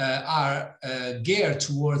are geared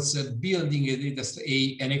towards building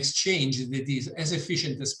an exchange that is as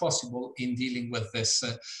efficient as possible in dealing with this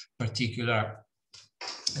particular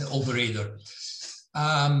operator.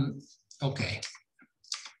 Okay,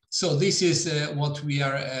 so this is what we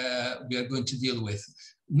are going to deal with.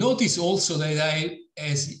 Notice also that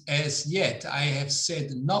as yet I have said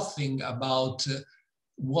nothing about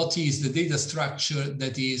what is the data structure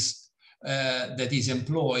that is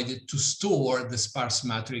employed to store the sparse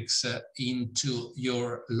matrix into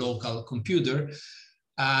your local computer.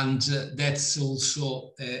 And that's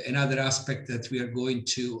also another aspect that we are going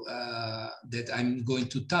to, that I'm going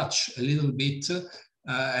to touch a little bit,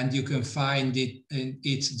 and you can find it,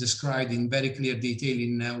 it's described in very clear detail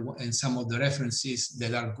in some of the references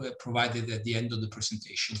that are provided at the end of the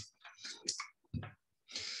presentation.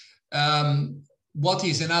 What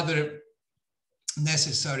is another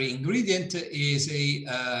necessary ingredient is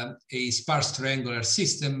a sparse triangular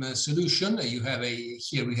system solution.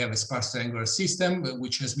 Here we have a sparse triangular system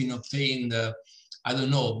which has been obtained, I don't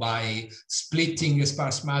know, by splitting a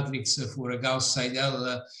sparse matrix for a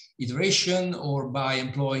Gauss-Seidel iteration, or by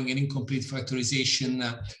employing an incomplete factorization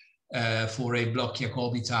for a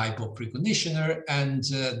block-Jacobi type of preconditioner. And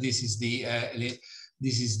this is the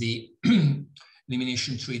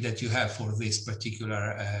elimination tree that you have for this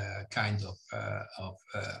particular kind of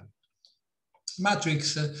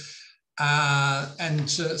matrix.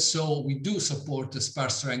 So we do support the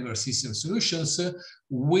sparse triangular system solutions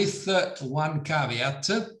with one caveat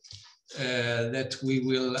that we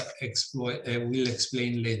will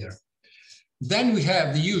explain later. Then we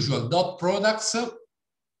have the usual dot products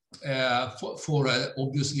for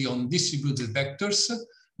obviously on distributed vectors.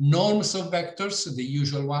 Norms of vectors, the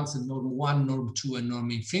usual ones, the norm 1, norm 2, and norm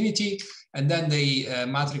infinity, and then the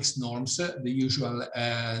matrix norms, the usual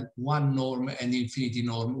 1 norm and infinity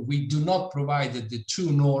norm. We do not provide the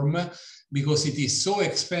 2 norm because it is so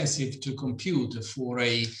expensive to compute for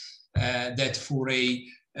an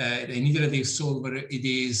iterative solver. It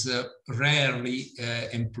is rarely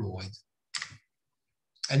employed.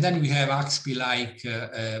 And then we have AXPI-like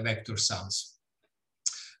vector sums.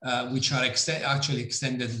 Which are actually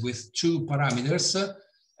extended with 2 parameters.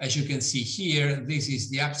 As you can see here, this is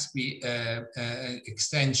the AXPI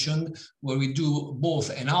extension, where we do both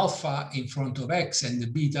an alpha in front of X and the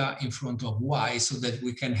beta in front of Y, so that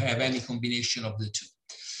we can have any combination of the 2.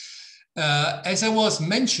 As I was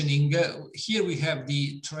mentioning, here we have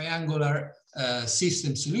the triangular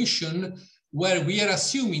system solution, where we are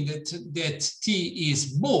assuming that T is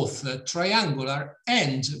both triangular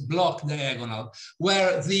and block diagonal,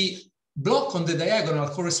 where the block on the diagonal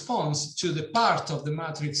corresponds to the part of the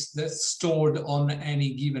matrix that's stored on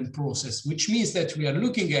any given process, which means that we are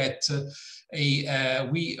looking at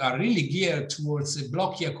we are really geared towards a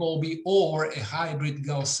block Jacobi or a hybrid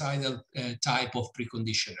Gauss-Seidel type of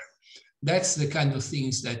preconditioner. That's the kind of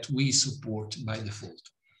things that we support by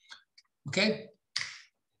default. Okay.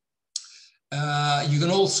 You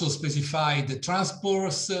can also specify the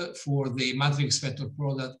transpose for the matrix vector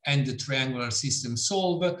product and the triangular system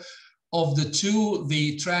solve. Of the two,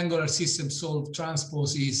 the triangular system solve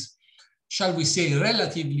transpose is, shall we say,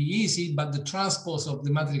 relatively easy, but the transpose of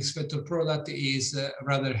the matrix vector product is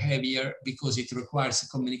rather heavier because it requires a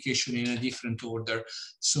communication in a different order.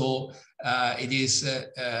 So it is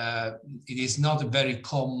not very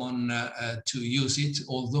common to use it,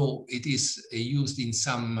 although it is used in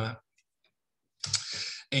some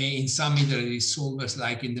iterative solvers,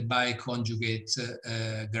 like in the biconjugate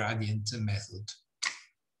gradient method.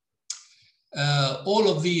 All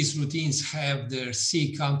of these routines have their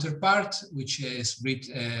C counterpart, which is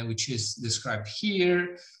described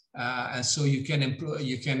here, and so you can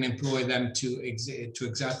employ them to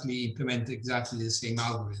exactly implement exactly the same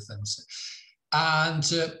algorithms, and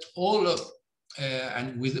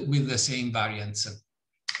and with the same variants.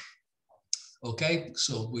 Okay,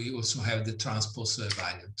 so we also have the transpose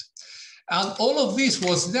variant. And all of this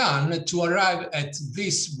was done to arrive at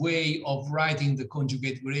this way of writing the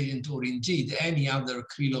conjugate gradient, or indeed any other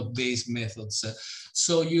Krylov-based methods.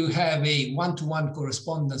 So you have a one-to-one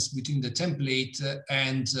correspondence between the template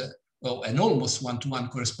and, well, an almost one-to-one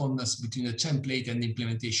correspondence between the template and the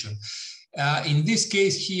implementation. In this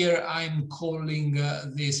case here, I'm calling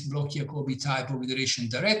this block Jacobi type of iteration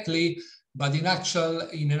directly. But in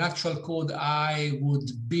an actual code, I would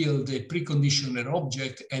build a preconditioner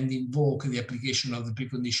object and invoke the application of the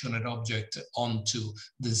preconditioner object onto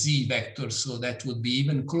the Z vector. So that would be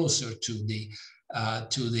even closer to the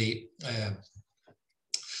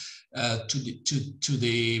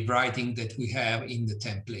writing that we have in the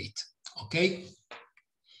template. Okay.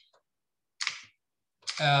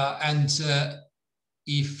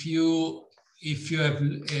 If you have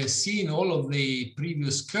seen all of the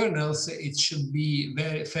previous kernels, it should be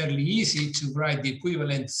fairly easy to write the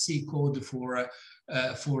equivalent C code for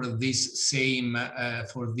this same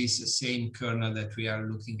kernel that we are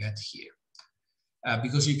looking at here,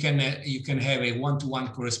 because you can have a one-to-one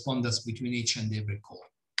correspondence between each and every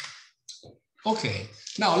core. Okay,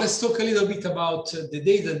 now let's talk a little bit about the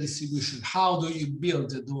data distribution. How do you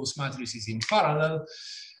build those matrices in parallel?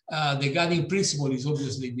 The guiding principle is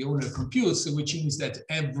obviously the owner computes, which means that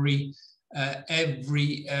every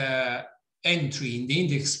entry in the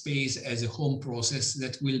index space as a home process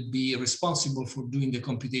that will be responsible for doing the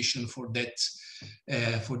computation for that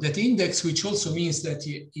index, which also means that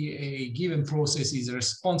a given process is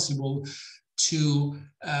responsible to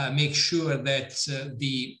make sure that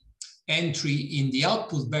the entry in the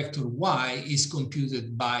output vector Y is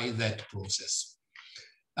computed by that process.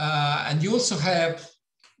 And you also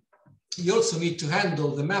need to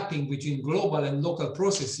handle the mapping between global and local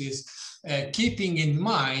processes, keeping in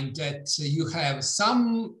mind that you have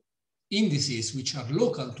some indices which are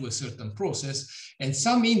local to a certain process, and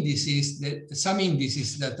some indices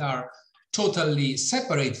that are totally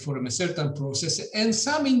separate from a certain process, and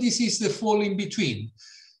some indices that fall in between.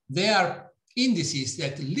 They are indices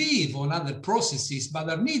that live on other processes but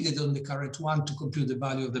are needed on the current one to compute the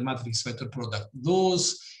value of the matrix vector product.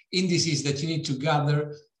 Those indices that you need to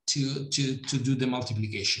gather to do the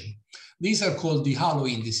multiplication. These are called the halo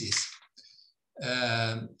indices.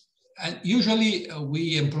 And usually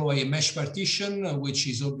we employ a mesh partition, which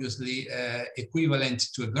is obviously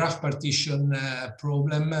equivalent to a graph partition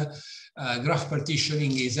problem. Graph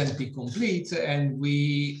partitioning is NP complete, and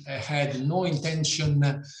we had no intention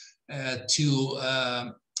to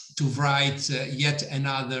write yet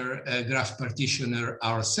another graph partitioner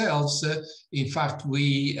ourselves. In fact,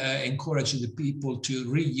 we encourage the people to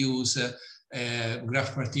reuse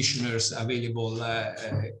graph partitioners available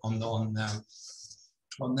on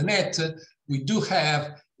the net. We do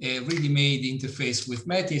have a ready-made interface with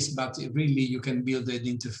Maphys, but really you can build an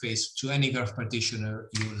interface to any graph partitioner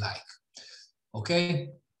you like.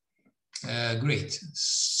 Okay, great.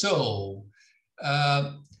 So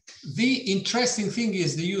the interesting thing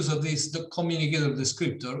is the use of this communicator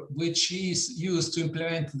descriptor, which is used to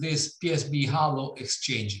implement this PSB halo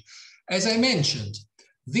exchange. As I mentioned,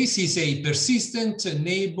 this is a persistent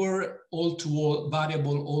neighbor all-to-all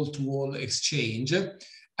variable all-to-all exchange,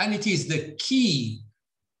 and it is the key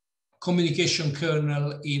communication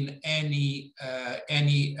kernel in any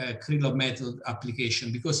Krylov method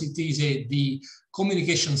application, because it is the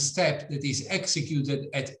communication step that is executed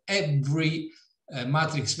at every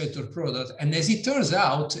matrix vector product. And as it turns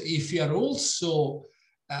out, if you are also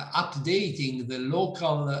updating the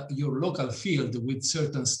your local field with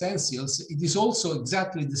certain stencils, it is also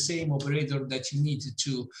exactly the same operator that you need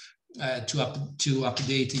to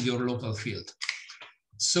update your local field.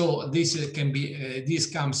 So this can be this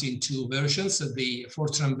comes in two versions. The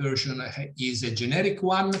Fortran version is a generic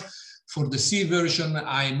one. For the C version,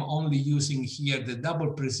 I'm only using here the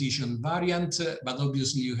double precision variant, but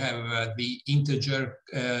obviously you have the integer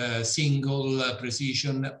single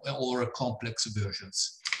precision or complex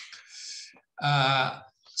versions.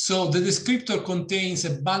 So the descriptor contains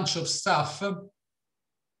a bunch of stuff,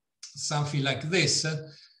 something like this.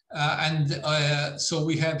 So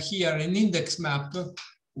we have here an index map,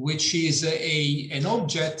 which is an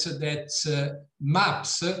object that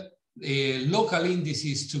maps local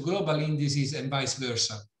indices to global indices and vice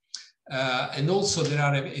versa. And also there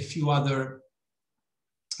are a few other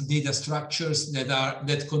data structures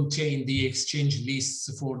that contain the exchange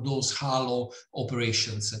lists for those Halo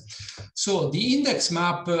operations. So the index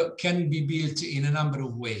map can be built in a number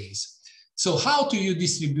of ways. So how do you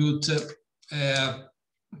distribute?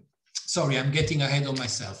 Sorry, I'm getting ahead of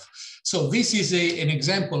myself. So this is an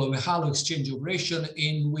example of a Halo exchange operation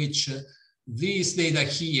in which these data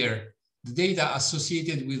here, the data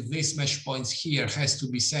associated with these mesh points here has to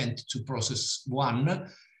be sent to process 1,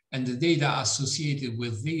 and the data associated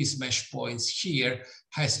with these mesh points here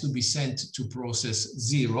has to be sent to process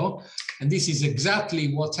 0. And this is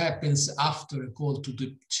exactly what happens after a call to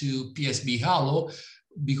PSB Halo,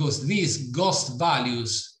 because these ghost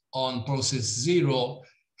values on process 0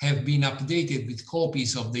 have been updated with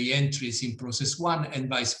copies of the entries in process 1 and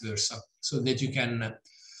vice versa, so that you can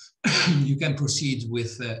you can proceed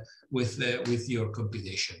with your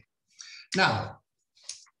computation. Now,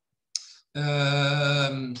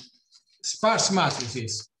 sparse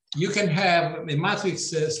matrices. You can have a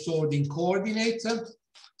matrix stored in coordinate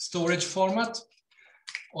storage format,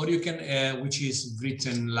 or you can, which is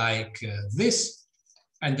written like this,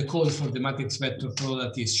 and the code for the matrix vector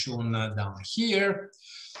product is shown down here.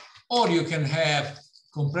 Or you can have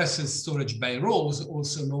compressed storage by rows,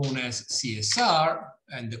 also known as CSR,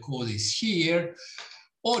 and the code is here.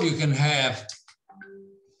 Or you can have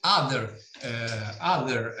other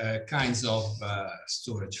kinds of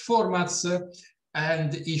storage formats.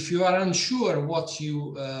 And if you are unsure what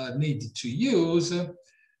you need to use,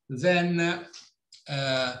 then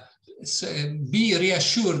be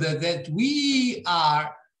reassured that we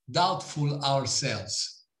are doubtful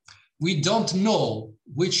ourselves. We don't know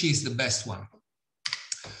which is the best one.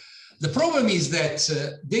 The problem is that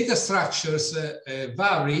data structures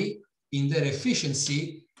vary in their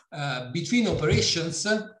efficiency between operations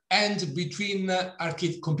and between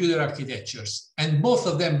computer architectures, and both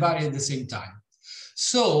of them vary at the same time.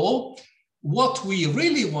 So what we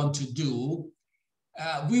really want to do,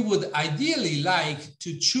 we would ideally like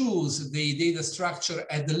to choose the data structure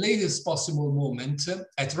at the latest possible moment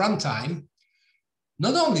at runtime.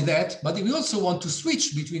 Not only that, but we also want to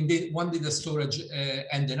switch between one data storage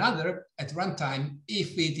and another at runtime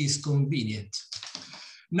if it is convenient.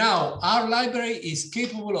 Now, our library is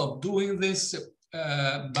capable of doing this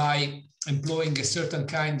by employing a certain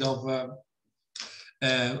kind of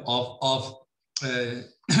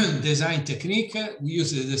design technique. We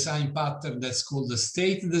use a design pattern that's called the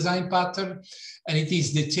state design pattern, and it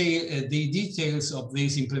is the details of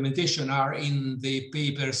this implementation are in the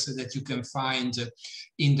papers that you can find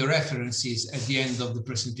in the references at the end of the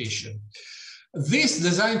presentation. This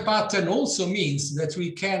design pattern also means that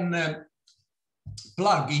we can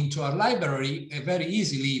plug into our library very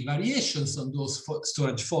easily variations on those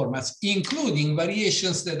storage formats, including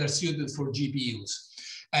variations that are suited for GPUs.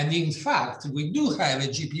 And in fact, we do have a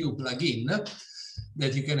GPU plugin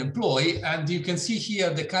that you can employ, and you can see here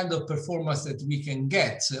the kind of performance that we can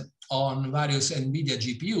get on various NVIDIA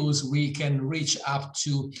GPUs. We can reach up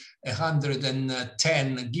to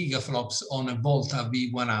 110 gigaflops on a Volta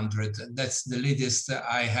V100. That's the latest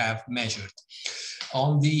I have measured.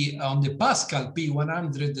 On the Pascal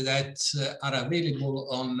P100 that are available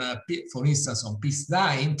on, for instance, on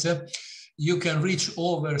PaStiX, you can reach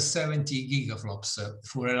over 70 gigaflops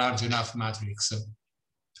for a large enough matrix.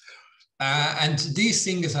 And these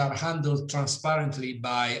things are handled transparently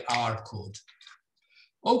by our code.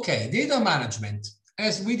 Okay, data management.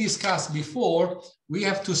 As we discussed before, we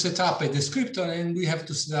have to set up a descriptor and we have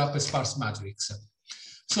to set up a sparse matrix.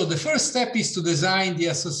 So the first step is to design the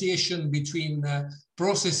association between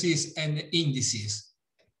processes and indices.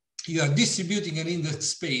 you are distributing an index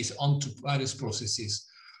space onto various processes.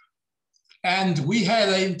 And we have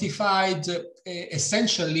identified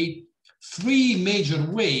essentially three major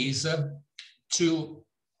ways to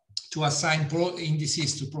assign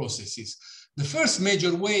indices to processes. The first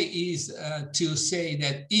major way is to say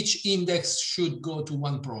that each index should go to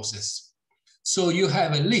one process. So you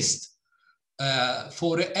have a list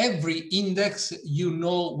for every index, you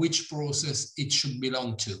know which process it should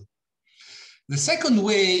belong to. The second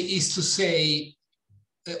way is to say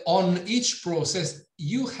on each process,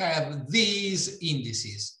 you have these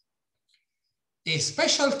indices. A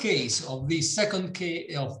special case of this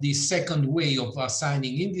second way of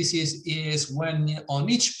assigning indices is when on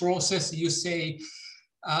each process you say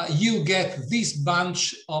you get this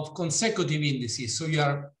bunch of consecutive indices. So you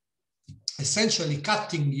are essentially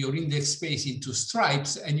cutting your index space into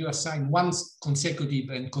stripes, and you assign one consecutive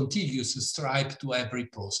and contiguous stripe to every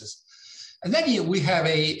process. And then we have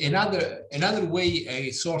another way, a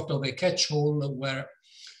sort of a catch-all where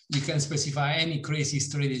you can specify any crazy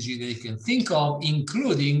strategy that you can think of,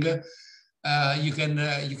 including you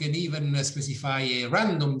can even specify a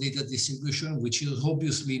random data distribution, which is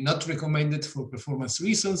obviously not recommended for performance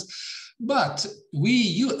reasons. But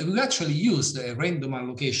we actually used a random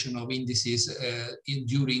allocation of indices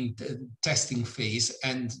during the testing phase,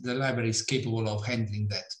 and the library is capable of handling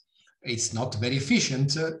that. It's not very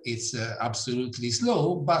efficient, it's absolutely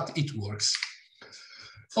slow, but it works.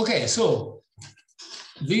 Okay, so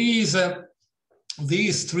these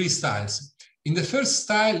three styles. In the first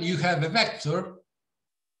style, you have a vector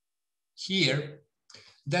here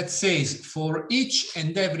that says for each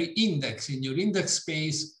and every index in your index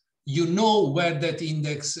space, you know where that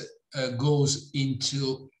index goes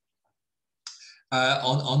into,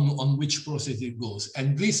 on which process it goes.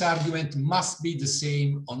 And this argument must be the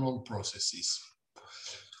same on all processes.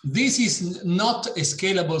 This is not a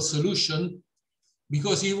scalable solution,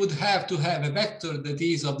 because you would have to have a vector that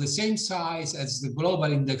is of the same size as the global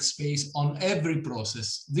index space on every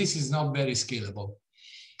process. This is not very scalable,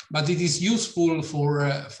 but it is useful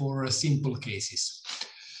for simple cases.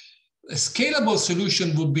 A scalable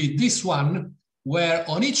solution would be this one, where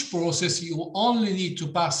on each process you only need to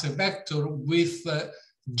pass a vector with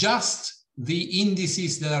just the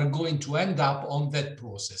indices that are going to end up on that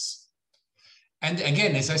process. And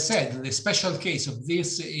again, as I said, the special case of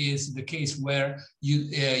this is the case where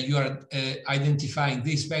you are identifying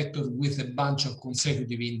this vector with a bunch of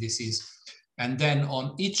consecutive indices. And then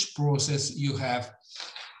on each process, you have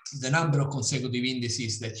the number of consecutive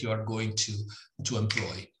indices that you are going to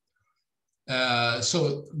employ.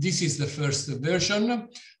 So this is the first version.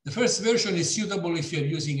 The first version is suitable if you're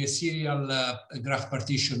using a serial graph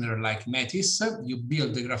partitioner like Maphys. You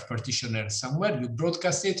build the graph partitioner somewhere, you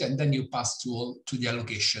broadcast it, and then you pass to the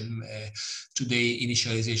allocation, to the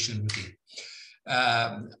initialization routine.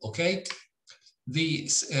 Okay. The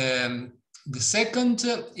second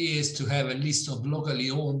is to have a list of locally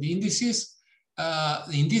owned indices.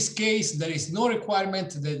 In this case, there is no requirement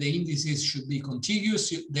that the indices should be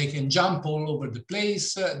contiguous. They can jump all over the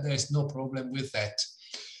place. There's no problem with that.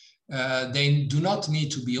 They do not need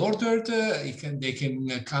to be ordered. They can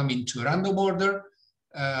come into a random order.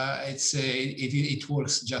 It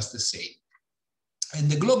works just the same. And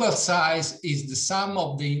the global size is the sum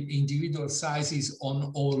of the individual sizes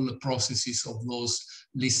on all processes of those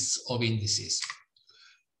lists of indices.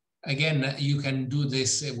 Again, you can do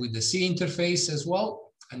this with the C interface as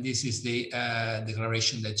well, and this is the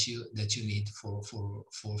declaration that you need for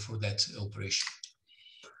that operation.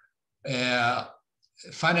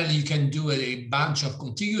 Finally, you can do a bunch of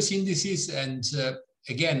contiguous indices, and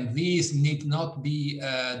again, these need not be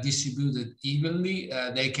distributed evenly.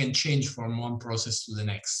 They can change from one process to the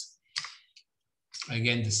next.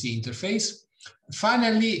 Again, the C interface.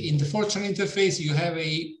 Finally, in the Fortran interface,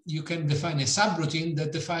 you can define a subroutine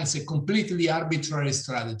that defines a completely arbitrary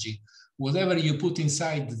strategy. Whatever you put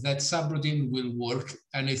inside that subroutine will work,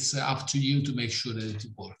 and it's up to you to make sure that it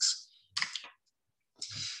works.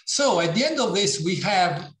 So at the end of this, we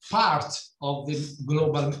have part of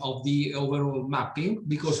the overall mapping,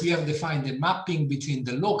 because we have defined a mapping between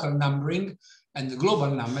the local numbering and the global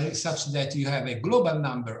numbering, such that you have a global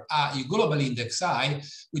number, a global index I,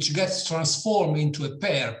 which gets transformed into a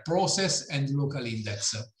pair, process and local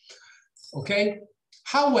index. Okay.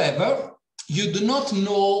 However, you do not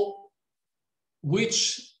know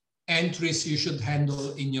which entries you should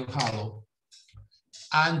handle in your Halo,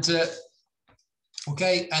 and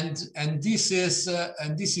okay, and this is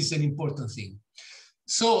an important thing.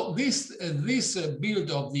 So this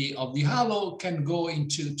build of the Halo can go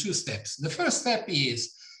into two steps. The first step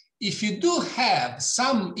is, if you do have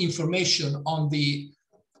some information on the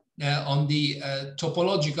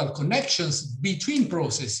topological connections between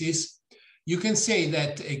processes, you can say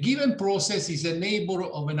that a given process is a neighbor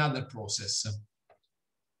of another process.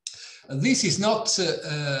 This is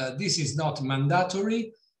not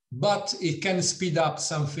mandatory, but it can speed up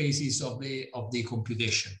some phases of the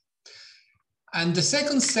computation. And the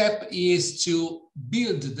second step is to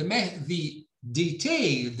build the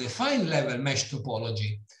detailed, the fine-level mesh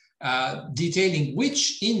topology, detailing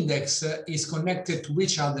which index is connected to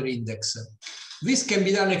which other index. This can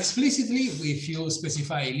be done explicitly if you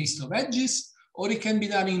specify a list of edges, or it can be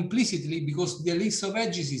done implicitly because the list of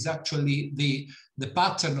edges is actually the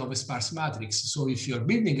pattern of a sparse matrix. So if you're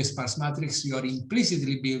building a sparse matrix, you are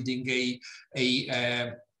implicitly building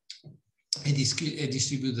a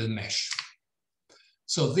distributed mesh.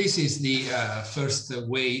 So this is the first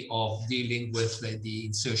way of dealing with the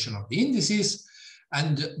insertion of the indices.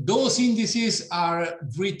 And those indices are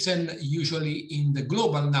written usually in the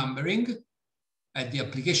global numbering at the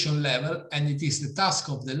application level, and it is the task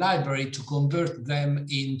of the library to convert them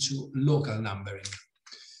into local numbering.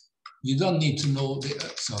 You don't need to know the,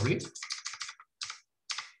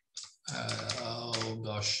 oh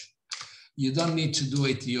gosh, you don't need to do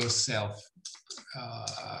it yourself.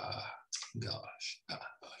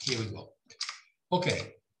 Here we go.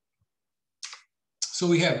 Okay. So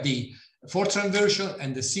we have the Fortran version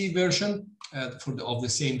and the C version of the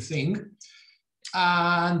same thing.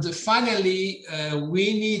 And finally,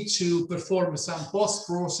 we need to perform some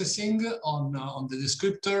post-processing on the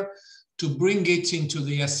descriptor to bring it into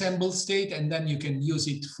the assembled state, and then you can use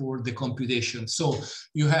it for the computation. So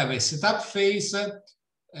you have a setup phase, an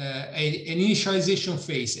initialization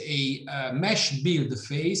phase, a mesh build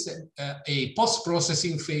phase, a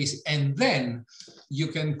post-processing phase, and then you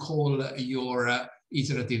can call your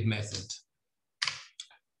iterative method.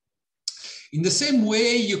 In the same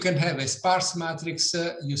way, you can have a sparse matrix.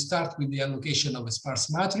 You start with the allocation of a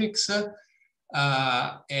sparse matrix,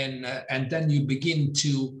 and then you begin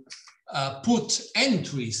to put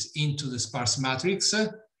entries into the sparse matrix.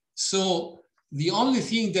 So the only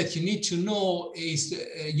thing that you need to know is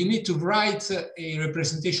you need to write a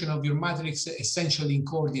representation of your matrix essentially in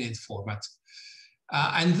coordinate format.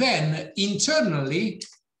 And then internally,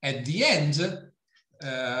 at the end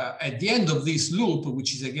of this loop,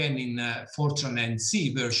 which is again in Fortran and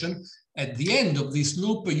C version, at the end of this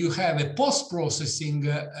loop, you have a post-processing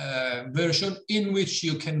version in which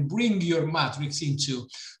you can bring your matrix to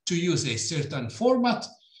use a certain format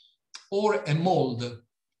or a mold.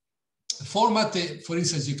 Format, for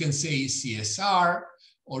instance, you can say CSR,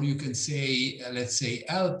 or you can say, let's say,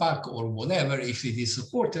 LPAC or whatever, if it is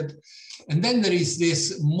supported. And then there is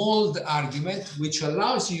this mold argument, which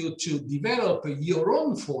allows you to develop your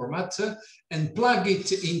own format and plug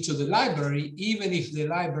it into the library, even if the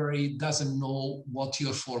library doesn't know what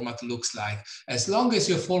your format looks like. As long as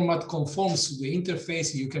your format conforms to the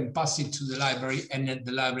interface, you can pass it to the library and then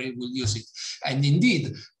the library will use it. And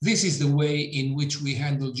indeed, this is the way in which we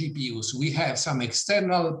handle GPUs. We have some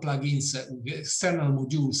external plugins, external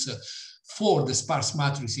modules for the sparse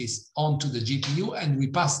matrices onto the GPU, and we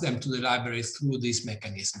pass them to the libraries through this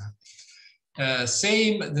mechanism. The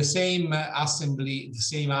same assembly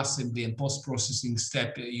and post-processing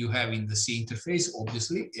step you have in the C interface.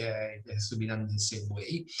 Obviously, it has to be done in the same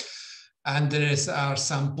way. And there are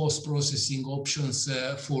some post-processing options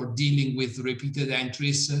for dealing with repeated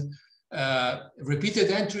entries.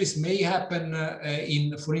 Repeated entries may happen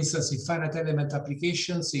for instance, in finite element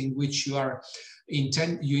applications in which you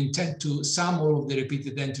intend to sum all of the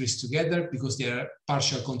repeated entries together because they are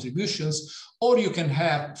partial contributions, or you can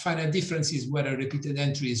have finite differences where a repeated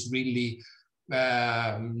entry is really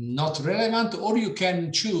not relevant, or you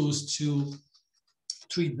can choose to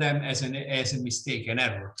treat them as a mistake, an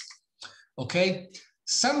error. Okay,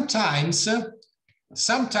 sometimes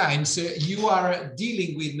you are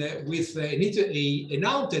dealing with an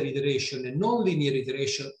outer iteration, a nonlinear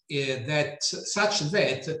iteration such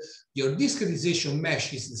that your discretization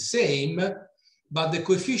mesh is the same, but the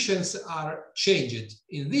coefficients are changed.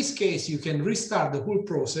 In this case, you can restart the whole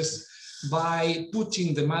process by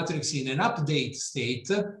putting the matrix in an update state,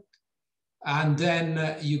 and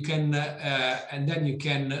then you can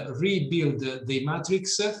rebuild the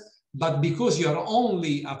matrix. But because you are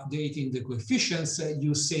only updating the coefficients,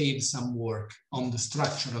 you save some work on the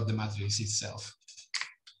structure of the matrix itself.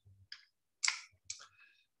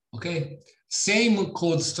 Okay, same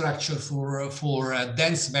code structure for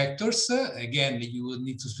dense vectors. Again, you will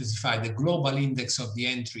need to specify the global index of the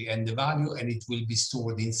entry and the value, and it will be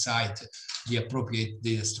stored inside the appropriate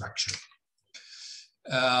data structure.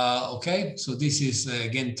 Okay, so this is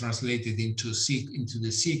again translated into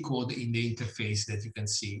the C code in the interface that you can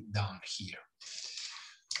see down here.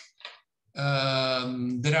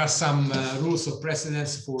 There are some rules of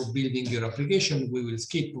precedence for building your application. We will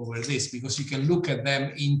skip over this because you can look at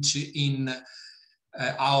them in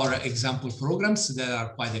our example programs that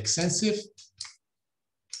are quite extensive.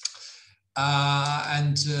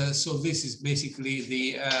 So this is basically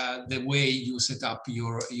the way you set up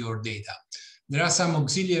your data. There are some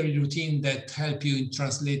auxiliary routines that help you in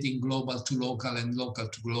translating global to local and local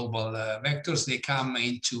to global vectors. They come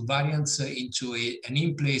into variants, into an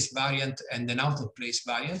in-place variant and an out-of-place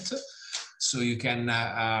variant. So you can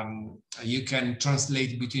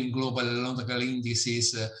translate between global and local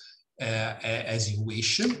indices as you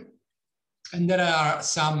wish. And there are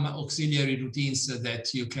some auxiliary routines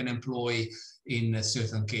that you can employ in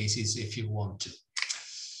certain cases if you want to.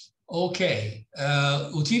 Okay,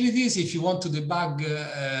 utilities, if you want to debug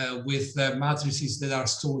with matrices that are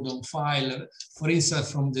stored on file, for instance,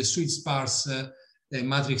 from the sweet sparse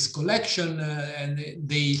matrix collection, and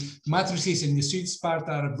the matrices in the sweet sparse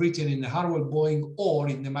are written in the Harwell-Boeing or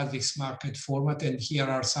in the matrix market format, and here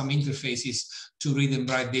are some interfaces to read and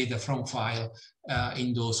write data from file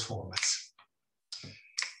in those formats.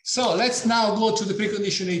 So let's now go to the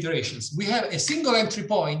precondition iterations. We have a single entry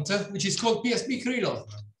point, which is called PSB-Krylov.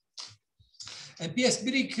 And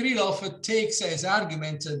PSB-Krylov takes as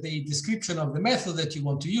argument the description of the method that you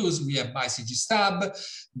want to use. We have ByCG stub,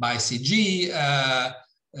 ByCG,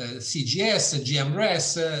 CGS,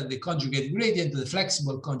 GMRES, the conjugate gradient, the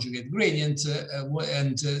flexible conjugate gradient,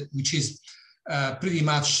 which is pretty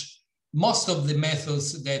much most of the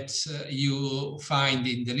methods that you find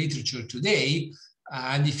in the literature today.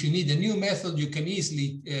 And if you need a new method, you can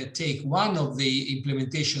easily take one of the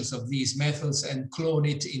implementations of these methods and clone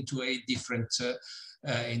it into a different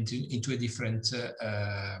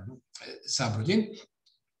subroutine.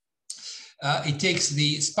 It takes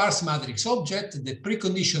the sparse matrix object, the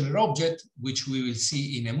preconditioner object, which we will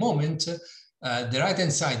see in a moment, the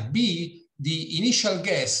right-hand side B, the initial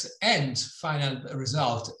guess and final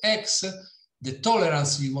result X, the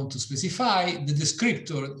tolerance you want to specify, the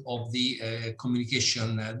descriptor of the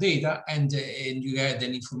communication data, and you add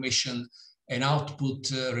an information, an output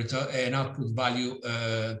value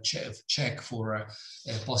check for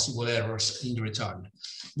possible errors in return.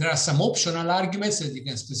 There are some optional arguments that you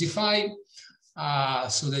can specify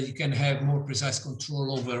so that you can have more precise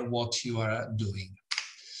control over what you are doing.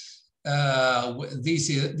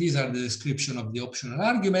 These are the description of the optional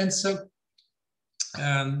arguments.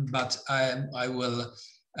 But I will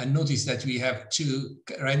notice that we have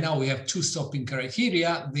right now we have two stopping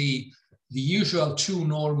criteria. The usual true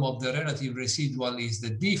norm of the relative residual is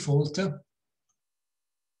the default.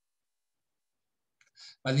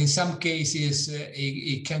 But in some cases,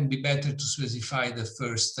 it can be better to specify the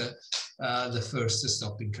first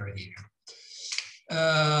stopping criteria.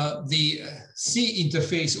 The C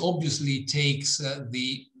interface obviously takes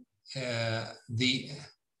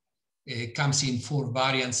comes in 4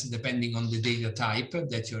 variants depending on the data type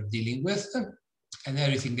that you're dealing with, and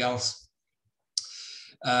everything else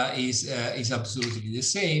is absolutely the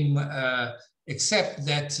same, except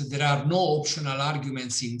that there are no optional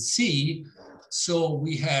arguments in C. So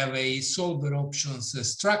we have a solver options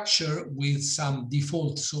structure with some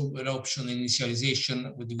default solver option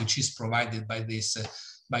initialization, which is provided by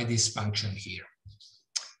this function here.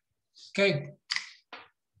 Okay.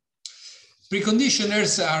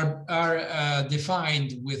 Preconditioners are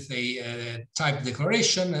defined with a type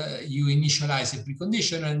declaration. You initialize a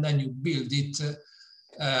precondition and then you build it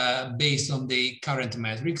based on the current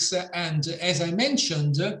metrics. And as I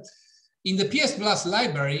mentioned, in the PSBLAS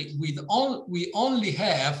library, we only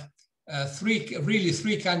have three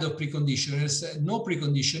kinds of preconditioners: no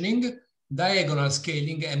preconditioning, diagonal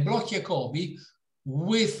scaling, and block Jacobi.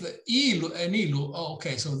 With ILU.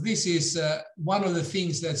 Okay, so this is one of the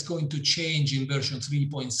things that's going to change in version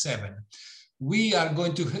 3.7. We are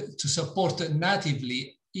going to support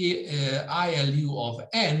natively ILU of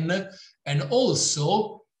N, and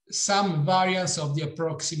also some variants of the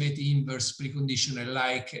approximate inverse preconditioner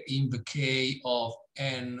like INV-K of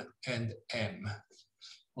N and M.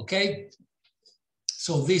 Okay,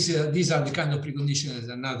 so these are the kind of preconditioners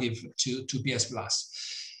that are native to PSBLAS.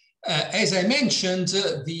 As I mentioned,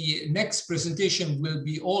 the next presentation will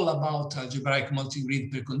be all about algebraic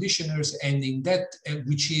multi-grid preconditioners, and in that,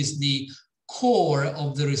 which is the core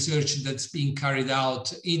of the research that's being carried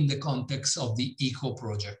out in the context of the ECO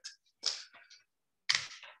project,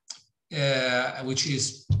 and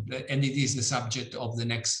it is the subject of the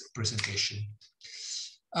next presentation.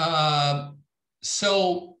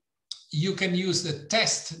 So you can use the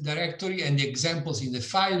test directory and the examples in the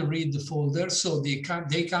file read folder. So they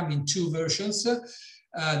come in two versions.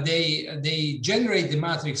 They generate the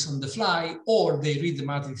matrix on the fly, or they read the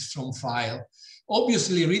matrix from file.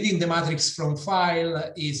 Obviously, reading the matrix from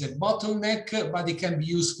file is a bottleneck, but it can be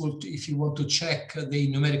useful if you want to check the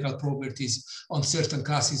numerical properties on certain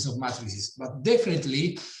classes of matrices. But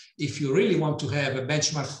definitely, if you really want to have a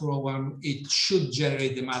benchmark program, it should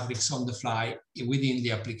generate the matrix on the fly within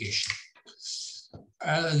the application.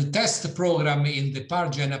 The test program in the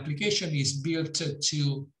ParGen application is built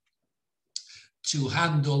to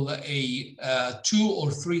handle a 2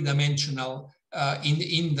 or 3 dimensional. In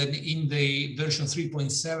the version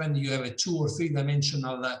 3.7, you have a 2 or 3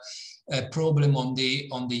 dimensional problem on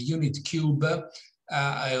the unit cube.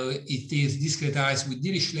 It is discretized with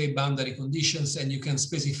Dirichlet boundary conditions, and you can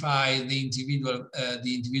specify the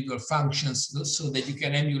individual functions so that you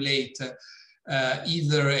can emulate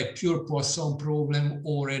either a pure Poisson problem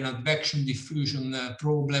or an advection diffusion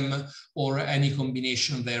problem, or any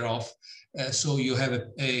combination thereof. So you have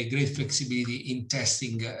a great flexibility in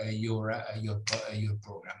testing your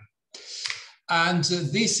program. And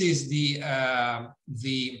this is the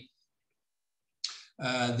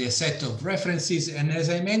set of references. And as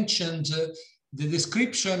I mentioned, the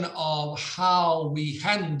description of how we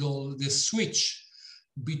handle the switch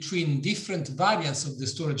between different variants of the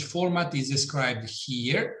storage format is described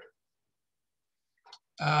here.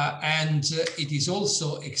 And it is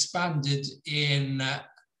also expanded in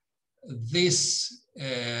this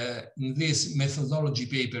methodology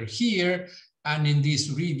paper here, and in this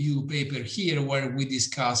review paper here, where we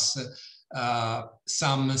discuss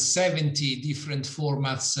some 70 different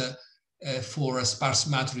formats for sparse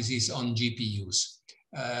matrices on GPUs.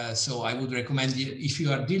 So I would recommend you, if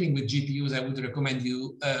you are dealing with GPUs, I would recommend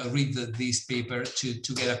you read this paper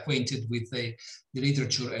to get acquainted with the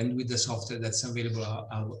literature and with the software that's available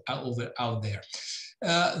out there.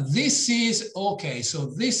 This is okay. So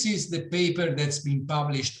this is the paper that's been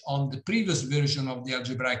published on the previous version of the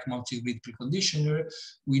algebraic multi-grid preconditioner.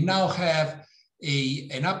 We now have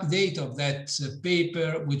an update of that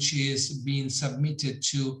paper, which is being submitted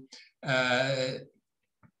to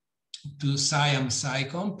SciAm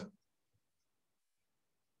SciComp,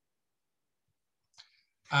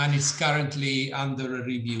 and it's currently under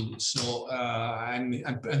review. So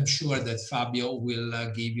I'm sure that Fabio will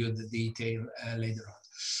give you the detail later on.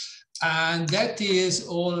 And that is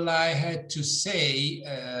all I had to say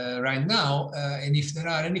right now. And if there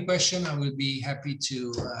are any questions, I will be happy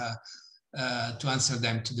to answer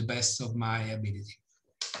them to the best of my ability.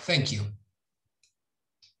 Thank you.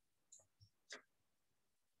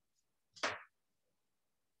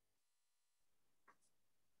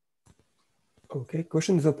 Okay,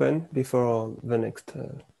 questions open before the next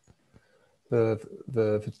the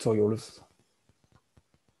tutorials.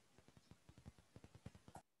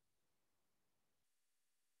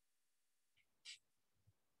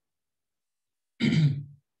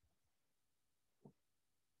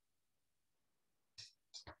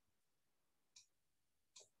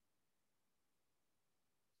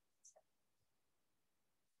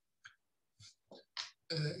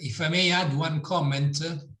 If I may add one comment,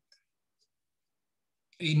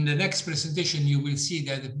 in the next presentation, you will see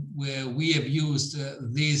that we have used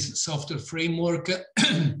this software framework.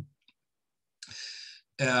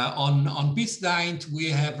 On PaStiX, we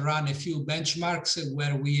have run a few benchmarks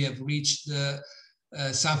where we have reached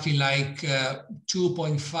something like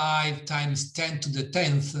 2.5 times 10 to the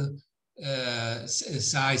 10th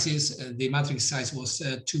sizes. The matrix size was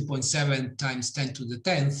 2.7 times 10 to the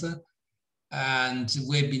 10th. And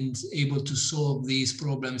we've been able to solve these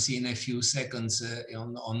problems in a few seconds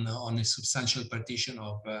on a substantial partition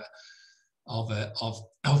of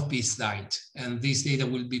PaStiX. And this data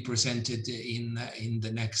will be presented in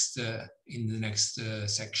the next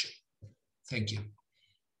section. Thank you.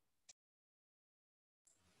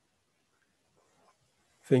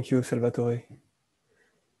 Thank you, Salvatore.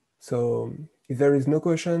 So if there is no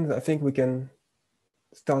questions, I think we can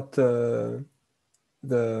start the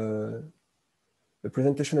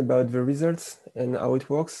presentation about the results and how it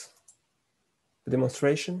works, the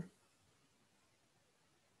demonstration.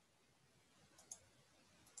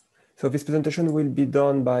 So this presentation will be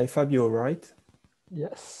done by Fabio, right?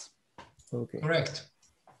 Yes. Okay. Correct.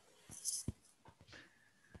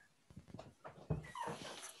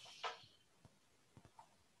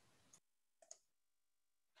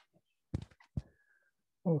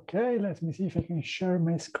 Okay, let me see if I can share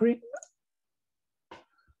my screen.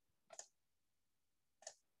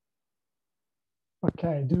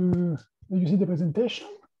 Okay, do you see the presentation?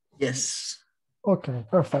 Yes. Okay,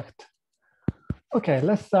 perfect. Okay,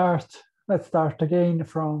 let's start again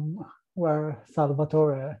from where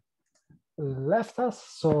Salvatore left us.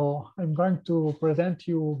 So I'm going to present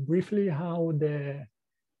you briefly how the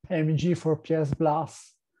AMG4PSBLAS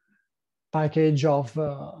package of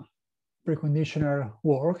preconditioner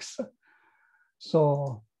works.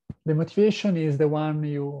 So the motivation is the one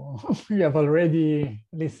you have already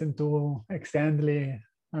listened to extensively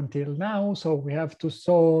until now. So we have to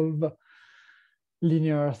solve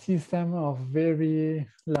linear system of very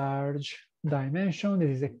large dimension.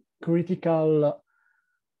 This is a critical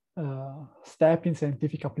step in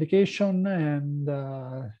scientific application, and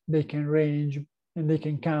they can range and they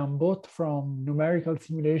can come both from numerical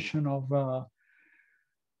simulation of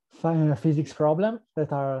physics problem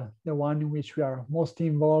that are the one in which we are most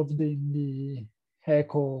involved in the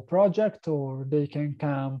ECO project, or they can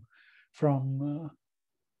come from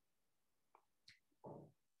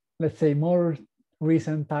let's say more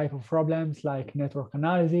recent type of problems like network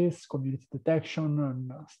analysis, community detection,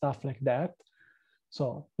 and stuff like that.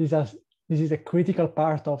 So this is a critical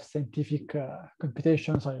part of scientific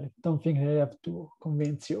computation, so I don't think I have to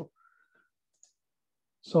convince you.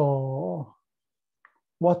 So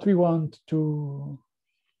what we want to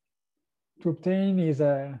obtain is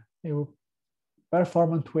a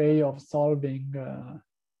performant way of solving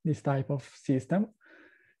this type of system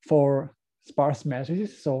for sparse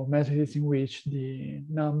matrices, so matrices in which the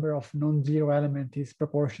number of non-zero elements is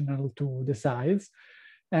proportional to the size.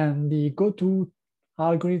 And the go-to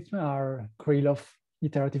algorithm are Krylov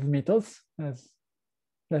iterative methods, as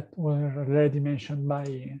that were already mentioned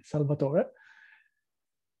by Salvatore.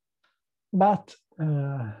 But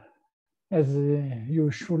as you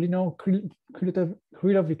surely know,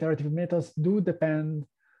 Krylov iterative methods do depend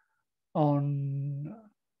on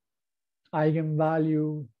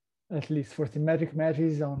eigenvalue, at least for symmetric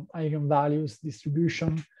matrices, on eigenvalues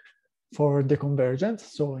distribution for the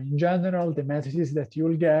convergence. So in general, the matrices that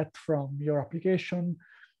you'll get from your application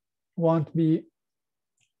won't be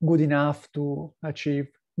good enough to achieve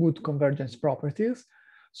good convergence properties.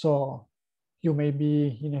 So you may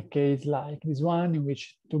be in a case like this one, in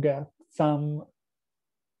which to get some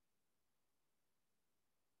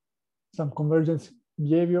convergence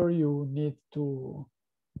behavior, you need to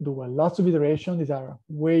do lots of iterations. These are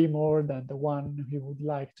way more than the one you would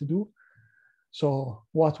like to do. So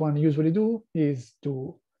what one usually do is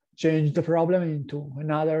to change the problem into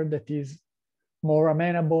another that is more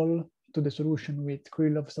amenable to the solution with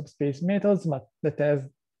Krylov subspace methods, but that has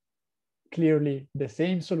clearly the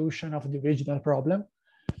same solution of the original problem.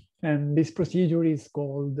 And this procedure is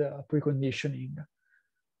called preconditioning.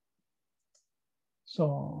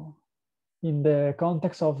 So in the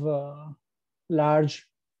context of large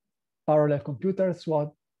parallel computers,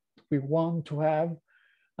 what we want to have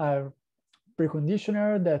are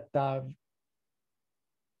preconditioner that have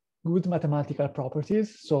good mathematical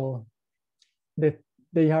properties, so that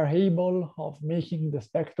they are able of making the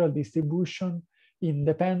spectral distribution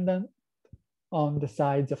independent on the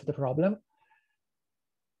sides of the problem,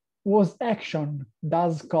 whose action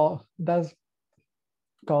does cost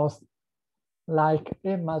like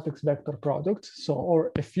a matrix vector product, so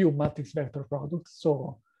or a few matrix vector products.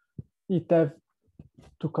 So it have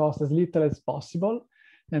to cost as little as possible.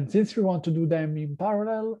 And since we want to do them in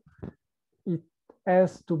parallel, it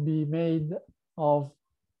has to be made of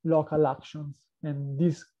local actions. And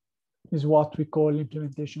this is what we call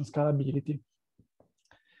implementation scalability.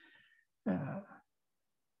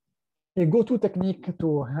 A go-to technique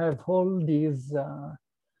to have all these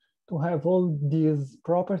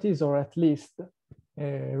properties, or at least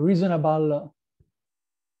a reasonable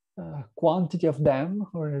quantity of them,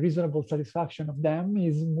 or a reasonable satisfaction of them,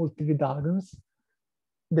 is multi-redundance.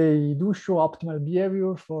 They do show optimal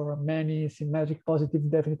behavior for many symmetric positive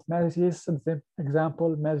definite matrices. For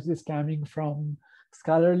example, matrices coming from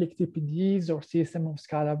scalar elliptic PDEs or system of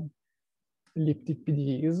scalar elliptic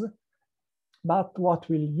PDEs. But what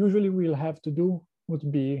we usually will have to do would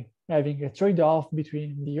be having a trade-off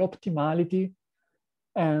between the optimality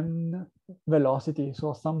and velocity.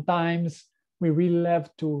 So sometimes we will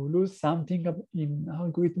have to lose something in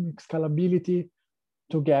algorithmic scalability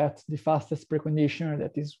to get the fastest preconditioner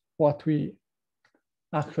that is what we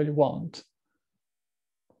actually want.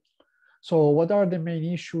 So what are the main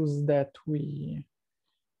issues that we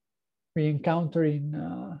encounter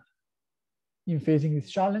in facing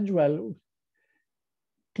this challenge? Well,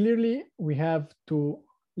 clearly we have to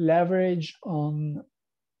leverage on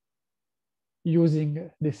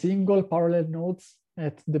using the single parallel nodes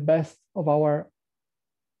at the best of our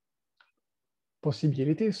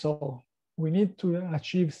possibilities. So we need to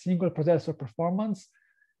achieve single processor performance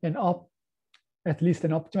and at least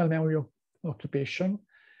an optimal memory occupation.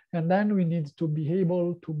 And then we need to be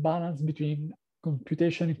able to balance between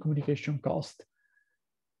computation and communication cost.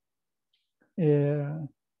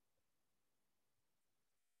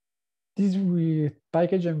 This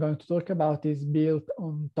package I'm going to talk about is built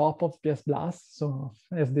on top of PSBLAS, so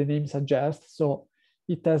as the name suggests. So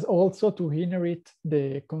it has also to inherit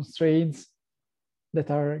the constraints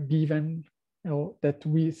that are given, that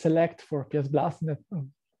we select for PSBLAS, that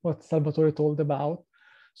what Salvatore told about.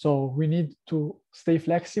 So we need to stay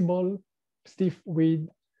flexible,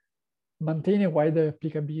 maintain a wide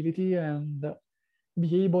applicability, and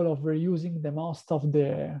be able of reusing the most of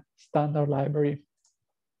the standard library.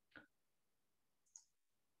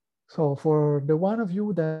 So for the one of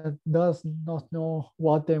you that does not know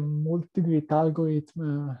what a multi-grid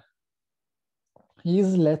algorithm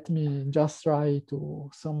is, let me just try to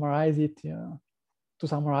summarize it.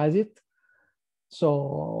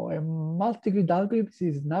 So a multi-grid algorithm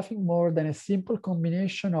is nothing more than a simple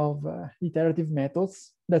combination of iterative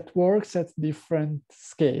methods that works at different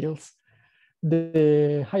scales.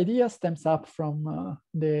 The idea stems up from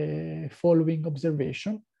the following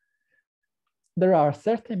observation. There are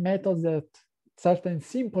certain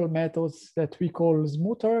simple methods that we call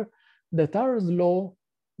smoother, that are slow,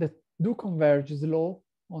 that do converge slow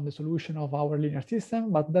on the solution of our linear system,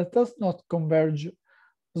 but that does not converge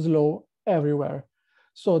slow everywhere.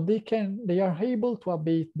 So they are able to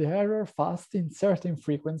abate the error fast in certain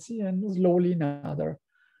frequency and slowly in another.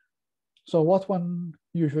 So what one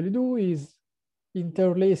usually do is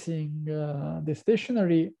interlacing the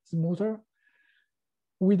stationary smoother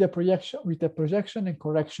with a projection and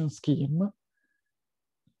correction scheme,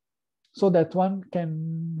 so that one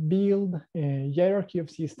can build a hierarchy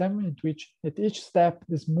of system in which at each step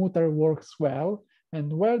the smoother works well,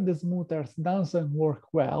 and where the smoother doesn't work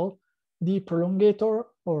well, the prolongator,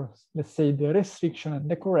 or let's say the restriction and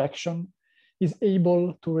the correction, is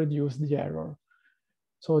able to reduce the error.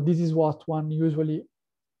 So this is what one usually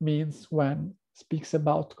means when speaks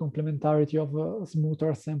about complementarity of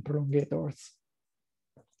smoothers and prolongators.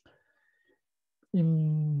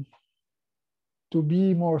 To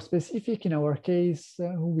be more specific, in our case,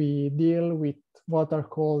 we deal with what are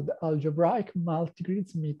called algebraic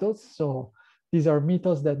multigrids methods. So these are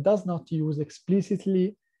methods that does not use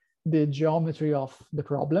explicitly the geometry of the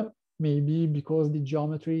problem, maybe because the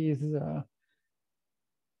geometry is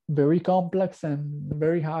very complex and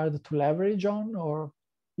very hard to leverage on, or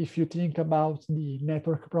if you think about the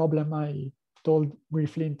network problem I told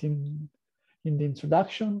briefly in the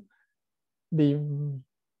introduction, they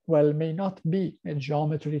may not be a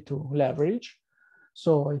geometry to leverage.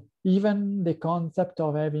 So even the concept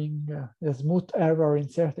of having a smooth error in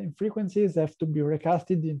certain frequencies have to be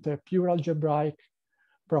recasted into pure algebraic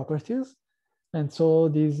properties. And so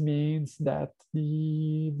this means that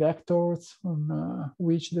the vectors on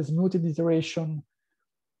which the smoothed iteration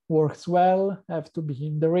works well have to be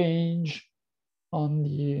in the range on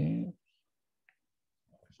the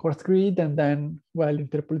coarse grid and then well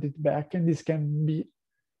interpolated back. And this can be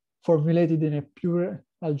formulated in a pure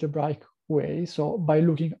algebraic way. So by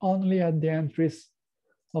looking only at the entries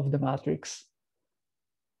of the matrix.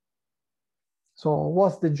 So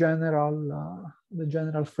what's the general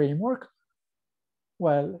framework?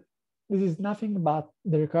 Well, this is nothing but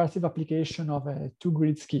the recursive application of a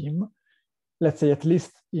two-grid scheme. Let's say at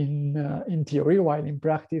least in theory, while in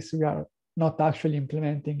practice we are not actually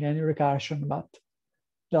implementing any recursion, but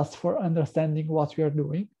just for understanding what we are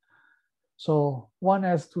doing. So one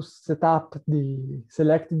has to set up the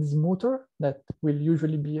selected smoother that will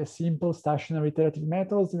usually be a simple stationary iterative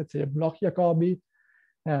methods, let's say a block EoCoE,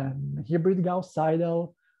 and hybrid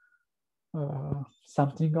Gauss-Seidel,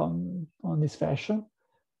 something on this fashion.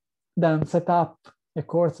 Then set up a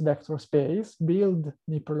coarse vector space, build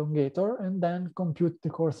the prolongator, and then compute the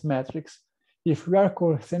coarse matrix. If we are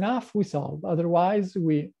coarse enough, we solve. Otherwise,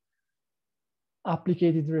 we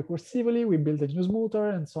applicate it recursively, we build a new smoother,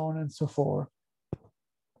 and so on and so forth.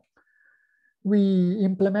 We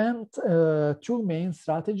implement two main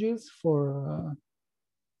strategies for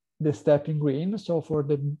the step in green. So for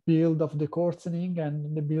the build of the coarsening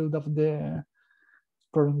and the build of the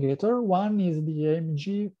prolongator. One is the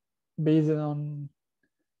AMG based on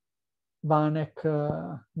Vanek,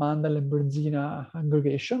 Mandel, and Berzina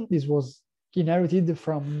aggregation. This was inherited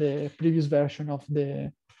from the previous version of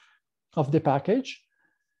the package.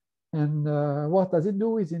 And what does it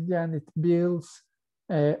do is, in the end, it builds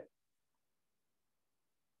a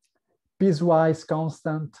piecewise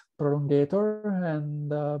constant prolongator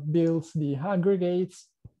and builds the aggregates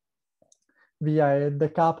via a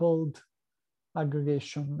decoupled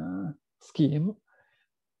aggregation scheme.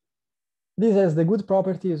 This has the good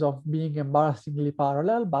properties of being embarrassingly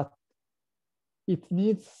parallel, but it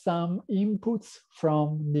needs some inputs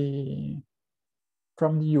from the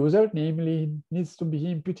user, namely it needs to be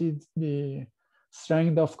inputted the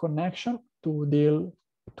strength of connection to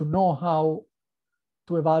know how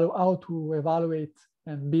to evaluate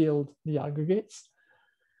and build the aggregates.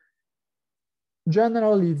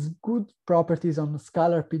 Generally, it's good properties on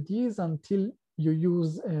scalar PDs until you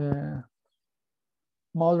use a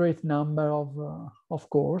moderate number of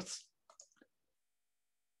cores.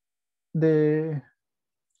 The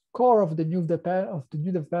core of the new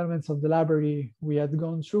developments of the library we had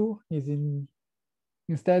gone through is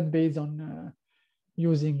instead based on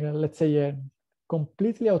using, let's say, a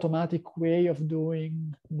completely automatic way of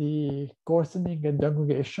doing the coarsening and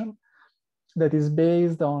aggregation that is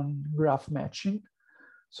based on graph matching.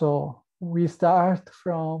 So we start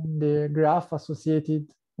from the graph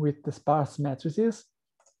associated with the sparse matrices,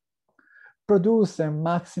 produce a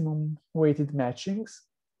maximum weighted matchings.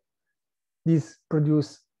 These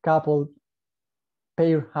produce coupled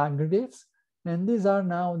pair aggregates, and these are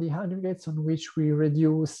now the aggregates on which we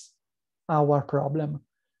reduce our problem.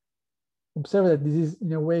 Observe that this is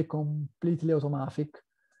in a way completely automatic.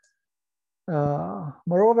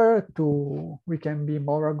 Moreover, we can be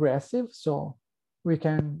more aggressive, so we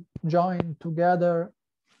can join together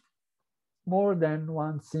more than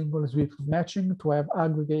one single sweep of matching to have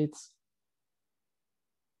aggregates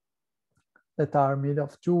that are made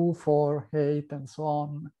of 2, 4, 8, and so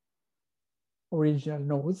on, original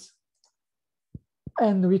nodes.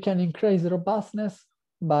 And we can increase the robustness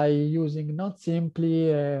by using not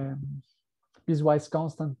simply a piecewise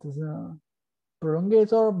constant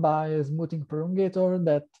prolongator, by a smoothing prolongator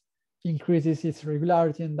that increases its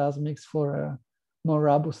regularity and thus makes for a more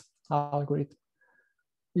robust algorithm.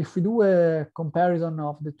 If we do a comparison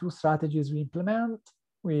of the two strategies we implement,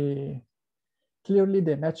 clearly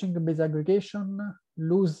the matching-based aggregation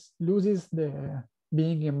loses the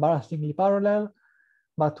being embarrassingly parallel,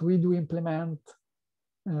 but we do implement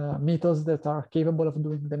methods that are capable of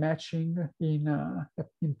doing the matching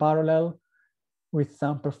in parallel with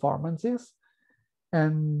some performances.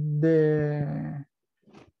 And the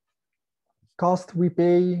cost we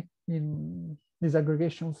pay in this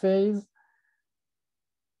aggregation phase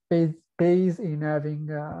pays in having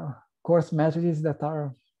coarse matrices that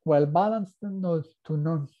are well balanced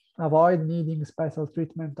to avoid needing special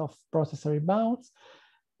treatment of processor bounds,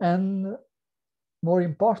 and more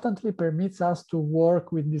importantly, permits us to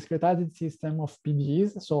work with discretized system of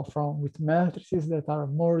PDs, so with matrices that are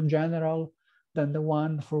more general than the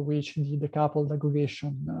one for which the decoupled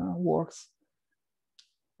aggregation works.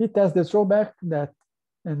 It has the drawback that,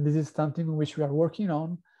 and this is something which we are working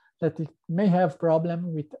on, that it may have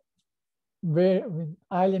problem with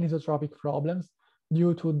highly anisotropic problems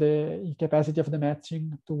due to the incapacity of the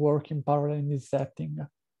matching to work in parallel in this setting.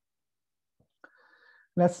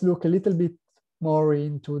 Let's look a little bit more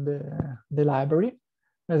into the library.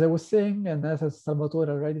 As I was saying, and as Salvatore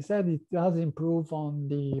already said, it does improve on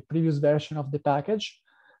the previous version of the package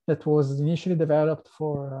that was initially developed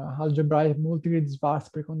for algebraic multigrid sparse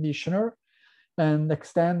preconditioner and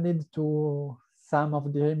extended to some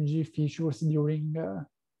of the AMG features during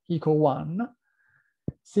ECO1.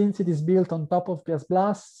 Since it is built on top of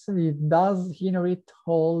PSBLAS, it does inherit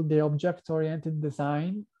all the object-oriented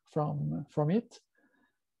design from it.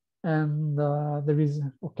 And there is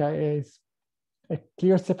a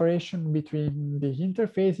clear separation between the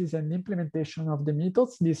interfaces and implementation of the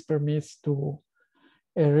methods. This permits to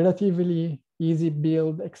a relatively easy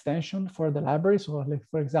build extension for the library. So like,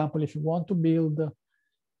 for example, if you want to build a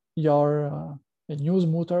new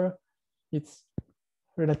smoother, it's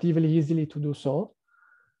relatively easily to do so.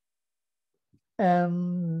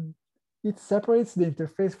 And it separates the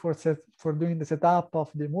interface for doing the setup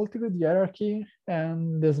of the multigrid hierarchy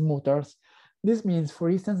and the smoothers. This means, for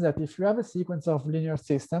instance, that if you have a sequence of linear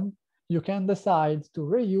system, you can decide to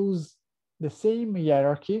reuse the same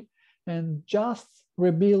hierarchy and just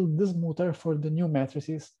rebuild the smoother for the new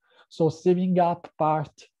matrices, so saving up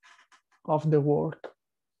part of the work.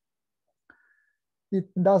 It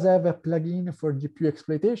does have a plugin for GPU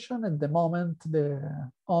exploitation at the moment,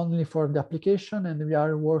 only for the application, and we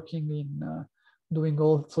are working in doing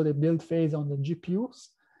also the build phase on the GPUs.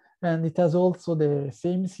 And it has also the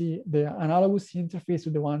analogous interface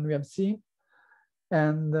to the one we have seen,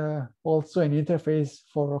 and also an interface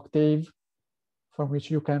for Octave, from which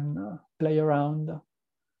you can play around.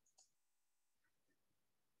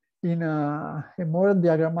 In a more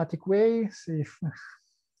diagrammatic way, so if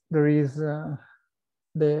there is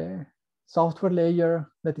the software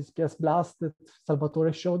layer that is PSBLAS that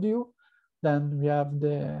Salvatore showed you, then we have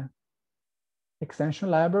the extension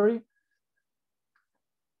library.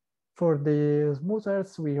 For the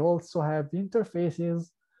smoothers, we also have interfaces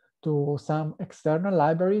to some external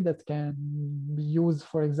library that can be used.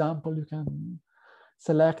 For example, you can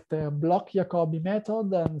select the block EoCoE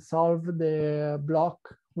method and solve the block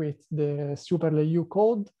with the StarPU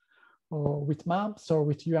code, or with maps, or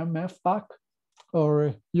with UMF pack,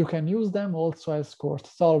 or you can use them also as coarse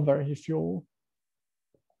solver if you,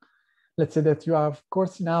 let's say that you are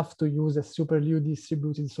coarse enough to use a StarPU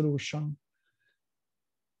distributed solution.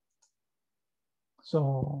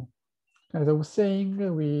 So, as I was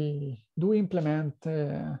saying, we do implement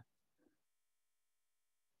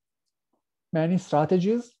many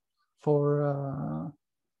strategies for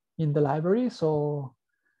in the library. So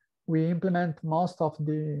we implement most of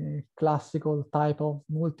the classical type of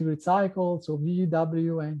multi-grid cycles, so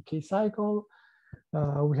VW and K-cycle.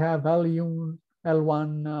 We have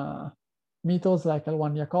L1 methods like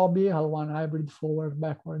L1 EoCoE, L1 hybrid forward,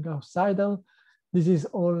 backward, Gauss-Seidel. This is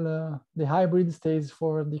all the hybrid stays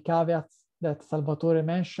for the caveats that Salvatore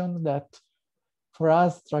mentioned, that for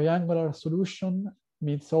us, triangular solution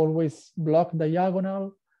means always block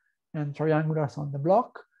diagonal and triangulars on the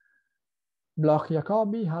block. Block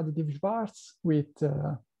EoCoE, additive Schwarz with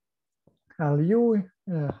LU,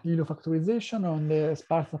 ILU factorization on the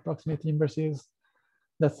sparse approximate inverses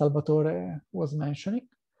that Salvatore was mentioning.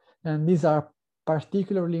 And these are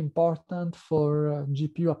particularly important for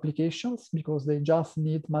GPU applications because they just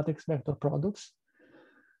need matrix vector products.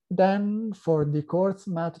 Then for the coarse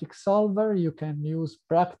matrix solver, you can use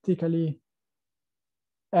practically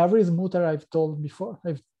every smoother I've told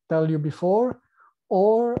you before,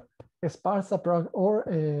 or a sparse or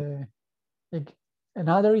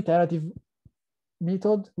another iterative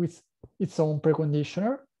method with its own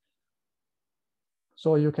preconditioner.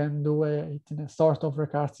 So you can do it in a sort of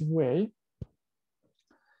recursive way.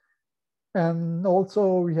 And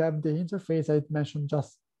also we have the interface I mentioned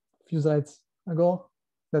just a few slides ago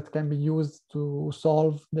that can be used to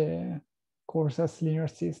solve the coarse linear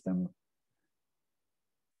system.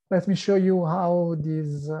 Let me show you how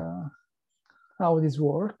these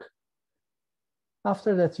work.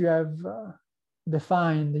 After that, you have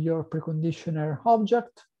defined your preconditioner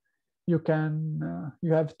object. You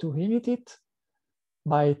have to init it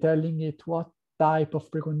by telling it what type of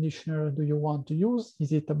preconditioner do you want to use.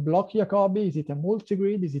 Is it a block EoCoE? Is it a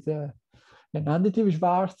multigrid? Is it an additive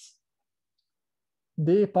Schwarz?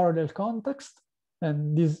 The parallel context,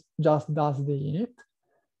 and this just does the init.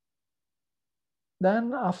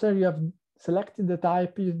 Then after you have selected the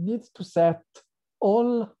type, you need to set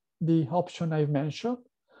all the options I've mentioned.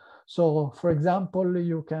 So for example,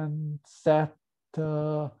 you can set,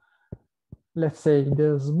 let's say,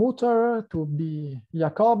 the smoother to be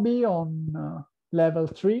EoCoE on level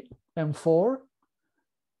 3 and 4,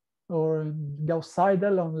 or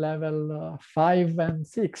Gauss-Seidel on level 5 and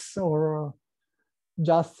 6, or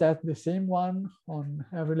just set the same one on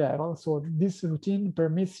every level. So this routine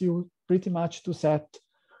permits you pretty much to set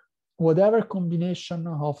whatever combination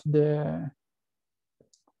of the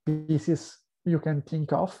pieces you can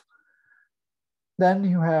think of. Then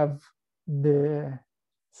you have the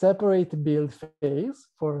separate build phase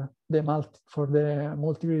for the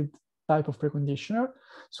multi-grid type of preconditioner.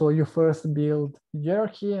 So you first build the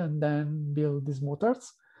hierarchy and then build the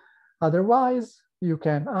smoothers. Otherwise, you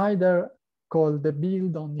can either call the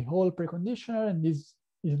build on the whole preconditioner, and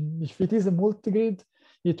if it is a multi-grid,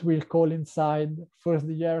 it will call inside first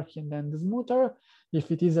the hierarchy and then the smoother.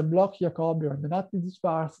 If it is a block EoCoE or the additive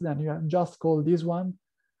Schwarz, then you just call this one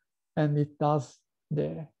and it does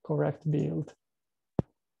the correct build.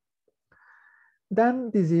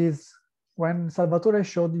 Then this is when Salvatore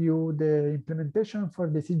showed you the implementation for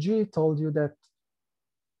the CG, told you that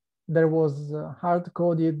there was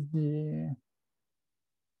hard-coded the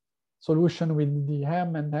solution with the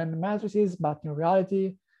M and N matrices, but in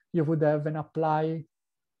reality, you would have an apply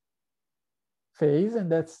phase,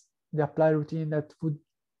 and that's the apply routine that would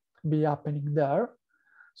be happening there.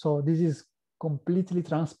 So this is completely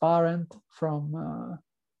transparent from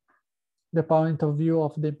the point of view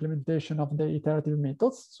of the implementation of the iterative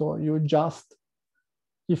methods. So you just,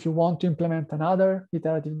 if you want to implement another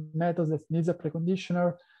iterative method that needs a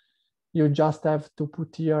preconditioner, you just have to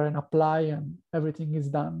put here an apply and everything is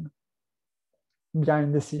done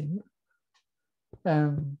behind the scene.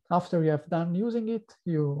 And after you have done using it,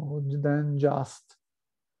 you then just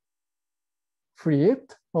free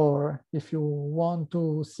it, or if you want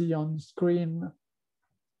to see on screen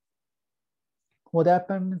what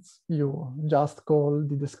happens, you just call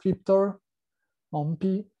the descriptor on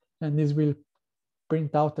P, and this will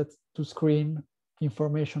print out to screen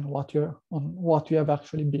information on what you have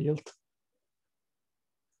actually built.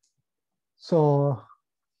 So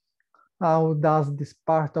how does this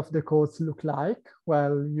part of the codes look like?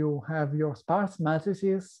 Well, you have your sparse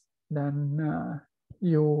matrices, then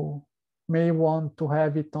you may want to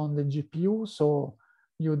have it on the GPU. So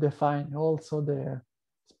you define also the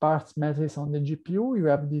sparse matrix on the GPU. You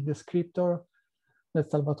have the descriptor that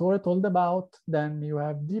Salvatore told about. Then you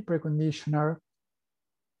have the preconditioner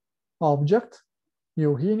object.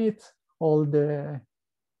 You init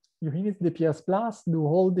the PSBLAS, do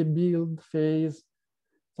all the build phase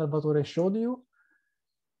Salvatore showed you.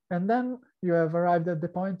 And then you have arrived at the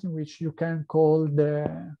point in which you can call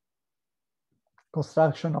the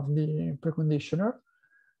construction of the preconditioner.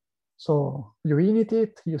 So you init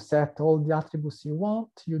it, you set all the attributes you want,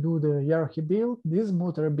 you do the hierarchy build, these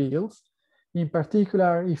mutter builds. In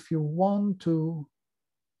particular, if you want to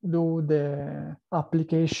do the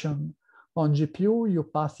application on GPU, you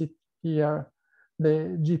pass it here,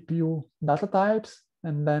 the GPU data types,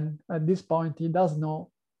 and then at this point, he does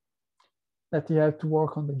know that you have to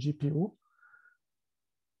work on the GPU.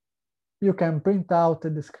 You can print out a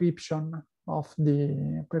description of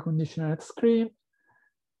the preconditioner at screen,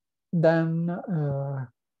 then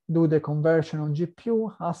do the conversion on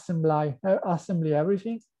GPU, assembly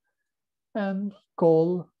everything, and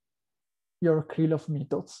call your Krylov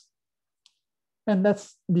methods. And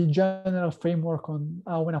that's the general framework on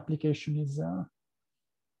how an application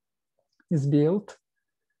is built.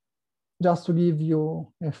 Just to give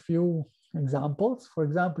you a few examples. For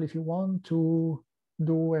example, if you want to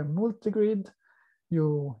do a multigrid,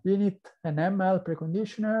 you init an ML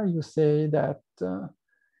preconditioner, you say that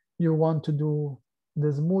you want to do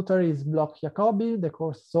the smoother is block Jacobi, the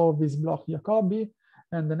course solve is block Jacobi,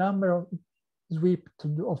 and the number of sweep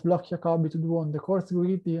of block Jacobi to do on the course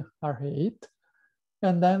grid are 8.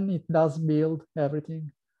 And then it does build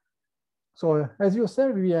everything. So as you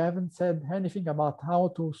said, we haven't said anything about how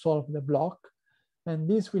to solve the block. And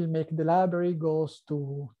this will make the library goes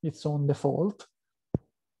to its own default.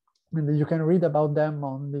 And you can read about them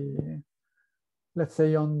on the, let's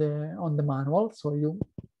say on the manual. So you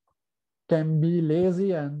can be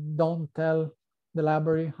lazy and don't tell the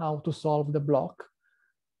library how to solve the block.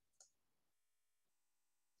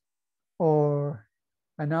 Or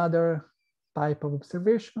another type of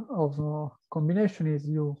observation of combination is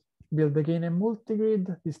you build again a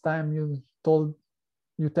multigrid. This time you tell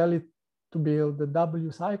it to build the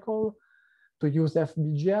W cycle, to use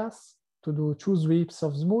FBGS, to do 2 sweeps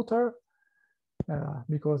of smoother,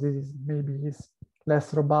 because it is maybe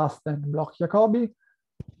less robust than block Jacobi.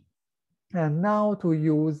 And now to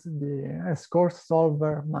use the course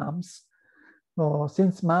solver MAMS.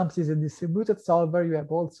 Since MAMS is a distributed solver, you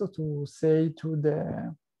have also to say to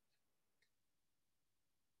the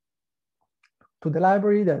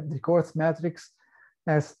library that the course matrix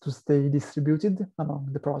has to stay distributed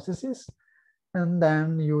among the processes. And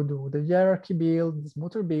then you do the hierarchy build, the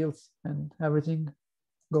smoother builds, and everything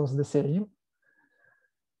goes the same.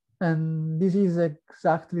 And this is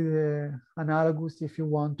exactly the analogous if you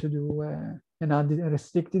want to do a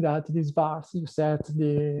restricted additive vars. You set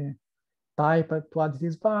the type to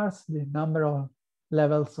additive vars, the number of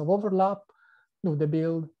levels of overlap, do the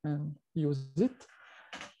build and use it.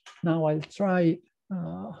 Now I'll try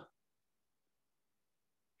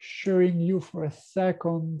showing you for a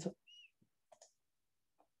second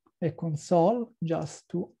a console just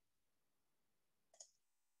to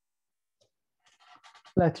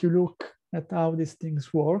let you look at how these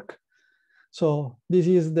things work. So this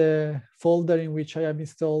is the folder in which I have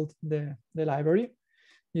installed the library.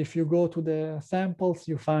 If you go to the samples,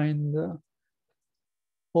 you find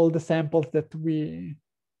all the samples that we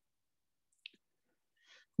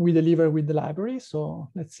deliver with the library.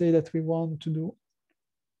 So let's say that we want to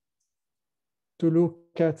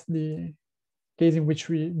look at the case in which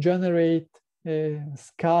we generate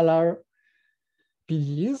scalar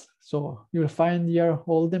PDEs. So you'll find here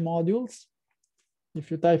all the modules. If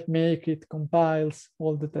you type make, it compiles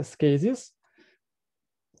all the test cases.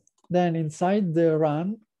 Then inside the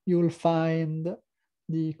run, you'll find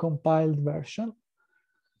the compiled version.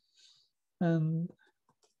 And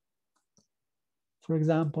for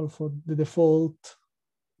example, for the default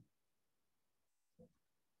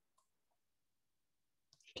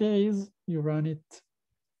case, you run it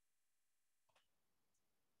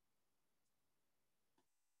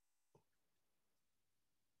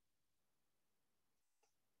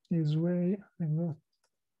this way.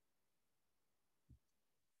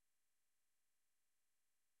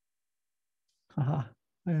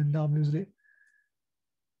 And obviously,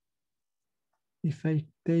 if I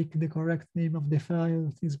take the correct name of the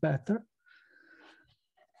file, it's better.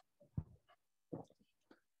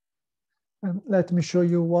 And let me show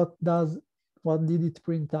you what does what did it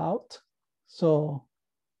print out? So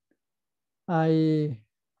I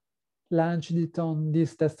launched it on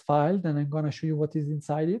this test file, and I'm going to show you what is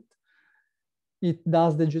inside it. It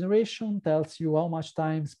does the generation, tells you how much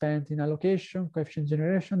time spent in allocation, coefficient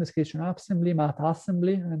generation, description assembly, math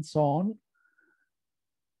assembly, and so on.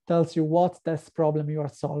 Tells you what test problem you are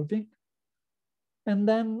solving. And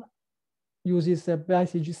then uses a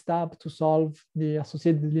BICG stub to solve the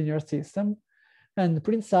associated linear system and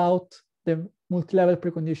prints out the multi-level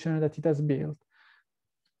preconditioner that it has built.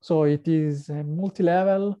 So it is a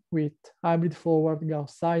multi-level with hybrid forward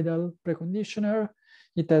Gauss-Seidel preconditioner.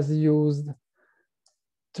 It has used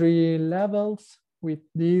 3 levels with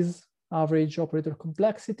this average operator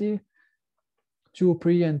complexity, 2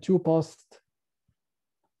 pre and 2 post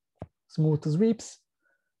smooth sweeps.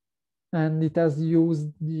 And it has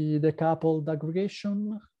used the decoupled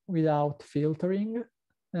aggregation without filtering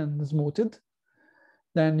and smoothed.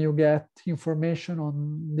 Then you get information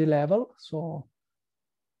on the level. So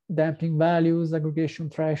damping values, aggregation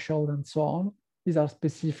threshold, and so on. These are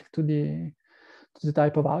specific to the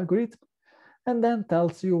type of algorithm. And then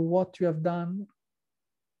tells you what you have done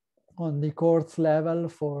on the coarse level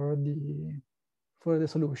for the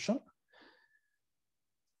solution.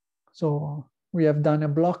 So we have done a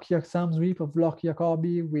block sum sweep of block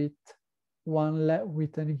EoCoE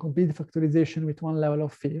with an incomplete factorization with 1 level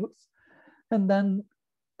of fields, and then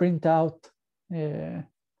print out a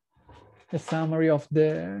summary of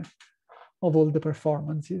all the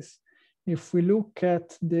performances. If we look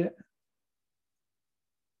at the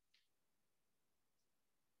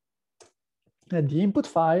input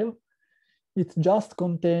file, it just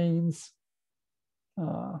contains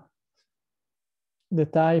the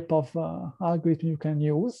type of algorithm you can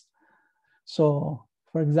use. So,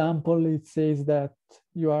 for example, it says that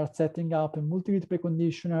you are setting up a multi-bit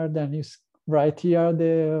preconditioner, then you write here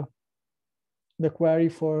the query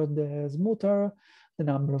for the smoother, the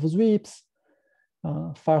number of sweeps,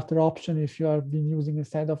 further option if you have been using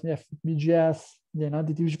instead of the FBGS, the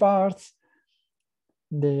additive Schwarz,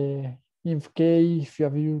 the inf-k if you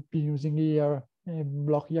have been using here a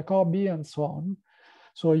block EoCoE, and so on.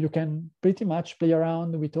 So you can pretty much play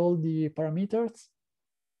around with all the parameters,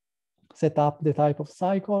 set up the type of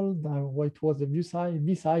cycle, what was the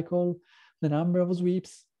V cycle, the number of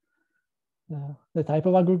sweeps, the type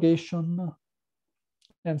of aggregation,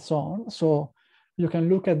 and so on. So you can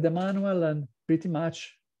look at the manual and pretty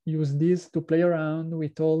much use this to play around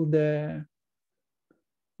with all the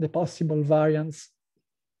possible variants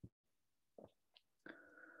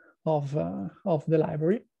of the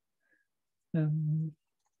library.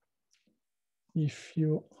 If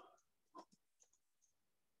you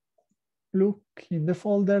look in the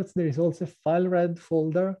folders, there is also a file read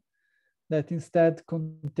folder that instead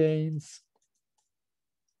contains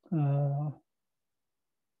the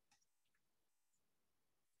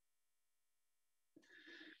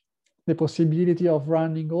possibility of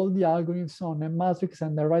running all the algorithms on a matrix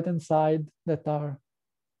on the right-hand side that are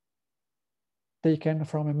taken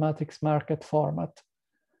from a matrix market format.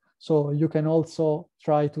 So you can also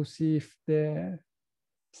try to see if the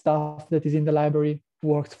stuff that is in the library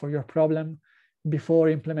works for your problem before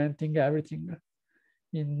implementing everything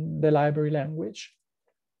in the library language.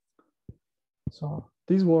 So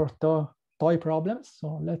these were toy problems.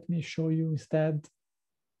 So let me show you instead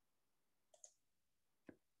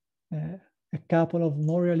a couple of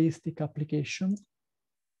more realistic applications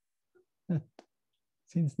that,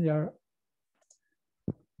 since they are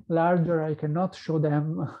larger, I cannot show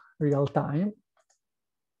them real time.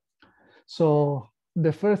 So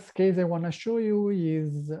the first case I want to show you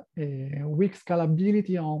is a weak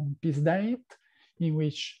scalability on PSBLAS, in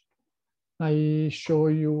which I've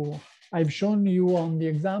shown you on the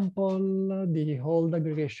example the whole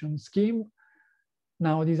aggregation scheme.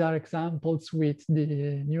 Now these are examples with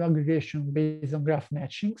the new aggregation based on graph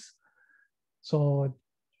matchings. So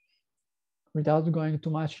without going too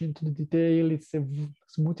much into the detail, it's a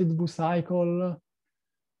smoothed V cycle.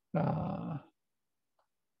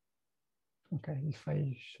 Okay, if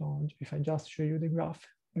I just show you the graph,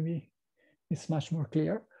 maybe it's much more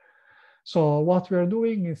clear. So what we are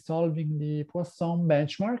doing is solving the Poisson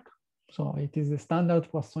benchmark. So it is the standard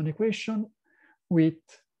Poisson equation with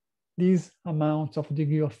these amounts of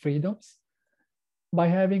degree of freedoms by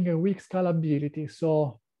having a weak scalability.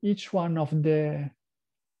 So each one of the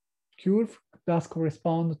curve does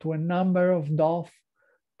correspond to a number of DOF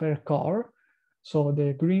per core. So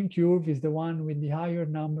the green curve is the one with the higher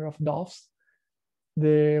number of DOFs.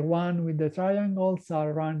 The one with the triangles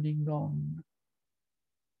are running on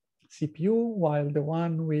CPU, while the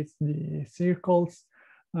one with the circles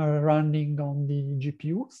are running on the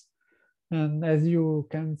GPUs. And as you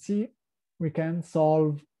can see, we can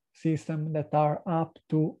solve systems that are up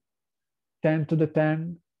to 10 to the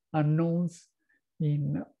 10 unknowns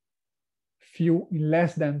in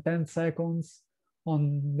less than 10 seconds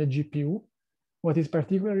on the GPU. What is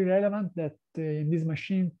particularly relevant that in this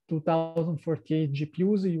machine, 2048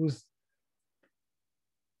 GPUs use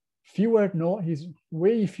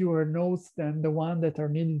way fewer nodes than the one that are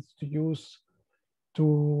needed to use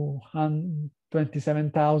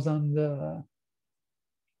 27,000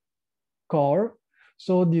 core.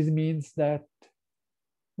 So this means that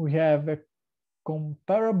we have a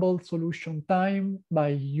comparable solution time by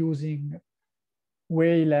using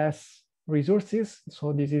way less resources.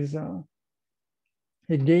 So this is a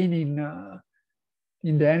gain in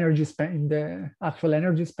the energy spent, in the actual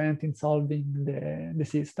energy spent in solving the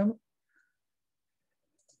system.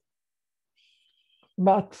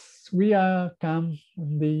 But we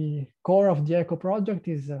the core of the ECO project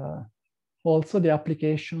is also the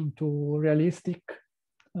application to realistic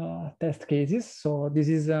test cases. So this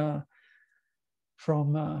is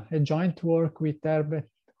from a joint work with Herbert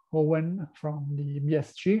Owen from the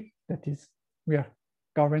BSG, that is, we are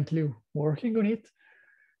currently working on it.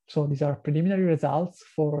 So these are preliminary results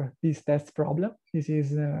for this test problem. This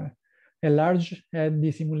is a large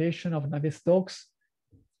head simulation of Navier-Stokes,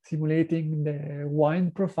 simulating the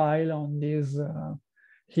wind profile on this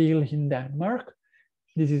hill in Denmark.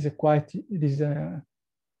 This is a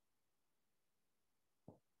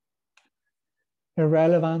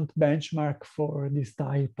relevant benchmark for this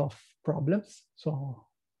type of problems. So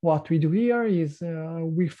what we do here is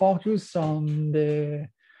we focus on the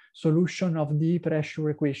solution of the pressure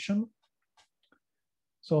equation.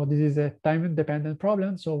 So this is a time-dependent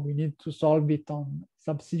problem, so we need to solve it on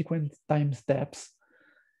subsequent time steps.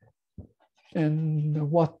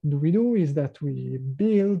 And what do we do is that we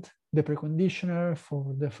build the preconditioner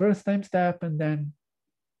for the first time step and then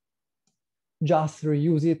just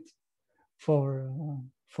reuse it for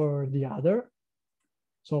the other.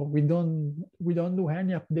 So we don't do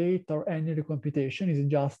any update or any recomputation. It's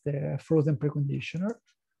just a frozen preconditioner.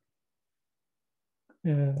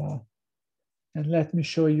 And let me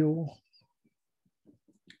show you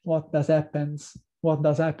what does happen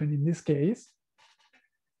in this case.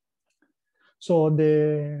 So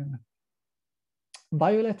the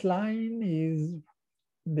violet line is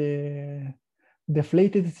the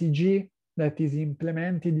deflated CG that is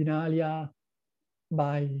implemented in ALIA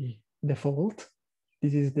by default.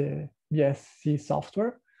 This is the BSC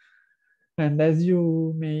software. And as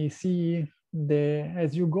you may see,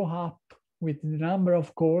 as you go up with the number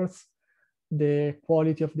of cores, the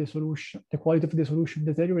quality of the solution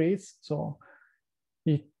deteriorates. So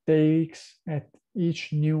it takes at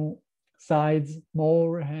each new sides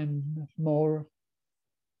more and more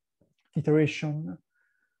iteration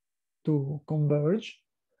to converge.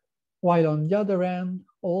 While on the other end,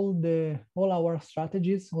 all the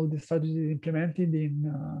strategies implemented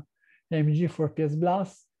in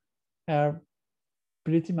AMG4PSBLAS are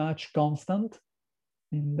pretty much constant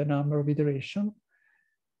in the number of iteration.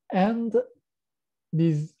 And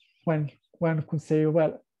this, when one could say,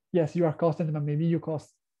 well, yes, you are constant, but maybe you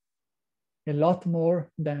cost a lot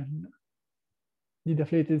more than the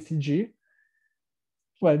deflated CG.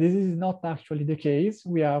 Well, this is not actually the case.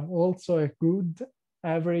 We have also a good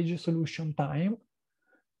average solution time.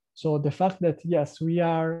 So the fact that, yes, we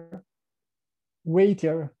are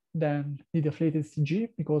weightier than the deflated CG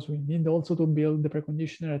because we need also to build the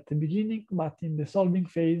preconditioner at the beginning, but in the solving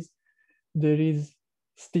phase, there is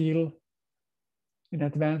still an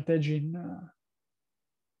advantage in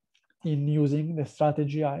using the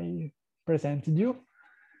strategy I presented you.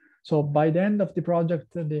 So by the end of the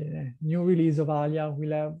project, the new release of ALIA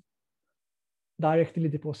will have directly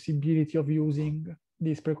the possibility of using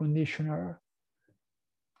this preconditioner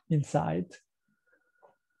inside.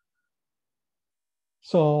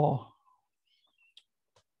 So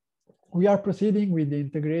we are proceeding with the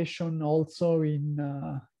integration also in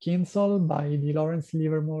Kinsol by the Lawrence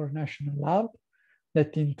Livermore National Lab,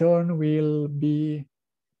 that in turn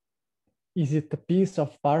is it a piece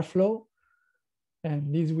of ParFlow?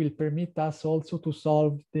 And this will permit us also to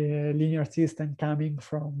solve the linear system coming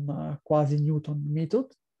from quasi-Newton method.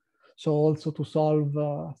 So also to solve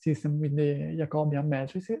system with the Jacobian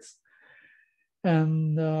matrices.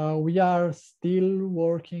 And we are still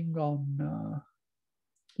working on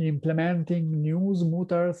implementing new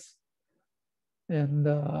smoothers and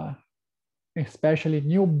especially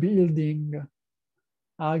new building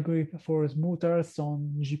algorithm for smoothers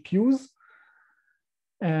on GPUs.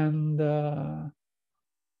 And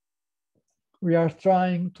we are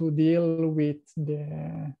trying to deal with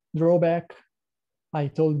the drawback I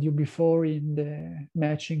told you before in the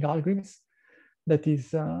matching algorithms, that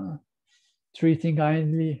is treating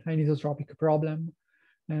highly anisotropic problem.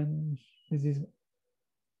 And this is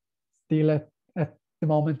still at the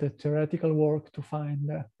moment a theoretical work to find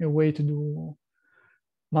a way to do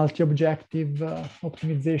multi-objective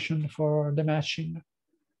optimization for the matching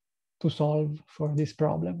to solve for this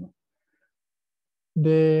problem.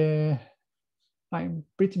 I'm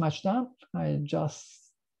pretty much done. I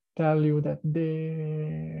just tell you that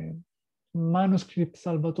the manuscript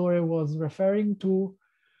Salvatore was referring to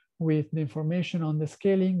with the information on the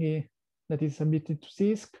scaling that is submitted to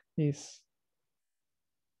CISC is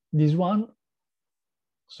this one.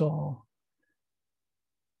 So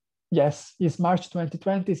yes, it's March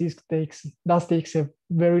 2020. CISC does take a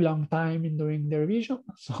very long time in doing the revision.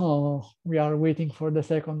 So we are waiting for the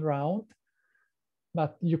second round.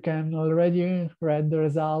 But you can already read the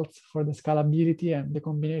results for the scalability and the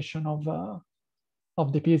combination of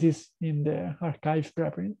the pieces in the archive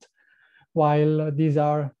preprint, while these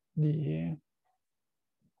are the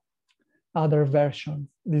other versions.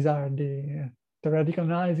 These are the theoretical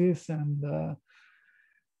analysis and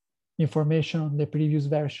information on the previous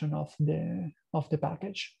version of the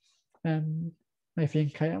package. And I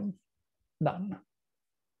think I am done.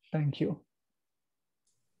 Thank you.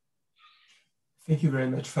 Thank you very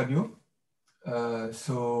much, Fabio.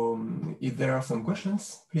 So if there are some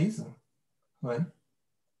questions, please, go ahead.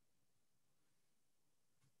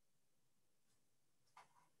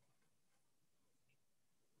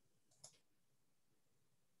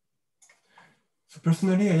 So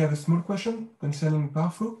personally, I have a small question concerning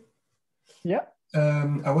PowerFlow. Yeah.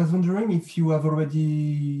 I was wondering if you have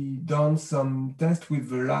already done some tests with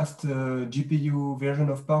the last GPU version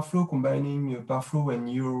of PowerFlow, combining PowerFlow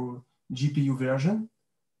and your GPU version?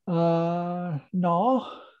 No,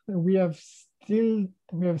 we have still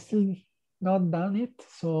not done it.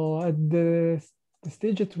 So at the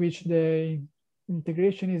stage at which the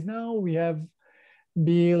integration is now, we have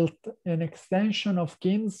built an extension of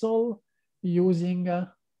Kinsol using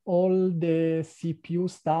all the CPU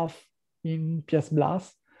stuff in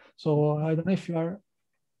PSBLAS. So I don't know if you are.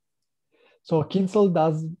 So Kinsol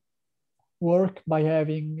does work by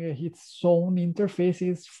having its own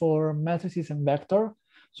interfaces for matrices and vector.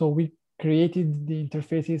 So we created the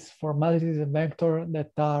interfaces for matrices and vector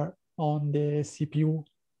that are on the CPU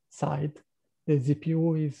side. The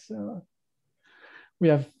CPU is, we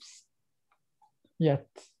have yet.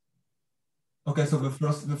 Okay, so the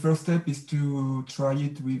first step is to try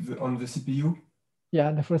it on the CPU?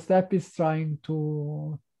 Yeah, the first step is trying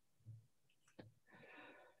to.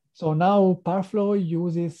 So now PowerFlow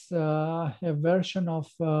uses a version of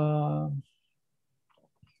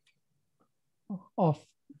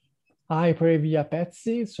Hyper via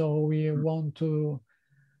PETSI. So we want to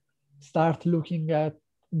start looking at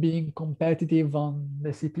being competitive on the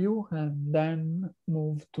CPU and then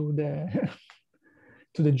move to the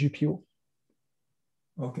to the GPU.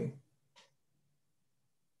 Okay.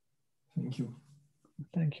 Thank you.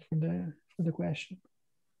 Thank you for the question.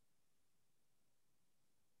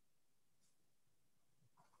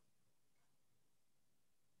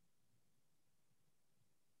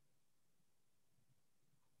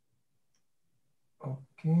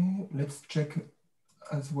 Okay, let's check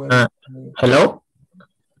as well. Hello?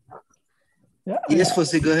 Yeah. Yes,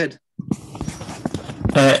 Jose, go ahead.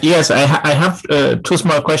 Yes, I have two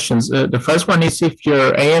small questions. The first one is if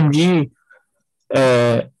your AMG,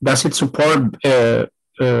 does it support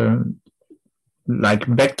like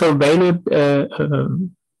vector value,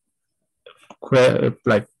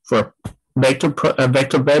 like for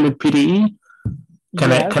vector value PDE?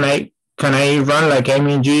 Can I run like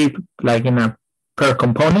AMG like in a per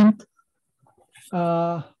component?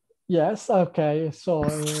 Yes. Okay. So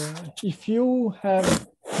if you have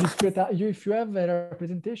if you have a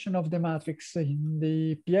representation of the matrix in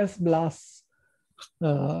the PSBLAS,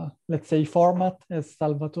 let's say format as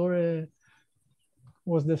Salvatore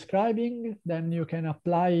was describing, then you can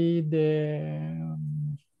apply the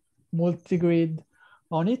multi-grid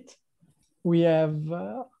on it. We have,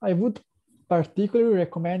 I would particularly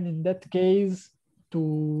recommend in that case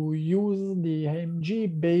to use the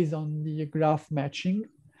AMG based on the graph matching,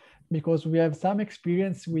 because we have some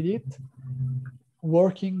experience with it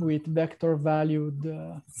working with vector valued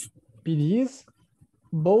PDEs,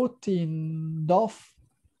 both in DOF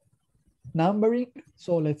numbering.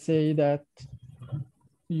 So let's say that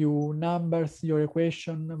you numbers your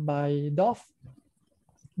equation by DOF,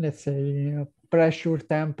 let's say pressure,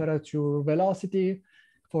 temperature, velocity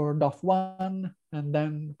for DOF 1, and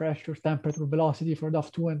then pressure, temperature, velocity for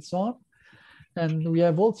DOF 2, and so on. And we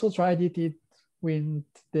have also tried it with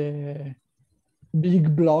the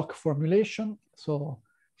big block formulation. So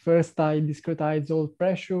first I discretize all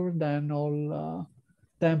pressure, then all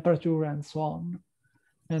temperature and so on.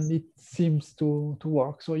 And it seems to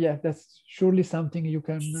work. So yeah, that's surely something you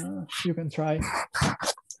can try.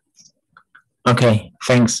 Okay,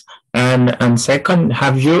 thanks. And second,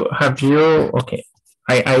 have you okay,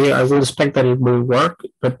 I will expect that it will work,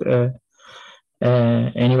 but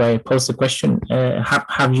anyway, I pose the question.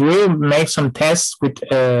 Have you made some tests with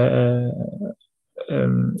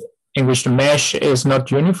in which the mesh is not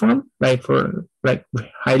uniform, like for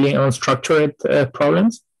highly unstructured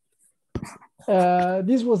problems?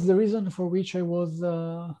 This was the reason for which I was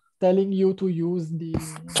telling you to use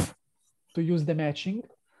the matching,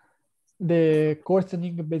 the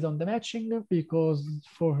coarsening based on the matching, because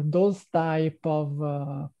for those type of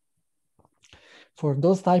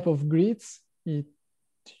grids, it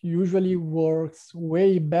usually works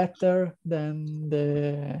way better than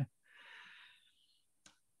the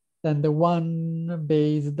one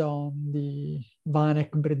based on the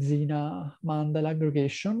Vanek-Brezina-Mandel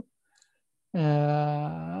aggregation.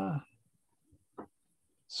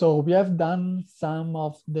 So we have done some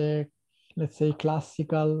of the, let's say,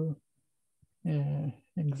 classical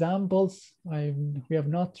examples. We have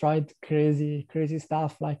not tried crazy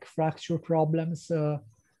stuff like fracture problems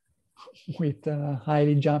with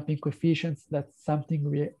highly jumping coefficients. That's something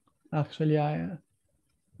we actually, I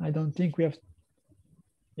don't think we have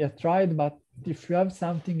yet tried, but if you have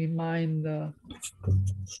something in mind,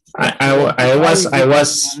 I was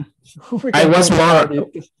more.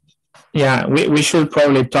 Yeah, we should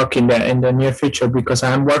probably talk in the near future, because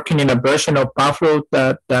I'm working in a version of Pavlov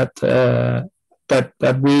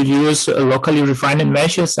that will use locally refined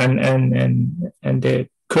meshes, and the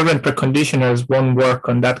current preconditioners won't work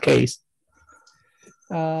on that case.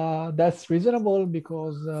 That's reasonable,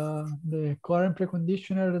 because the current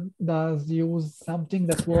preconditioner does use something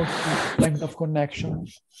that works with length of connection.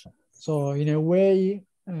 So in a way,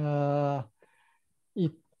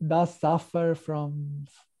 it does suffer from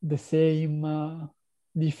the same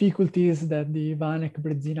difficulties that the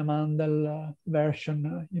Vanek-Brezina-Mandel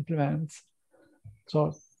version implements.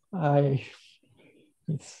 So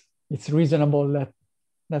it's reasonable that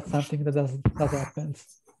that's something that does happen.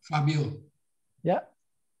 Fabio. Yeah.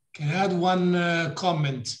 Can I add one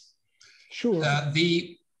comment? Sure.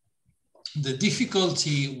 The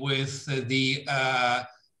difficulty with the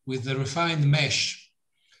refined mesh,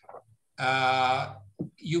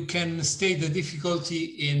 you can state the difficulty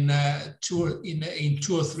in two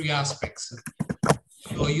or three aspects.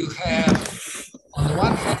 So you have, on the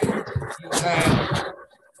one hand, you have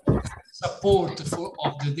support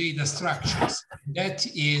of the data structures. That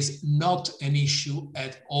is not an issue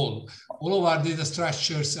at all. All of our data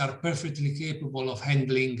structures are perfectly capable of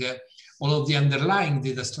handling, all of the underlying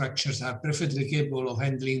data structures are perfectly capable of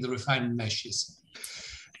handling the refined meshes.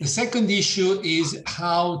 The second issue is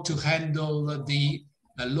how to handle the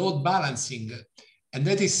load balancing. And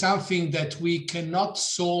that is something that we cannot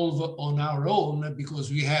solve on our own,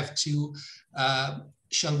 because we have to,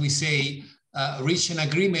 shall we say, reach an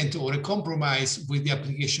agreement or a compromise with the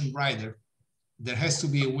application writer. There has to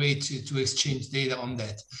be a way to exchange data on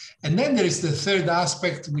that. And then there is the third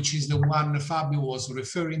aspect, which is the one Fabio was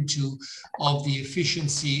referring to, of the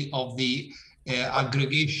efficiency of the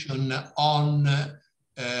aggregation on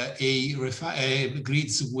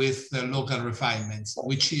grids with local refinements,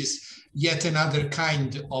 which is yet another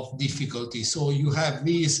kind of difficulty. So you have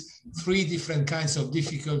these three different kinds of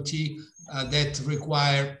difficulty that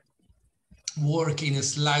require work in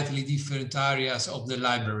slightly different areas of the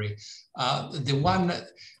library. The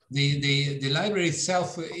library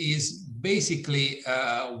itself is basically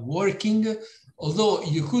working, although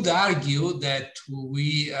you could argue that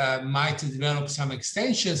we might develop some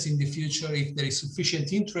extensions in the future. If there is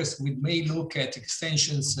sufficient interest, we may look at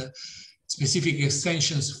extensions, specific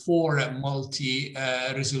extensions for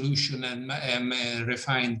multi-resolution and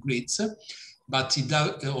refined grids, but it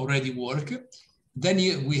does already work. Then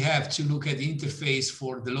we have to look at the interface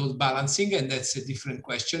for the load balancing, and that's a different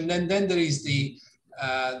question. And then there is the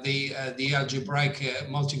algebraic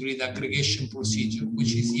multi-grid aggregation procedure,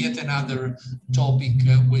 which is yet another topic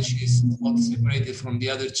which is not separated from the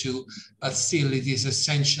other two, but still it is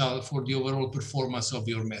essential for the overall performance of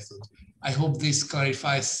your method. I hope this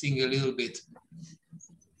clarifies things a little bit.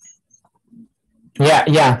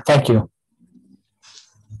 Yeah, thank you.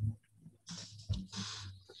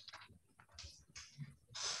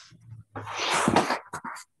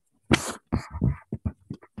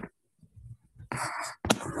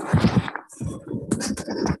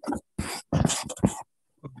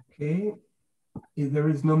 Okay, if there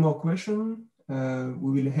is no more question,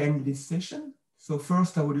 we will end this session. So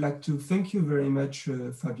first, I would like to thank you very much,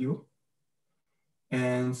 Fabio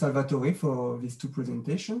and Salvatore, for these two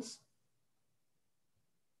presentations.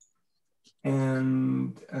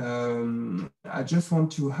 And I just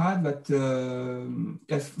want to add that,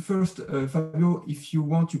 yes, first, Fabio, if you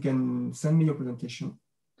want, you can send me your presentation.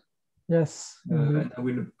 Yes. And I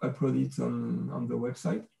will upload it on the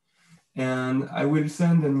website. And I will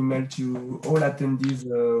send an email to all attendees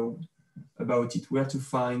about it, where to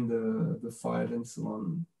find the file and so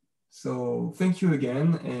on. So thank you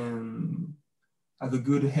again, and have a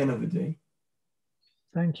good end of the day.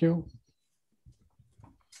 Thank you.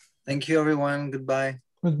 Thank you, everyone. Goodbye.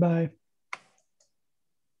 Goodbye.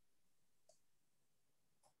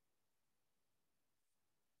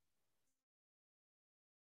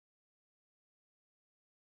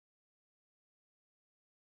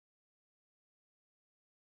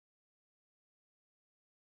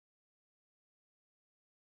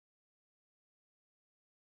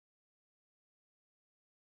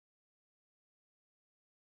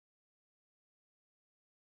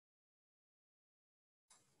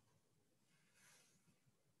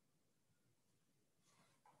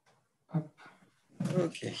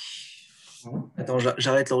 Ok. Bon. Attends,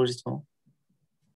 j'arrête l'enregistrement.